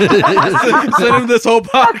email. Send him this whole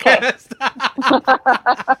podcast.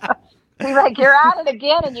 He's like, you're at it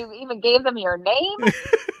again, and you even gave them your name.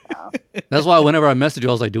 That's why whenever I messaged you,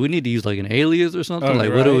 I was like, do we need to use like an alias or something? Oh,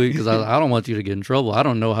 Like, what do we? right. Because I don't want you to get in trouble. I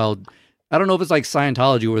don't know if it's like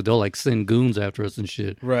Scientology where they'll like send goons after us and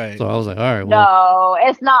shit. Right. So I was like, all right, well, No,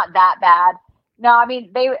 it's not that bad. No, I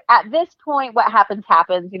mean, they at this point, what happens.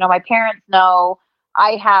 You know, my parents know.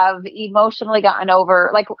 I have emotionally gotten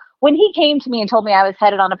over, like, when he came to me and told me I was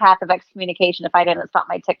headed on a path of excommunication if I didn't stop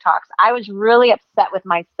my TikToks, I was really upset with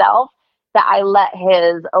myself that I let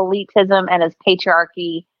his elitism and his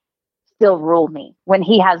patriarchy still rule me when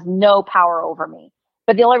he has no power over me.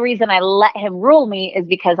 But the only reason I let him rule me is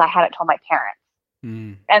because I hadn't told my parents.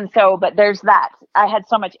 Mm. And so, but there's that. I had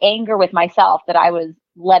so much anger with myself that I was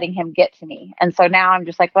letting him get to me. And so now I'm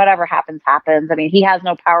just like, whatever happens, happens. I mean, he has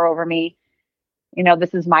no power over me. You know,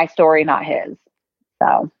 this is my story, not his.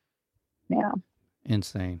 So, yeah.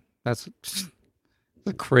 insane. That's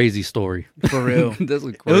a crazy story. For real. That's a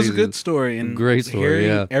It crazy. was a good story. And Great story, hearing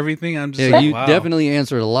yeah. everything, I'm just Yeah, like, you wow. definitely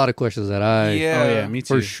answered a lot of questions that I, Yeah. Oh, yeah, me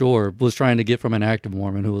too. for sure, was trying to get from an active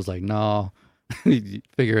Mormon who was like, "No,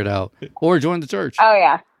 figure it out," or join the church, Oh,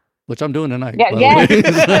 yeah. which I'm doing tonight. Yeah, by the yes. way.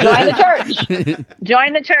 Join the church.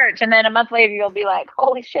 Join the church. And then a month later, you'll be like,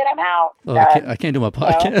 holy shit, I'm out. Oh, Done. I can't do my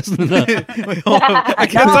podcast. No. Wait, hold on. I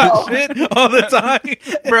can't No. talk shit all the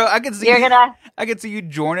time. Bro, I could see You're gonna. I could see you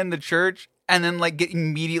joining the church and then like get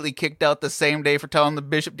immediately kicked out the same day for telling the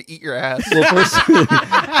bishop to eat your ass. Well,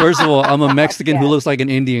 first of all, I'm a Mexican who Yeah. looks like an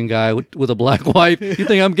Indian guy with a black wife. You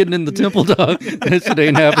think I'm getting in the temple, dog? That shit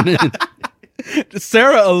ain't happening.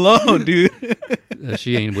 Sarah alone, dude.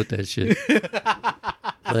 She ain't with that shit.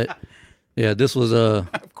 But yeah, this was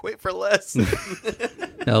I've quit for less.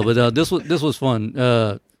 no, but this was fun.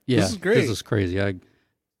 Yeah, This is great. This is crazy.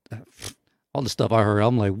 All the stuff I heard,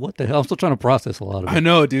 I'm like, what the hell? I'm still trying to process a lot of it. I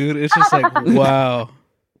know, dude. It's just like, wow.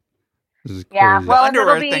 This is Yeah, crazy. well, The and it'll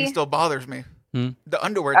underwear be- thing still bothers me. Hmm? The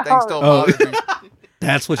underwear thing still Oh. bothers me.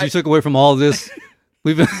 That's what you took away from all this.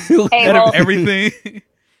 We've been Hey, Out well, of everything.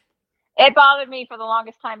 it bothered me for the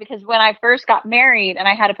longest time because when I first got married and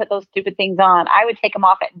I had to put those stupid things on, I would take them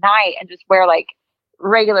off at night and just wear like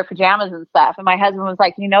regular pajamas and stuff. And my husband was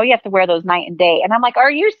like, you know, you have to wear those night and day. And I'm like,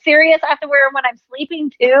 are you serious? I have to wear them when I'm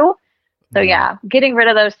sleeping too? So yeah, getting rid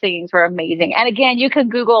of those things were amazing. And again, you can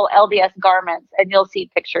Google LDS garments and you'll see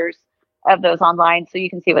pictures of those online so you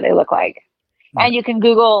can see what they look like. And you should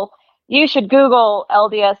Google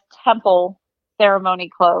LDS temple ceremony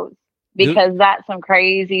clothes because that's some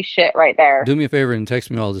crazy shit right there. Do me a favor and text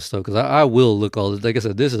me all this stuff because I will look all this. Like I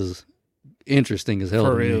said, this is interesting as hell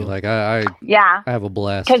For to me. real. Like I Yeah. have a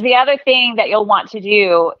blast. Because the other thing that you'll want to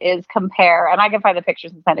do is compare, and I can find the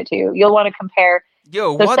pictures and send it to you. You'll want to compare.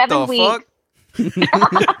 Yo, So what 7 the weeks- fuck?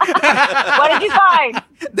 What did you find?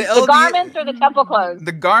 The The garments or the temple clothes?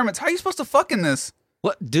 The garments. How are you supposed to fuck in this?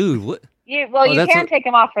 What, dude? What? You that's can take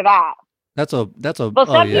them off for that. That's a. Well,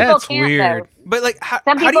 some yeah. people That's can't. weird. Though. But like, how,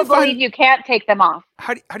 Some how do people you believe find you can't take them off.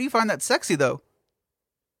 how do you find that sexy though?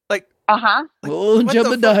 Like, Uh huh. Oh, what the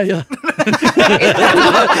fuck? Jebediah.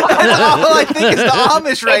 all I think is the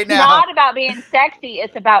Amish right It's now. not about being sexy.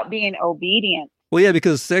 It's about being obedient. Well, yeah,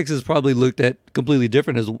 because sex is probably looked at completely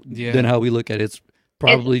different than how we look at it. It's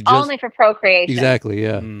probably It's just only for procreation. exactly,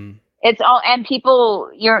 yeah. Mm. It's all, and people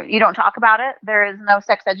you don't talk about it. There is no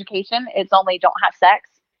sex education. It's only don't have sex,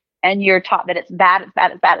 and you're taught that it's bad, it's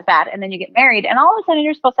bad, it's bad, it's bad, and then you get married, and all of a sudden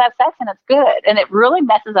you're supposed to have sex, and it's good, and it really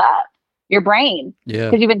messes up your brain Yeah.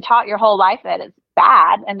 because you've been taught your whole life that it's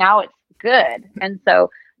bad, and now it's good, and so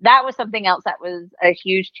that was something else that was a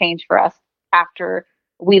huge change for us after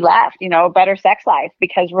we left. You know, a better sex life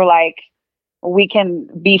because we're like we can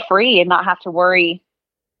be free and not have to worry.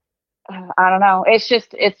 I don't know. It's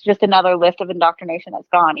just another lift of indoctrination that's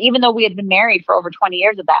gone. Even though we had been married for over 20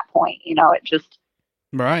 years at that point, you know, it just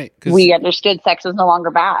Right. 'Cause- we understood sex was no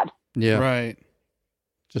longer bad. Yeah. Right.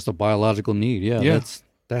 Just a biological need. Yeah. Yeah.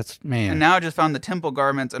 That's man. And now I just found the temple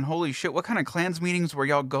garments, and holy shit, what kind of clans meetings were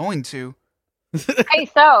y'all going to? Hey,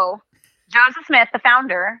 so Joseph Smith, the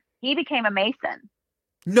founder, he became a Mason.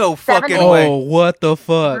 No 7 fucking weeks. Oh, way. what the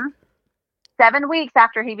fuck? Mhm. 7 weeks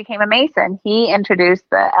after he became a Mason, he introduced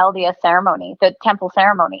the LDS ceremony, the temple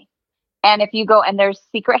ceremony. And if you go, and there's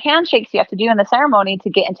secret handshakes you have to do in the ceremony to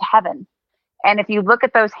get into heaven. And if you look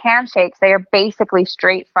at those handshakes, they are basically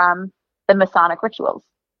straight from the Masonic rituals.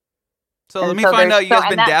 So And let me so find there's- out you guys so-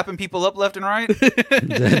 been and that- dapping people up left and right.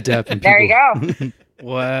 Dapping There you people. go.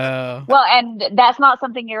 Wow. Well, and that's not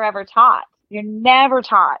something you're ever taught. You're never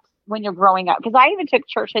taught when you're growing up. Because I even took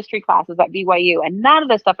church history classes at BYU, and none of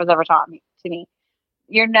this stuff was ever taught to me.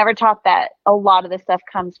 You're never taught that a lot of this stuff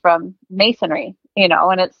comes from masonry, and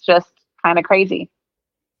it's just kind of crazy.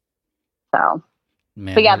 So,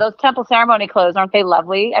 Man, but yeah, those temple ceremony clothes, aren't they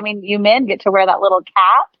lovely? I mean, you men get to wear that little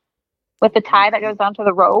cap with the tie that goes down to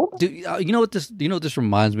the robe. do you know what this? Do you know what this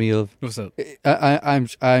reminds me of? What's up?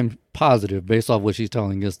 I'm positive, based off what she's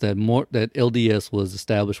telling us, that LDS was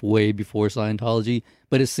established way before Scientology,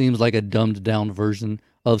 but it seems like a dumbed down version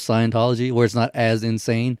of Scientology, where it's not as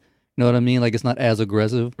insane. You know what I mean? Like, it's not as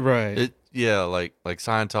aggressive. Right. Like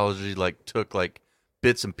Scientology like took like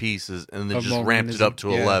bits and pieces and then Of just ramped it up to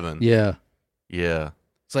Mormonism, yeah. 11. Yeah, Yeah.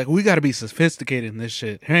 It's like, we got to be sophisticated in this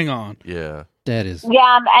shit. Hang on. Yeah. that is.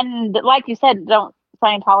 Yeah, and like you said, don't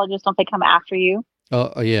they come after you?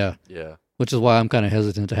 Oh, yeah. Yeah. Which is why I'm kind of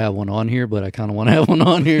hesitant to have one on here, but I kind of want to have one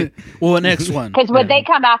on here. Well, next one. Because would Yeah. they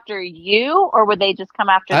come after you, or would they just come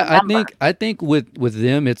after the member? I think with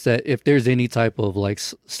them, it's that if there's any type of like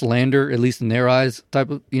slander, at least in their eyes, type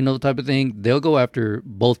of thing, they'll go after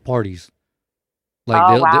both parties. Like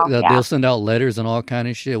Oh, wow, yeah. they'll send out letters and all kind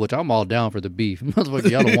of shit, which I'm all down for the beef. Motherfucker,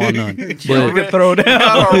 y'all don't want none. You But can throw I don't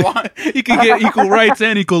down. want- You can get equal rights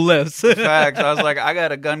and equal lefts. Facts. I was like, I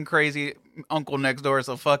got a gun crazy uncle next door,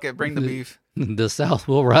 so fuck it, bring the beef. the South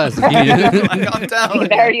will rise again. Like, I'm telling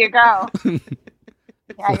There you. you go.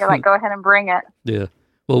 Yeah, you're like, go ahead and bring it. Yeah.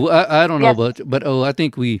 Well, I don't know, Yes. but I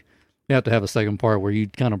think we have to have a second part where you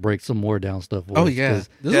kind of break some more down stuff. For Oh, us, yeah. 'cause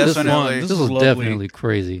This is Definitely. fun. This This was is lovely. definitely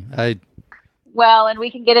crazy. Well, and we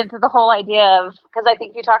can get into the whole idea of, because I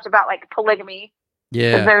think you talked about like polygamy.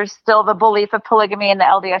 Because Yeah. there's still the belief of polygamy in the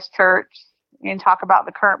LDS church. You can talk about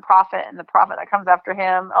the current prophet and the prophet that comes after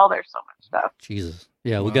him. Oh, there's so much stuff. Jesus.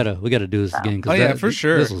 Yeah, we Wow. gotta do this again. 'Cause Oh, yeah, for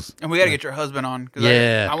sure. This was, And we got to get your husband on. 'Cause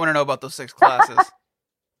Yeah. I want to know about those 6 classes.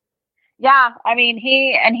 Yeah, I mean,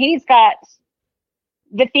 he's got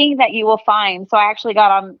the thing that you will find. So I actually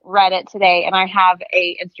got on Reddit today, and I have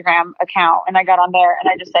a Instagram account, and I got on there and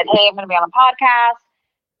I just said, hey, I'm going to be on a podcast.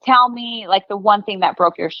 Tell me like the one thing that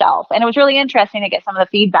broke your shelf. And it was really interesting to get some of the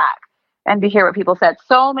feedback and to hear what people said.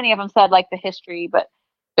 So many of them said like the history, but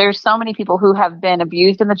there's so many people who have been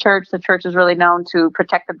abused in the church. The church is really known to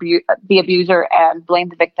protect the abuser and blame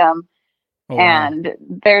the victim. Oh, wow. And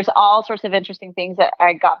there's all sorts of interesting things that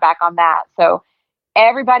I got back on that. So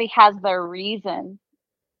everybody has their reason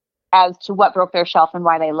as to what broke their shelf and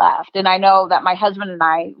why they left. And I know that my husband and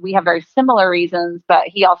I, we have very similar reasons, but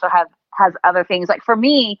he also has other things. Like for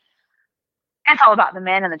me, it's all about the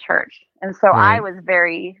men in the church. And so Right. I was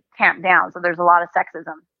very tamped down. So there's a lot of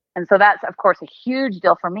sexism. And so that's, of course, a huge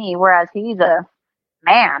deal for me. Whereas he's a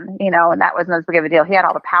man, and that wasn't as big of a deal. He had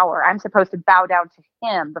all the power. I'm supposed to bow down to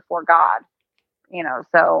him before God,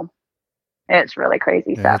 so it's really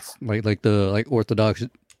crazy yeah, stuff. it's like the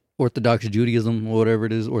Orthodox Judaism or whatever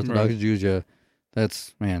it is. Orthodox Right. Jews, yeah.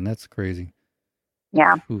 That's crazy.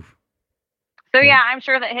 Yeah. Oof. So yeah, I'm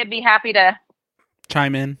sure that he'd be happy to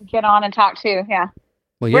Chime in. get on and talk too. Yeah.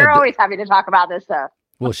 Well, yeah. We're always happy to talk about this stuff.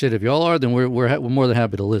 Well, shit. If y'all are, then we're more than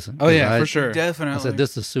happy to listen. Oh, yeah, 'Cause for sure. I Definitely. said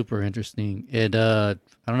this is super interesting, and I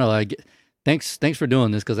don't know. Thanks for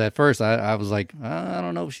doing this, because at first I was like, I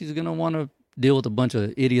don't know if she's gonna want to deal with a bunch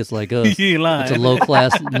of idiots like us, You ain't bunch of lying. low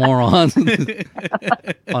class morons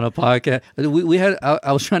on a podcast. We had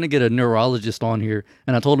I was trying to get a neurologist on here,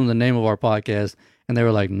 and I told them the name of our podcast, and they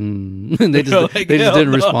were like, and they just Like, they just hell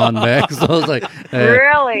didn't no. respond back. So I was like,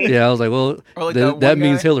 Really? yeah, I was like, well, Or like that that one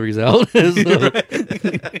means guy. Hillary's out. So-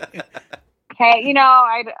 Hey,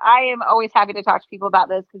 I am always happy to talk to people about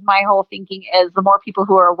this, because my whole thinking is the more people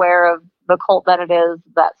who are aware of the cult that it is,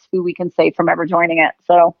 that's who we can save from ever joining it.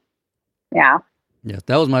 So, yeah. Yeah,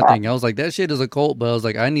 that was my thing. I was like, that shit is a cult, but I was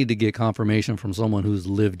like, I need to get confirmation from someone who's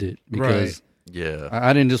lived it, because Yeah.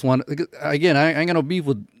 I didn't just want to, again, I ain't got no beef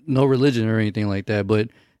with no religion or anything like that, but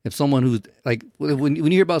if someone who's like, when you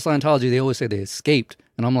hear about Scientology, they always say they escaped.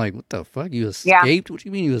 And I'm like, what the fuck? You Yeah. escaped? What do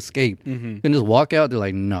you mean you escaped? Mm-hmm. You can just walk out. They're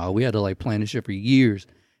like, no, we had to like plan this shit for years.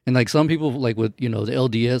 And like some people, like with, the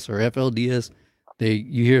LDS or FLDS,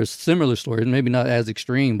 you hear similar stories, maybe not as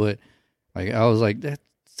extreme, but like I was like, that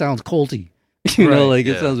sounds culty. Right. Like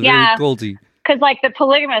it Yeah. sounds Yeah. very culty. because like the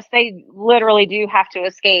polygamists, they literally do have to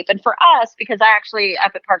escape. And for us, because I actually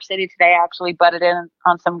up at Park City today, I actually butted in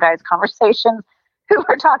on some guys' conversations who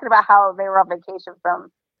were talking about how they were on vacation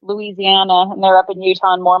from Louisiana and they're up in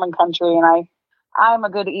Utah and Mormon country. And I'm a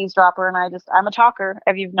good eavesdropper and I'm a talker,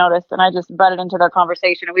 if you've noticed. And I just butted into their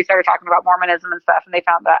conversation and we started talking about Mormonism and stuff. And they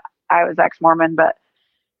found that I was ex-Mormon. But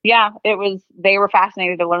yeah, they were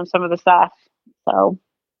fascinated to learn some of the stuff. So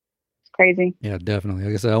it's crazy. Yeah, definitely.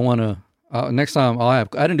 Like I said, I want to, next time I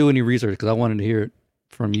didn't do any research because I wanted to hear it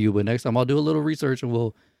from you, but next time I'll do a little research and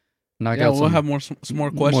we'll knock out we'll have some more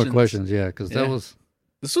questions. More questions, yeah, because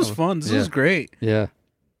this was fun. This was great. Yeah.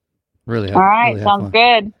 Really. All right. Really Sounds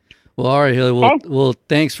good. Well, all right, Hilly. Well,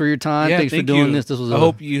 thanks for your time. Yeah, thanks for doing this. I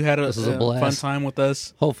hope you had a blast. fun time with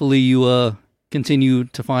us. Hopefully you continue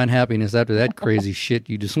to find happiness after that crazy shit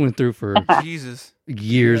you just went through for Jesus.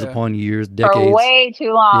 years upon years, decades. For way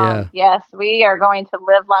too long. Yeah. Yes, we are going to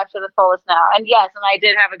live life to the fullest now. And yes, and I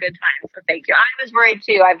did have a good time. So thank you. I was worried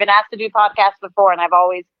too. I've been asked to do podcasts before and I've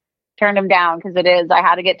always turned them down because I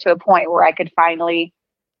had to get to a point where I could finally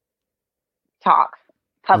talk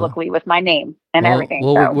publicly with my name and everything.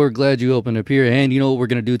 Well, so. we're glad you opened up here. And you know what we're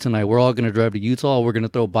going to do tonight? We're all going to drive to Utah. We're going to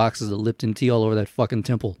throw boxes of Lipton tea all over that fucking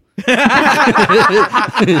temple.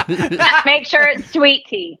 Make sure it's sweet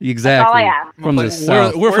tea. Exactly. That's all I ask. From the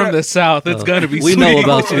south. We're from the south. It's going to be we sweet. know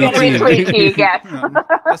about sweet It's gonna be tea. sweet tea, yes.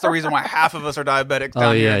 That's the reason why half of us are diabetics Oh,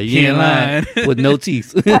 down yeah. here. You ain't lying. lying. With no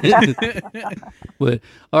teeth. But,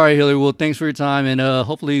 all right, Hillary. Well, thanks for your time. And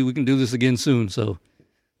hopefully we can do this again soon. So.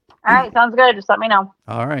 All right. Sounds good. Just let me know.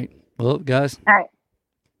 All right. Well, guys. All right.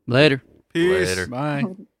 Later. Peace. Later. Bye.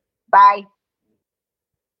 Bye.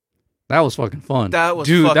 That was fucking fun. That was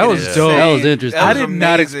Dude, that fucking was insane. dope. That was interesting. I was did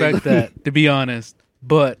not amazing. expect that, to be honest.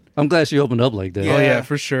 But I'm glad she opened up like that. oh Yeah. yeah,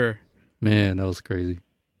 for sure. Man, that was crazy.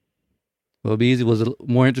 Well, be easy. Was it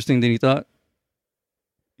more interesting than you thought?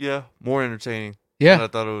 Yeah, more entertaining Yeah, than I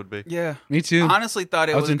thought it would be. Yeah. me too. Honestly thought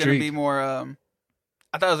it I was was going to be intrigued. more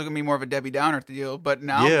I thought it was going to be more of a Debbie Downer deal, but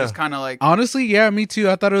now Yeah. it's kind of like Honestly, yeah, me too.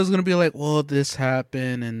 I thought it was gonna be like, well, this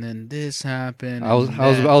happened and then this happened. I was and I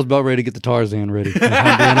was that. I was about ready to get the Tarzan ready. If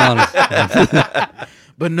I'm being honest.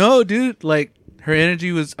 But no, dude, like her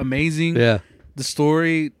energy was amazing. Yeah. The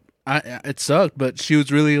story, it sucked, but she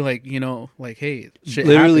was really like, like, hey, shit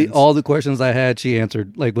Literally happens. all the questions I had, she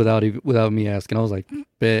answered like without me asking. I was like,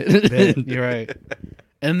 bet. Bet. You're right.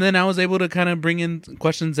 And then I was able to kind of bring in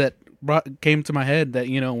questions that came to my head that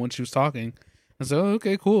when she was talking. I said, oh,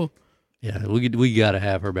 okay, cool. Yeah, we gotta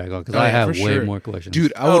have her back on because Oh, I yeah, have for way sure. more questions.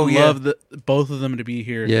 Dude, I would Oh, yeah. love both of them to be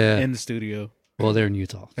here Yeah. in the studio. Well, they're in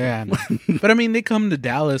Utah. Yeah, I know. But I mean, they come to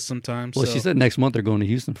Dallas sometimes. Well, so. she said next month they're going to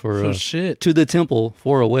Houston for So shit. to the temple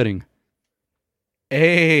for a wedding.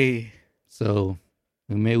 Hey. So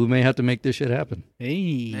we may have to make this shit happen.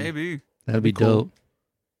 Hey. maybe. That'd be cool.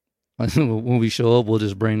 dope. When we show up, we'll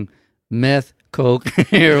just bring meth, coke,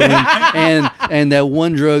 heroin, and that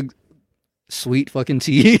one drug, sweet fucking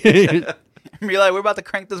tea. Be like, we're about to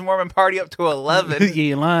crank this Mormon party up to 11.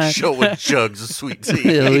 You ain't lying. Showing jugs of sweet tea.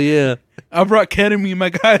 Hell yeah. I brought ketamine, my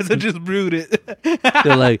guys. I just brewed it.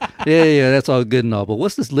 They're like, yeah, that's all good and all, but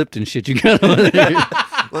what's this Lipton shit you got over there?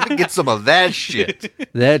 Let me get some of that shit.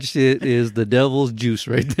 That shit is the devil's juice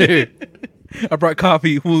right there. I brought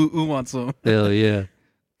coffee. Who wants some? Hell yeah.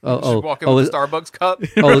 Just walk in with a Starbucks cup.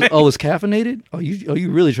 It's caffeinated? Oh, you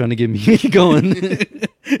really trying to get me going?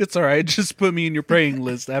 It's all right. Just put me in your praying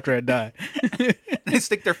list after I die. They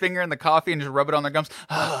stick their finger in the coffee and just rub it on their gums.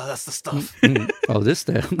 Ah, that's the stuff. Oh, this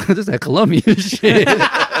that Colombian shit.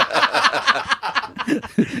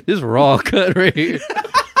 This raw cut right here.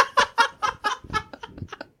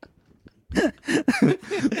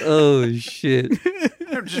 Oh shit!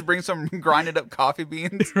 Just bring some grinded up coffee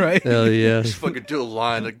beans. Right? Hell yeah! Just fucking do a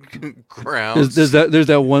line of grounds. There's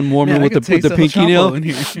that one Mormon Man, I with could the taste El pinky Chapo nail. in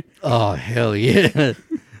here. Oh hell yeah! This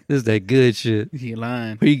is that good shit. You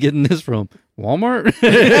lying. Where you getting this from? Walmart?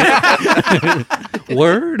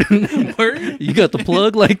 Word? Word? You got the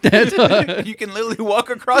plug like that? You can literally walk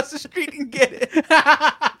across the street and get it.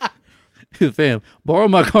 Fam, borrow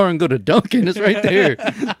my car and go to Dunkin'. It's right there.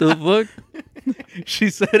 The fuck? She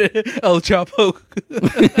said it. El Chapo.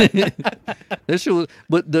 That shit was,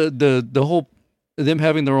 but the whole them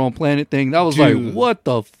having their own planet thing, that was Dude. like, what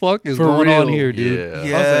the fuck is For going on real. here, dude? Yeah.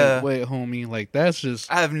 Yeah. I was like, wait, homie. Like, that's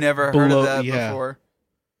just. I have never heard Below- of that yeah. before.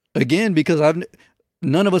 Again, because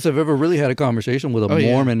none of us have ever really had a conversation with a Oh,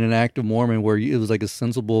 yeah. Mormon, an active Mormon, where it was like a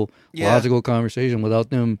sensible, Yeah. logical conversation without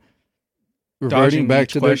them reverting Dodging back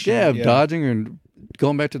each to question, their yeah. dodging and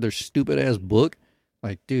going back to their stupid ass book.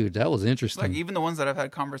 Like, dude, that was interesting. Like even the ones that I've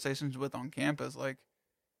had conversations with on campus, like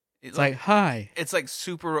It's like, hi. It's like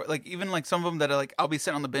super, like even like some of them that are like, I'll be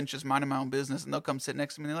sitting on the bench just minding my own business, and they'll come sit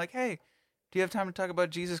next to me. And they're like, "Hey, do you have time to talk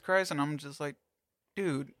about Jesus Christ?" And I'm just like,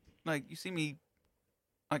 "Dude, like you see me,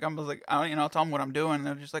 like I'm like, I'll tell them what I'm doing, and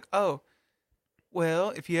they're just like, oh,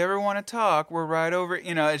 well, if you ever want to talk, we're right over.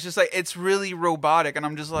 It's just like it's really robotic, and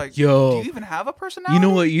I'm just like, Yo, do you even have a personality? You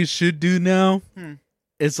know what you should do now? Hmm.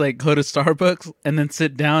 It's like go to Starbucks and then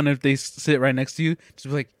sit down. If they sit right next to you, just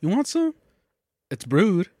be like, "You want some? It's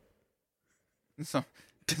brewed." So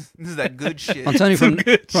this is that good shit. I'm telling you, Some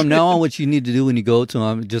good from now on, what you need to do when you go to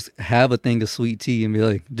them, just have a thing of sweet tea and be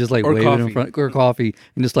like, just like Or wave it in coffee. front, or coffee,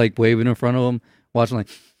 and just like wave it in front of them, watching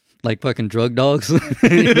like fucking drug dogs.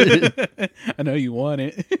 I know you want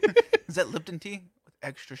it. Is that Lipton tea with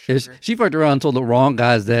extra Yeah, sugar? she fucked around and told the wrong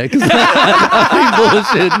guys that because I'm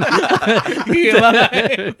bullshitting. You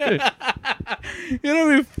lying. You know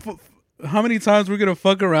what I mean? How many times we're gonna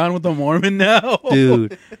fuck around with a Mormon now,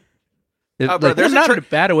 Dude. Oh, bro, Like, there's Not a in a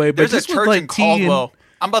bad way, but There's a just with church like in tea and, Caldwell.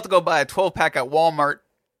 I'm about to go buy a 12-pack at Walmart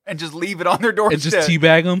and just leave it on their doorstep. and just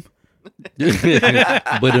teabag them.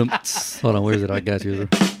 but hold on, where is it? I got you.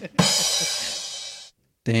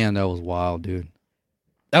 Damn, that was wild, dude.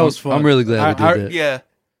 That was fun. I'm really glad we did that. Yeah.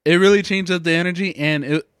 It really changed up the energy,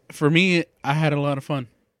 and for me, I had a lot of fun.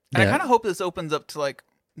 And I Yeah. kind of hope this opens up to like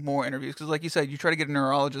more interviews because, like you said, you try to get a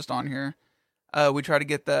neurologist on here. We try to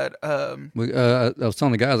get that. I was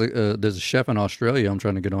telling the guys, there's a chef in Australia I'm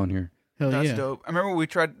trying to get on here. Hell That's yeah. dope. I remember we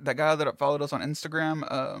tried that guy that followed us on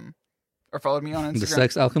Instagram, or followed me on Instagram. The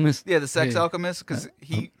Sex Alchemist. Yeah, the sex Yeah. alchemist, because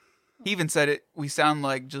he even said it. We sound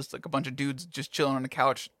like just like a bunch of dudes just chilling on the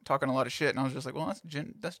couch talking a lot of shit, and I was just like, well, that's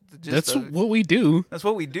the gist That's of it. what we do. That's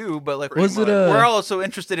what we do. But like, Was it, we're also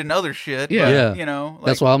interested in other shit. Yeah. but, Yeah. you know, like,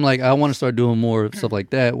 That's why I'm like, I want to start doing more stuff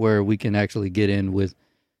like that where we can actually get in with,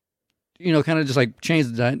 kind of just like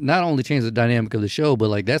not only change the dynamic of the show, but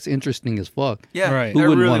like that's interesting as fuck. yeah, Right. Who that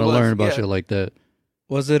wouldn't really want to was. learn about Yeah. shit like that?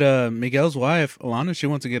 Was it Miguel's wife, Alana? She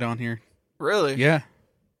wants to get on here. Really? Yeah.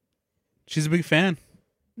 She's a big fan.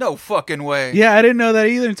 No fucking way. Yeah, I didn't know that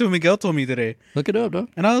either until Miguel told me today. Look it up, dog.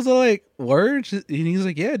 And I was like, word? And he's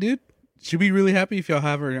like, yeah, dude. She'll be really happy if y'all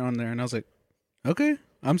have her on there. And I was like, okay.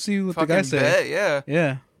 I'm seeing what Fucking the guy said. bet, yeah.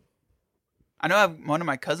 Yeah. I know one of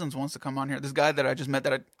my cousins wants to come on here. This guy that I just met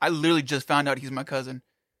that I literally just found out he's my cousin.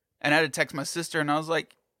 And I had to text my sister and I was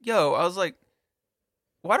like,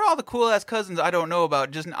 why do all the cool ass cousins I don't know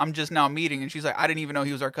about I'm just now meeting? And she's like, I didn't even know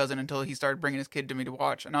he was our cousin until he started bringing his kid to me to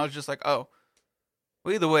watch. And I was just like, oh.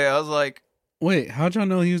 Well, either way, I was like, Wait, how'd y'all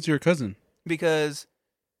know he was your cousin? because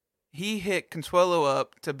he hit Consuelo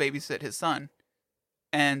up to babysit his son.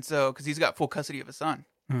 And so, because he's got full custody of his son.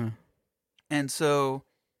 Huh. And so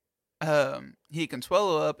he hit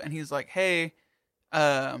Consuelo up and he's like, hey,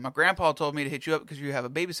 my grandpa told me to hit you up because you have a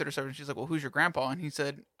babysitter service. And she's like, well, who's your grandpa? And he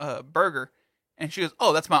said, Burger. And she goes,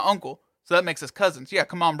 oh, that's my uncle. So that makes us cousins. Yeah,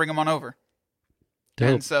 come on, bring him on over. Dope.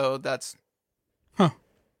 And so that's... Huh.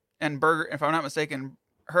 And Burger, if I'm not mistaken,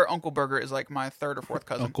 her Uncle Burger is like my third or fourth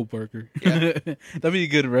cousin. Uncle Burger. Yeah. That'd be a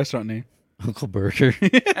good restaurant name. Uncle Burger.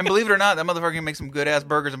 And believe it or not, that motherfucker can make some good-ass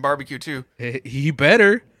burgers and barbecue, too. He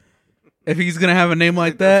better. If he's going to have a name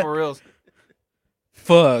like that, For reals.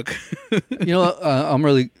 fuck. I'm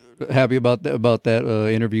really happy about that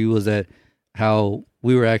interview was that how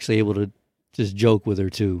we were actually able to just joke with her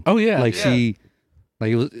too. Oh, yeah. Like she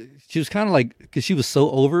was kind of like, because she was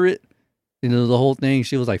so over it, the whole thing.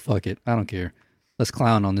 She was like, fuck it, I don't care, let's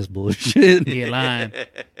clown on this bullshit. Yeah, lying.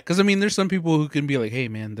 Because, I mean, there's some people who can be like, hey,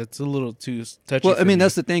 man, that's a little too touchy. Well, I for mean, me.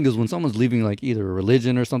 that's the thing is when someone's leaving like either a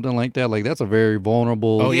religion or something like that, like that's a very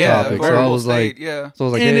vulnerable Oh, yeah, topic. So I vulnerable was like, state, yeah. so I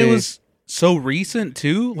was like, and hey, it was so recent,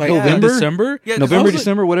 too. Like, November? December. Yeah, 'cause November, also-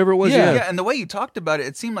 December, whatever it was. Yeah. Yeah, and the way you talked about it,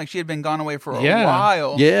 it seemed like she had been gone away for a Yeah.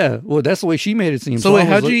 while. Yeah. Well, that's the way she made it seem. So, I wait, was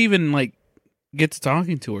how'd like- you even, like, get to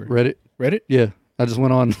talking to her? Reddit? Reddit? Yeah. I just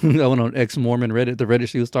went on I went on ex-Mormon Reddit, the Reddit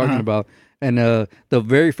she was talking about. And the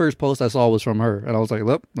very first post I saw was from her. And I was like,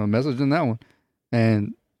 look, a message in that one.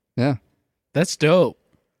 And yeah. That's dope.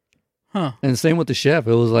 Huh. And same with the chef.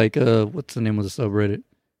 It was like, what's the name of the subreddit?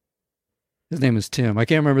 His name is Tim. I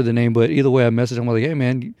can't remember the name, but either way, I messaged him. I was like, hey,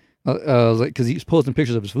 man. I was like, because he's posting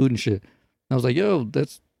pictures of his food and shit. I was like, yo,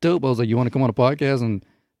 that's dope. I was like, you want to come on a podcast and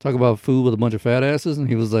talk about food with a bunch of fat asses? And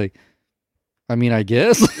he was like, I mean, I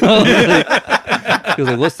guess. He was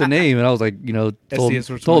like, what's the name? And I was like, told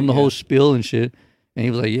him the whole spiel and shit. And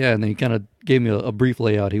he was like, yeah. And then he kind of gave me a brief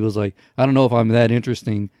layout. He was like, I don't know if I'm that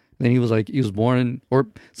interesting. And then he was like, he was born in, or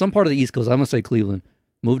some part of the East Coast. I'm going to say Cleveland.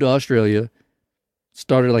 Moved to Australia.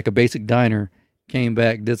 Started like a basic diner. Came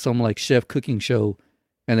back, did some like chef cooking show.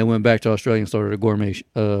 And then went back to Australia and started a gourmet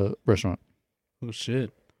restaurant. Oh,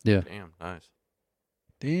 shit. Yeah. Damn, nice.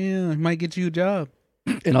 Damn, he might get you a job.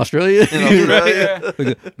 In Australia. In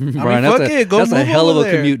Australia. Brian, fuck that's it, go that's a move hell of over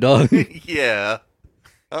a there. commute, dog. Yeah.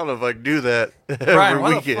 I don't know if I can do that Brian,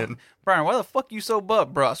 every weekend. Brian, why the fuck you so buff,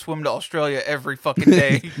 bro? I swim to Australia every fucking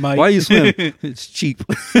day. Mike. Why you swim? It's cheap.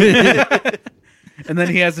 And then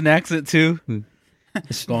he has an accent too.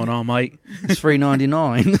 What's going on, Mike? It's free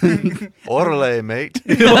 99. Orale, mate.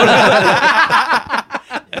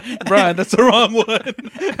 Brian, that's the wrong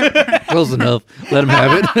one. Close enough. Let him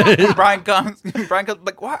have it. Brian comes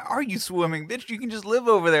like, why are you swimming? Bitch, you can just live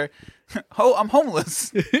over there. Oh, I'm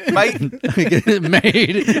homeless. Mate.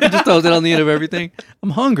 Mate. Just throws it on the end of everything.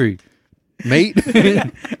 I'm hungry. Mate.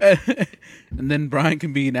 And then Brian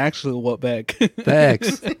can be an actual wetback.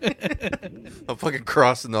 Facts. I'm fucking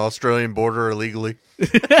crossing the Australian border illegally.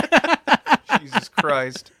 Jesus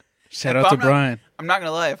Christ. Shout If out to I'm not- Brian. I'm not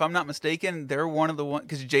gonna lie. If I'm not mistaken, they're one of the one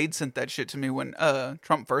because Jade sent that shit to me when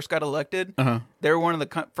Trump first got elected. Uh huh. They're one of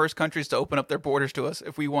the first countries to open up their borders to us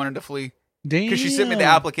if we wanted to flee. Damn. Because she sent me the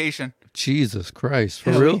application. Jesus Christ.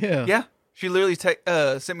 For Hell real? Yeah. Yeah, she literally sent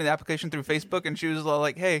me the application through Facebook, and she was all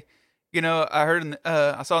like, "Hey, you know, I heard,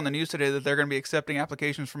 I saw in the news today that they're going to be accepting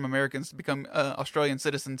applications from Americans to become Australian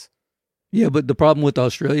citizens." Yeah, but the problem with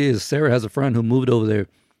Australia is Sarah has a friend who moved over there.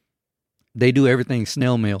 They do everything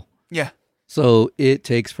snail mail. Yeah, So it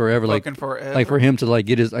takes forever. fucking forever. Like for him to like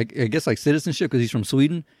get his, I guess like citizenship because he's from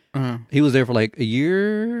Sweden. Uh-huh. He was there for like a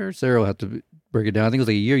year. Sarah will have to break it down. I think it was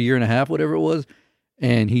like a year and a half, whatever it was.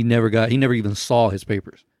 And he never even saw his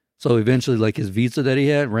papers. So eventually, like his visa that he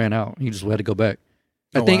had ran out. He just had to go back.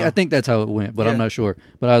 Oh, wow. I think that's how it went, but Yeah. I'm not sure.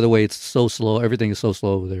 But either way, it's so slow. Everything is so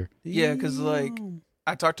slow over there. Yeah, 'cause, like,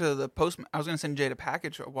 I talked to the post. I was going to send Jade a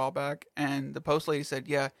package a while back, and the post lady said,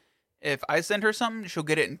 "Yeah, if I send her something, she'll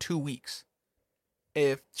get it in 2 weeks.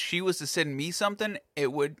 If she was to send me something,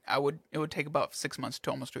 it would take about 6 months to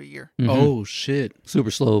almost a year." Mhm. Oh shit! Super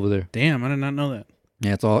slow over there. Damn, I did not know that.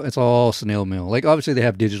 Yeah, it's all snail mail. Like obviously they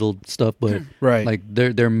have digital stuff, but Right. like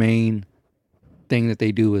their main thing that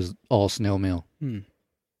they do is all snail mail.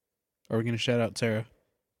 Are we gonna shout out Sarah?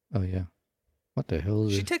 Oh yeah. What the hell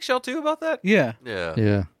is She it? takes y'all too about that. Yeah. Yeah.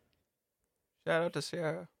 Yeah. Shout out to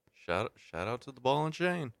Sarah. Shout out to the ball and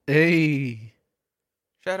chain. Hey.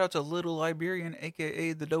 Shout out to Little Liberian,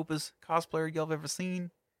 aka the dopest cosplayer y'all have ever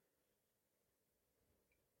seen.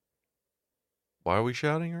 Why are we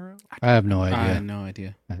shouting her out? I have no I idea. had no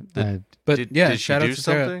idea. I- But Did, yeah, did she shout out do to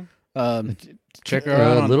Sarah. something? Check her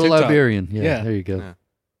out on Little TikTok. Liberian. Yeah, Yeah. there you go. Yeah.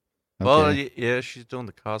 Okay. Well, yeah, she's doing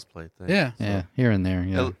the cosplay thing. Yeah. yeah, here and there.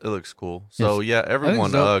 Yeah. It looks cool. So yeah, everyone,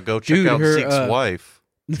 so. go check Dude, out her, Zeke's wife.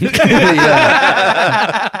 Yeah.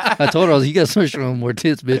 I told her, you got to show more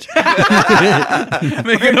tits, bitch.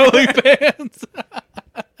 Making OnlyFans.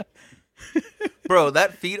 Bro,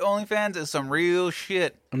 that feet OnlyFans is some real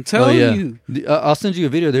shit. I'm telling you. I'll send you a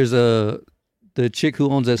video. There's the chick who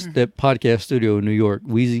owns that podcast studio in New York,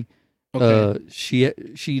 Wheezy. Okay. She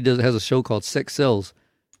has a show called Sex Sells.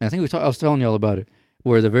 And I think I was telling y'all about it,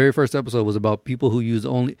 where the very first episode was about people who use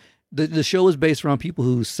only. The show is based around people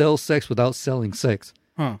who sell sex without selling sex.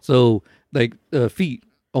 Huh. So like feet,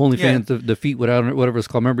 OnlyFans, Yeah. the feet, whatever it's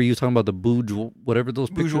called. Remember you was talking about the whatever those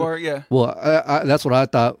pictures. Bourgeois, yeah. Well, I that's what I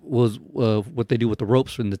thought was what they do with the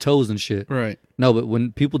ropes and the toes and shit. Right. No, but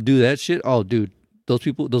when people do that shit, oh, dude, those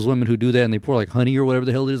women who do that and they pour like honey or whatever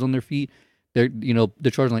the hell it is on their feet, they're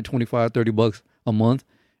charging like $25-$30 a month,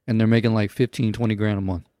 and they're making like 15-20 grand a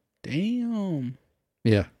month. Damn.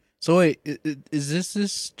 Yeah, So wait, is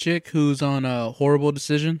this chick who's on Horrible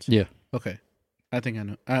Decisions? yeah. Okay. I think I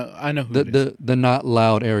know. I know who it is. The not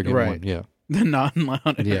loud, arrogant Right. one. Yeah, The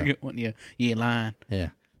non-loud Yeah. arrogant one. Yeah. You ain't lying. yeah.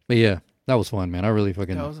 But yeah, that was fun, man. I really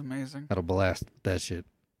fucking That was amazing. had a blast with that shit.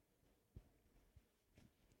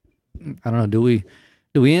 I don't know. Do we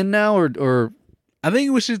end now or I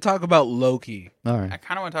think we should talk about Loki. all I right?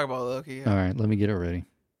 kind of want to talk about Loki. Yeah. All right, let me get it ready.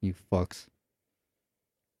 You fucks.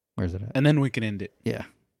 Where's it at? And then we can end it. Yeah.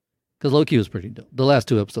 Because Loki was pretty dope. The last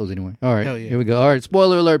 2 episodes, anyway. All right. Hell yeah. Here we go. All right.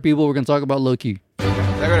 Spoiler alert, people. We're going to talk about Loki. I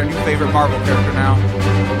got a new favorite Marvel character now.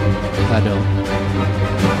 I don't.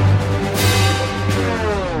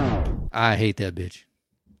 I hate that bitch.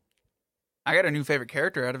 I got a new favorite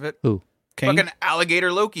character out of it. Who? Kane? Fucking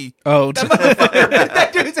alligator Loki. Oh. That motherfucker bit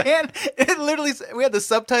that dude's hand. It literally, we had the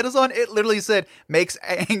subtitles on. It literally said, makes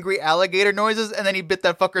angry alligator noises, and then he bit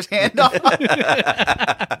that fucker's hand off.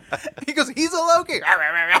 He goes, he's a Loki.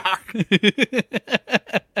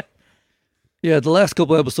 Yeah, the last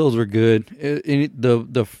couple episodes were good.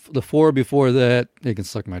 The 4 before that, they can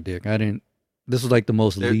suck my dick. This was like the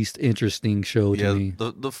most least interesting show to Yeah, me.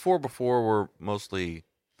 the 4 before were mostly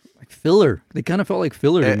Like filler. They kind of felt like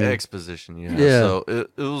filler to me. exposition. Yeah. Yeah. So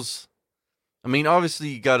it was I mean, obviously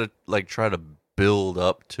you got to like try to build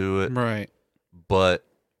up to it, Right. but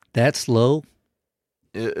That slow?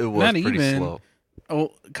 it was Not pretty even. slow.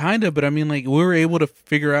 Oh, kind of, but I mean, like, we were able to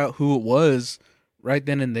figure out who it was right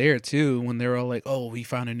then and there, too, when they were all like, oh, we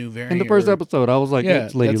found a new variant. In the first or- episode, I was like, yeah,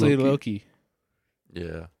 it's Lady that's Lady Loki. Loki.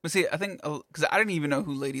 Yeah. But see, I think because I didn't even know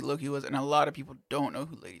who Lady Loki was, and a lot of people don't know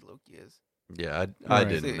who Lady Loki is. Yeah, I Right.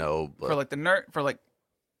 didn't know, but For like the nerd, for like,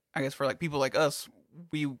 I guess for like people like us,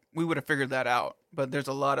 we would have figured that out. But there's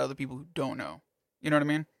a lot of other people who don't know. You know what I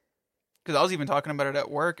mean? Because I was even talking about it at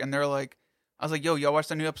work, and they're like, I was like, "Yo, y'all watched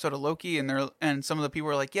the new episode of Loki?" And some of the people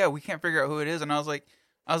were like, "Yeah, we can't figure out who it is." And I was like,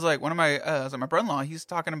 one of my, I was like, my brother-in-law, he's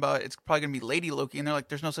talking about it's probably gonna be Lady Loki, and they're like,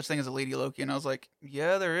 "There's no such thing as a Lady Loki." And I was like,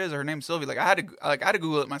 "Yeah, there is. Her name's Sylvie." Like I had to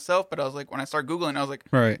Google it myself, but I was like, when I started googling, I was like,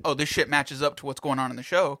 Right. "Oh, this shit matches up to what's going on in the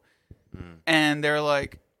show." Mm. And they're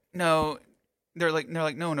like, "No," they're like,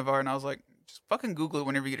 "No, Navarre." And I was like, "Just fucking Google it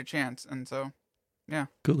whenever you get a chance." And so,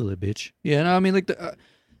 Google it, bitch. Yeah, no, I mean, like,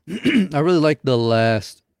 I really like the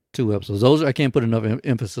last 2 episodes. Those, I can't put enough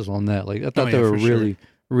emphasis on that. Like, I thought Oh, they yeah, were for sure. really,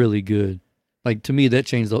 really good. Like, to me, they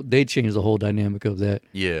changed the whole dynamic of that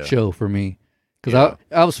yeah. show for me. Because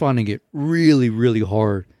I was finding it really, really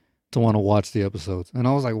hard to want to watch the episodes. And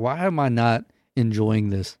I was like, why am I not enjoying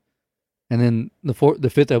this? And then the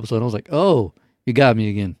 5th episode, I was like, oh, you got me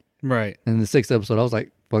again. Right. And the 6th episode, I was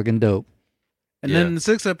like, fucking dope. And Yeah. then the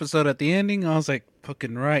 6th episode at the ending, I was like,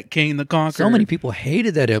 fucking right, King the Conqueror. So many people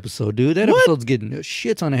hated that episode, dude. That What? episode's getting a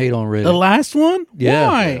shit ton of hate on Reddit. The last one? Yeah.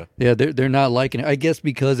 Why? Yeah, they're not liking it. I guess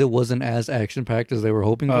because it wasn't as action packed as they were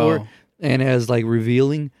hoping for Oh, and as like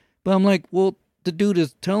revealing. But I'm like, well, the dude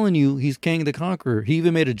is telling you he's King the Conqueror. He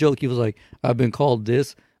even made a joke. He was like, I've been called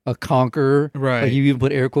this, a conqueror. right. Like, you even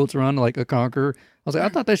put air quotes around like a conqueror. I was like, I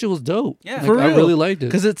thought that shit was dope. Yeah. Like, For I real. really liked it.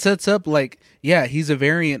 Because it sets up like, yeah, he's a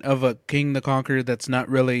variant of a King the Conqueror that's not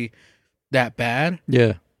really that bad.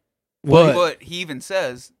 Yeah. But but he even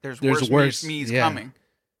says, "There's There's worse worse, me's yeah. coming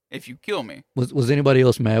if you kill me." Was anybody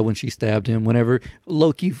else mad when she stabbed him? Whenever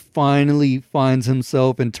Loki finally finds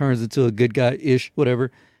himself and turns into a good guy ish,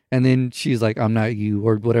 whatever, and then she's like, "I'm not you"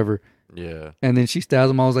 or whatever, Yeah. and then she stabs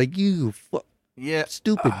him. I was like, "You Yeah.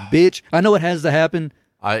 stupid bitch!" I know it has to happen.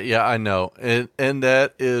 I know. And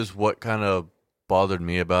that is what kind of bothered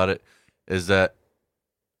me about it, is that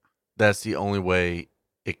that's the only way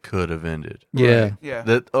it could have ended. Yeah, Right. Yeah.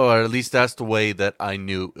 That, or at least that's the way that I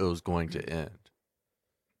knew it was going to end.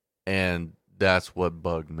 And that's what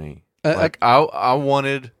bugged me. Like I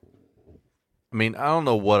wanted, I mean, I don't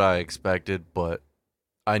know what I expected, but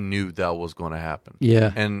I knew that was going to happen.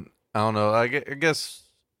 yeah, And I don't know, I guess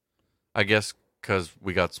because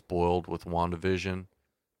we got spoiled with WandaVision,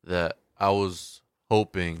 that I was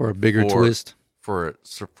hoping for a bigger twist. for a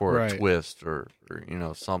Right. twist or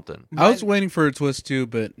something. I was waiting for a twist too,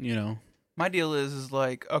 but My deal is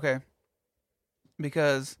like, okay,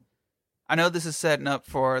 because I know this is setting up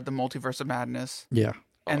for the multiverse of madness, Yeah,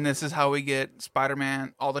 and this is how we get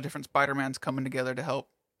Spider-Man, all the different Spider-Mans coming together to help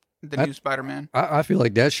the I- new Spider-Man. I feel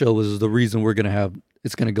like that show was the reason we're gonna have.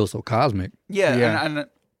 It's gonna go so cosmic. Yeah, Yeah.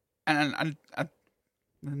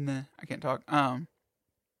 and I can't talk.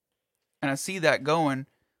 And I see that going,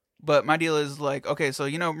 but my deal is like, okay, so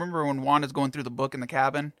remember when Wanda's going through the book in the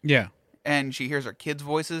cabin yeah, and she hears her kids'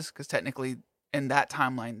 voices? Because technically, in that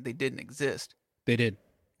timeline, they didn't exist. they did.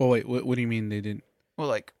 Well, wait, what do you mean they didn't? Well,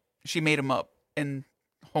 like she made them up in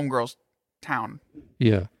Homegirl's town.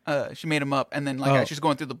 Yeah, She made them up, and then like Oh. as she's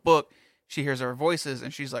going through the book, she hears her voices,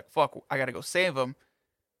 and she's like, "Fuck, I gotta go save them."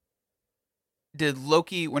 Did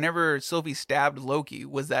Loki, whenever Sylvie stabbed Loki,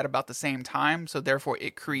 was that about the same time? So therefore,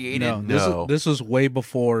 it created. No, No. this was way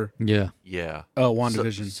before yeah. Yeah.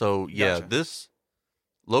 WandaVision. So yeah, Gotcha. this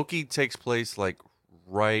Loki takes place like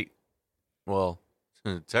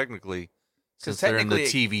technically, since they're in the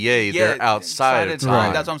technically, TVA, they're outside of time.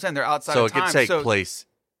 Right. That's what I'm saying. They're outside So of it time. could take so, place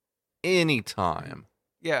anytime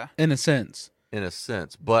Yeah. in a sense. in a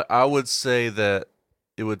sense. But I would say that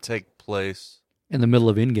it would take place In the middle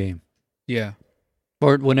of Endgame, Yeah,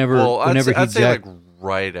 or whenever I'd say jacked. like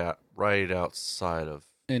right outside of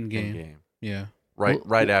in game. Endgame. Yeah,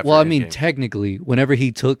 Right after Well, I mean, Endgame. technically, whenever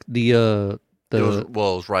he took the it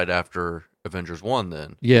was right after Avengers 1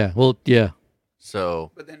 then. yeah, well, yeah,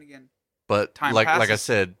 So, But then again, but Time like I passes.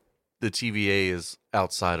 said, the TVA is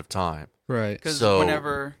outside of time. right. because So-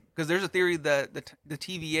 there's a theory that the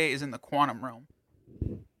TVA is in the quantum realm.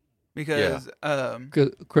 Because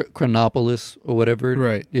Chronopolis or whatever.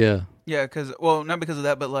 Right. Yeah, yeah, not because of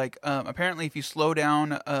that, but like apparently if you slow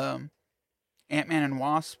down Ant-Man and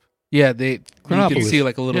Wasp, Yeah, you can Chronopolis. see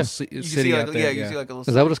like a little Yeah. city you can see like out there. you see like a little.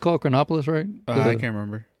 is that what it's called? Chronopolis, right? I can't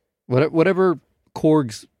remember. Whatever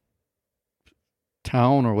Korg's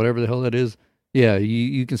town or whatever the hell that is. Yeah,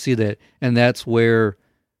 you can see that, and that's where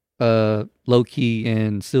Loki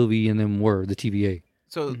and Sylvie and them were the TVA.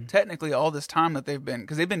 So technically, all this time that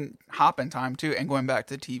because they've been hopping time too and going back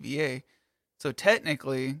to TVA. So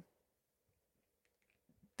technically,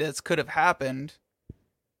 this could have happened,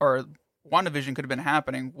 or WandaVision could have been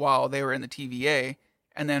happening while they were in the TVA,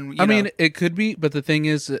 and then I mean, it could be, but the thing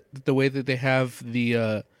is that the way that they have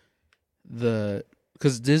the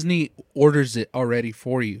because Disney orders it already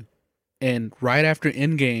for you, and right after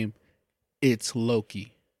Endgame, it's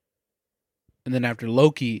Loki, and then after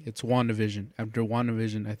Loki, it's WandaVision. After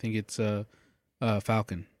WandaVision, I think it's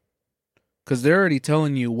Falcon, because they're already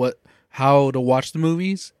telling you how to watch the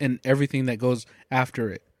movies and everything that goes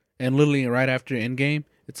after it, and literally right after Endgame,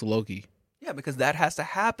 it's Loki. Yeah, because that has to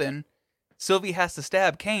happen. Sylvie has to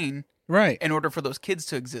stab Kane, right, in order for those kids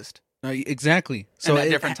to exist. Exactly. So in a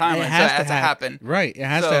different timeline, it has to happen. Right, it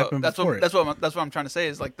has to happen. That's before what I'm trying to say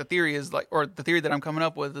is like the theory that I'm coming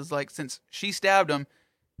up with is like since she stabbed him,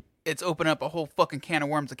 it's opened up a whole fucking can of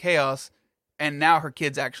worms of chaos, and now her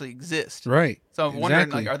kids actually exist. Right. So I'm wondering,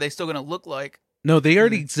 like, are they still going to look like? No, they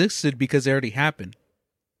already existed because they already happened.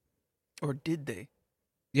 Or did they?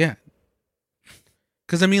 Yeah.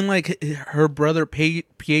 Because I mean, like her brother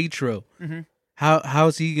Pietro. Mm-hmm.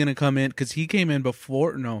 How's he gonna come in? Because he came in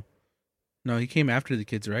before. No, he came after the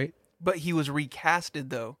kids, right? But he was recasted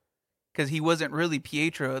though, because he wasn't really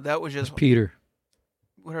Pietro. That was just Peter.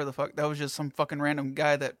 Whatever the fuck. That was just some fucking random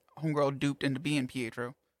guy that homegirl duped into being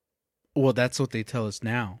Pietro. Well, that's what they tell us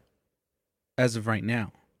now, as of right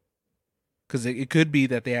now. Because it could be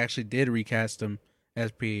that they actually did recast him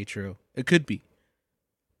as Pietro. It could be.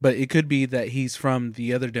 But it could be that he's from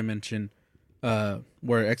the other dimension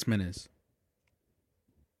where X-Men is.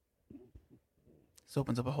 This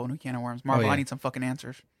opens up a whole new can of worms. Marvel, I need some fucking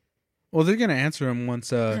answers. Well, they're going to answer him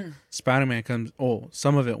once Spider-Man comes. Oh,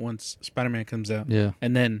 some of it once Spider-Man comes out. Yeah.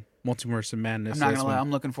 And then Multiverse of Madness. I'm not going to lie.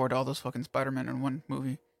 I'm looking forward to all those fucking Spider-Man in one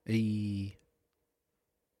movie.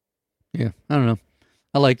 Yeah, I don't know.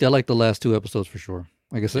 I like the last two episodes for sure.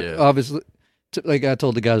 Like I said, obviously, like I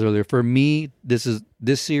told the guys earlier, for me, this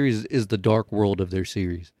series is the dark world of their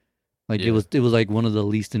series. Like it was like one of the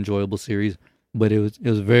least enjoyable series, but it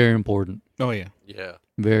was very important. Oh yeah, yeah,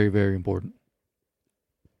 very very important.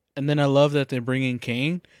 And then I love that they're bringing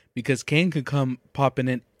Kane because Kane could come popping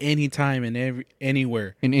in anytime and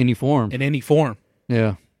anywhere in any form.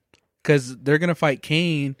 Yeah, because they're gonna fight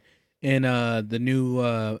Kane in the new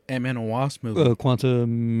Ant-Man and Wasp movie,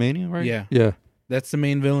 Quantumania, right? Yeah. That's the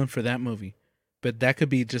main villain for that movie. But that could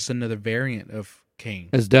be just another variant of Kane.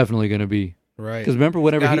 It's definitely going to be. Right. Because remember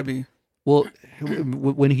whenever gotta be. Well,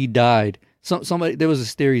 when he died, somebody there was a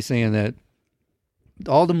theory saying that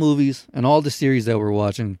all the movies and all the series that we're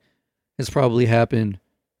watching has probably happened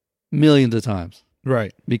millions of times.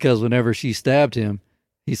 Right. Because whenever she stabbed him,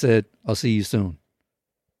 he said, "I'll see you soon."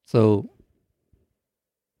 So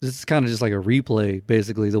this is kind of just like a replay,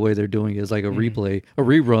 basically, the way they're doing it is like a replay, a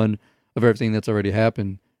rerun of everything that's already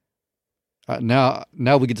happened. Now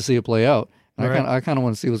we get to see it play out. Right. I kind of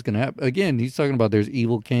want to see what's going to happen. Again, he's talking about there's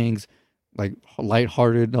evil kings, like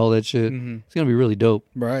lighthearted and all that shit. Mm-hmm. It's going to be really dope.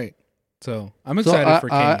 Right. So I'm excited for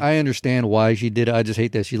Kane. I understand why she did it. I just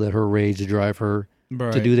hate that she let her rage drive her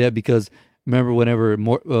to do that because remember whenever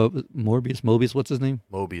Mobius, what's his name?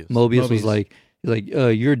 Mobius was like,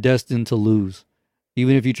 you're destined to lose.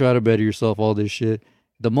 Even if you try to better yourself, all this shit.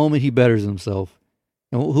 The moment he betters himself,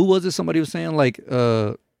 and who was it? Somebody was saying like,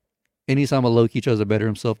 anytime a Loki tries to better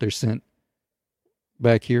himself, they're sent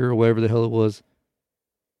back here or whatever the hell it was.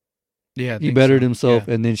 Yeah, he bettered himself,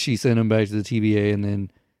 and then she sent him back to the TVA, and then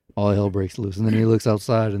all hell breaks loose. And then he looks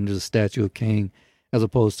outside, and there's a statue of Kang, as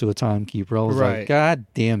opposed to a timekeeper. I was like, God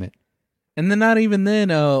damn it! And then not even then,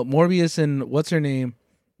 Morbius and what's her name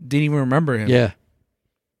didn't even remember him. Yeah.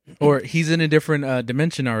 Or he's in a different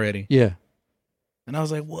dimension already. Yeah. And I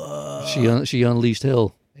was like, whoa. She unleashed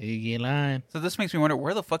hell. You lying. So this makes me wonder,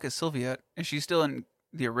 where the fuck is Sylvie at? Is she still in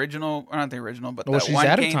the original, or not the original, but she's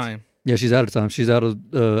out of time. Yeah, she's out of time. She's out of...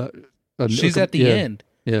 she's at the end.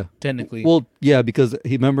 Yeah. Technically. Well, yeah, because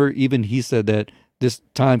he said that this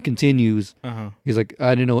time continues. Uh-huh. He's like,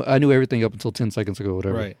 I knew everything up until 10 seconds ago,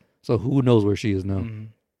 whatever. Right. So who knows where she is now. Mm-hmm.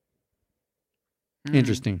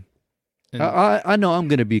 Interesting. I know I'm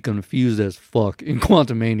gonna be confused as fuck in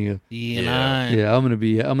Quantumania. Yeah, I'm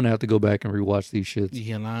gonna have to go back and rewatch these shits.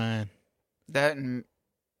 Yeah, lying. That and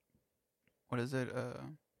what is it?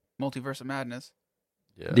 Multiverse of Madness.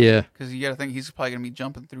 Yeah. Because you gotta think he's probably gonna be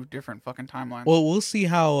jumping through different fucking timelines. Well, we'll see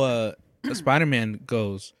how Spider-Man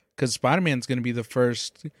goes, because Spider-Man's gonna be the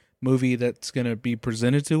first movie that's gonna be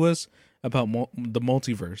presented to us about the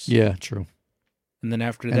multiverse. Yeah, true. and then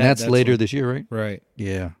after And that, that's later when- this year, right? right?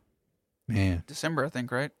 Yeah. Man. December, I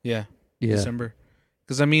think, right? Yeah, Yeah. December.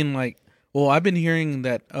 Because I mean, like, well, I've been hearing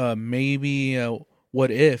that maybe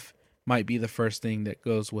What If might be the first thing that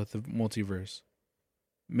goes with the multiverse.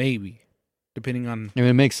 Maybe, depending on I mean,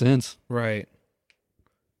 it makes sense. right.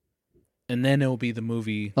 And then it will be the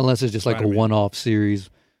movie, Unless it's just like a Spider-Man. one-off series.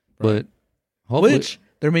 Right. But hopefully, which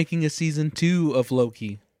they're making a season 2 of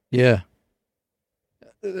Loki. yeah.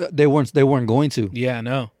 They weren't going to. Yeah, I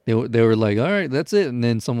know. They were like, all right, that's it. And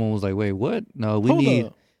then someone was like, wait, what? No, we Hold need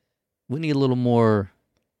up. we need a little more.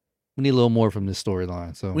 We need a little more from this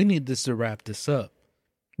storyline. So We need this to wrap this up.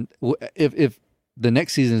 if the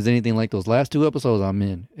next season is anything like those last 2 episodes, I'm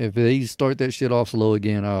in. If they start that shit off slow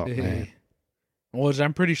again, oh man, Well,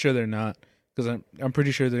 I'm pretty sure they're not, because I'm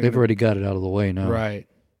pretty sure they're they've gonna- already got it out of the way now. right.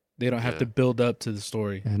 They don't have Yeah. to build up to the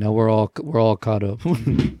story. And now we're all caught up.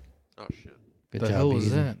 Good Oh shit, The job, hell was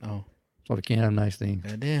Easy. that? Oh, So we can't have nice things.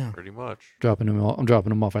 goddamn. pretty much. I'm dropping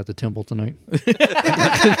them off at the temple tonight.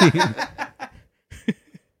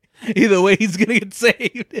 Either way, he's gonna get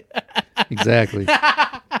saved. Exactly.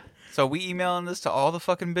 So we emailing this to all the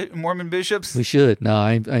fucking Mormon bishops? We should. No,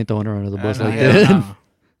 I ain't throwing her under the bus know, like yeah, that. no.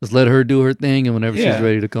 Just let her do her thing, and whenever Yeah. she's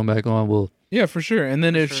ready to come back on, we'll. Yeah, for sure. And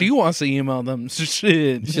then if Sure. she wants to email them,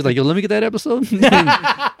 shit. She's like, "Yo, let me get that episode."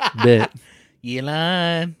 Bet. You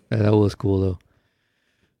lying. Yeah, that was cool though.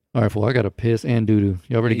 All right, fool. I got to piss and doo doo.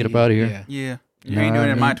 Y'all ready to get up out of here? Yeah. Yeah. You ain't doing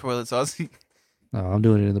it in my toilet, so No, I'm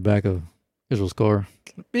doing it in the back of Israel's car.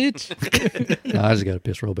 Bitch. No, I just got to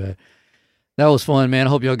piss real bad. That was fun, man. I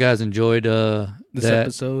hope y'all guys enjoyed This that.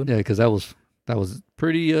 episode. Yeah, because that was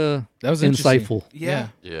pretty That was interesting. insightful. Yeah.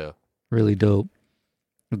 Yeah. Really dope.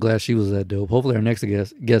 I'm glad she was that dope. Hopefully our next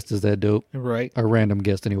guest is that dope. Right. Our random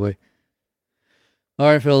guest anyway. All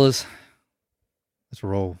right, fellas. Let's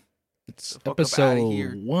roll. It's The fuck up outta episode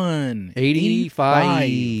here.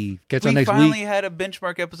 85. Catch y'all We next finally week. had a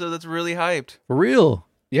benchmark episode that's really hyped. For real.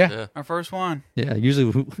 Yeah. Yeah. Our first one. Yeah,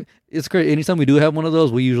 usually it's great. Anytime we do have one of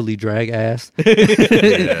those, we usually drag ass.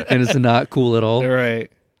 Yeah. And it's not cool at all. Right.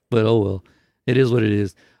 But oh well. It is what it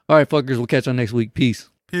is. All right, fuckers. We'll catch y'all next week. Peace.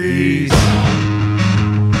 Peace.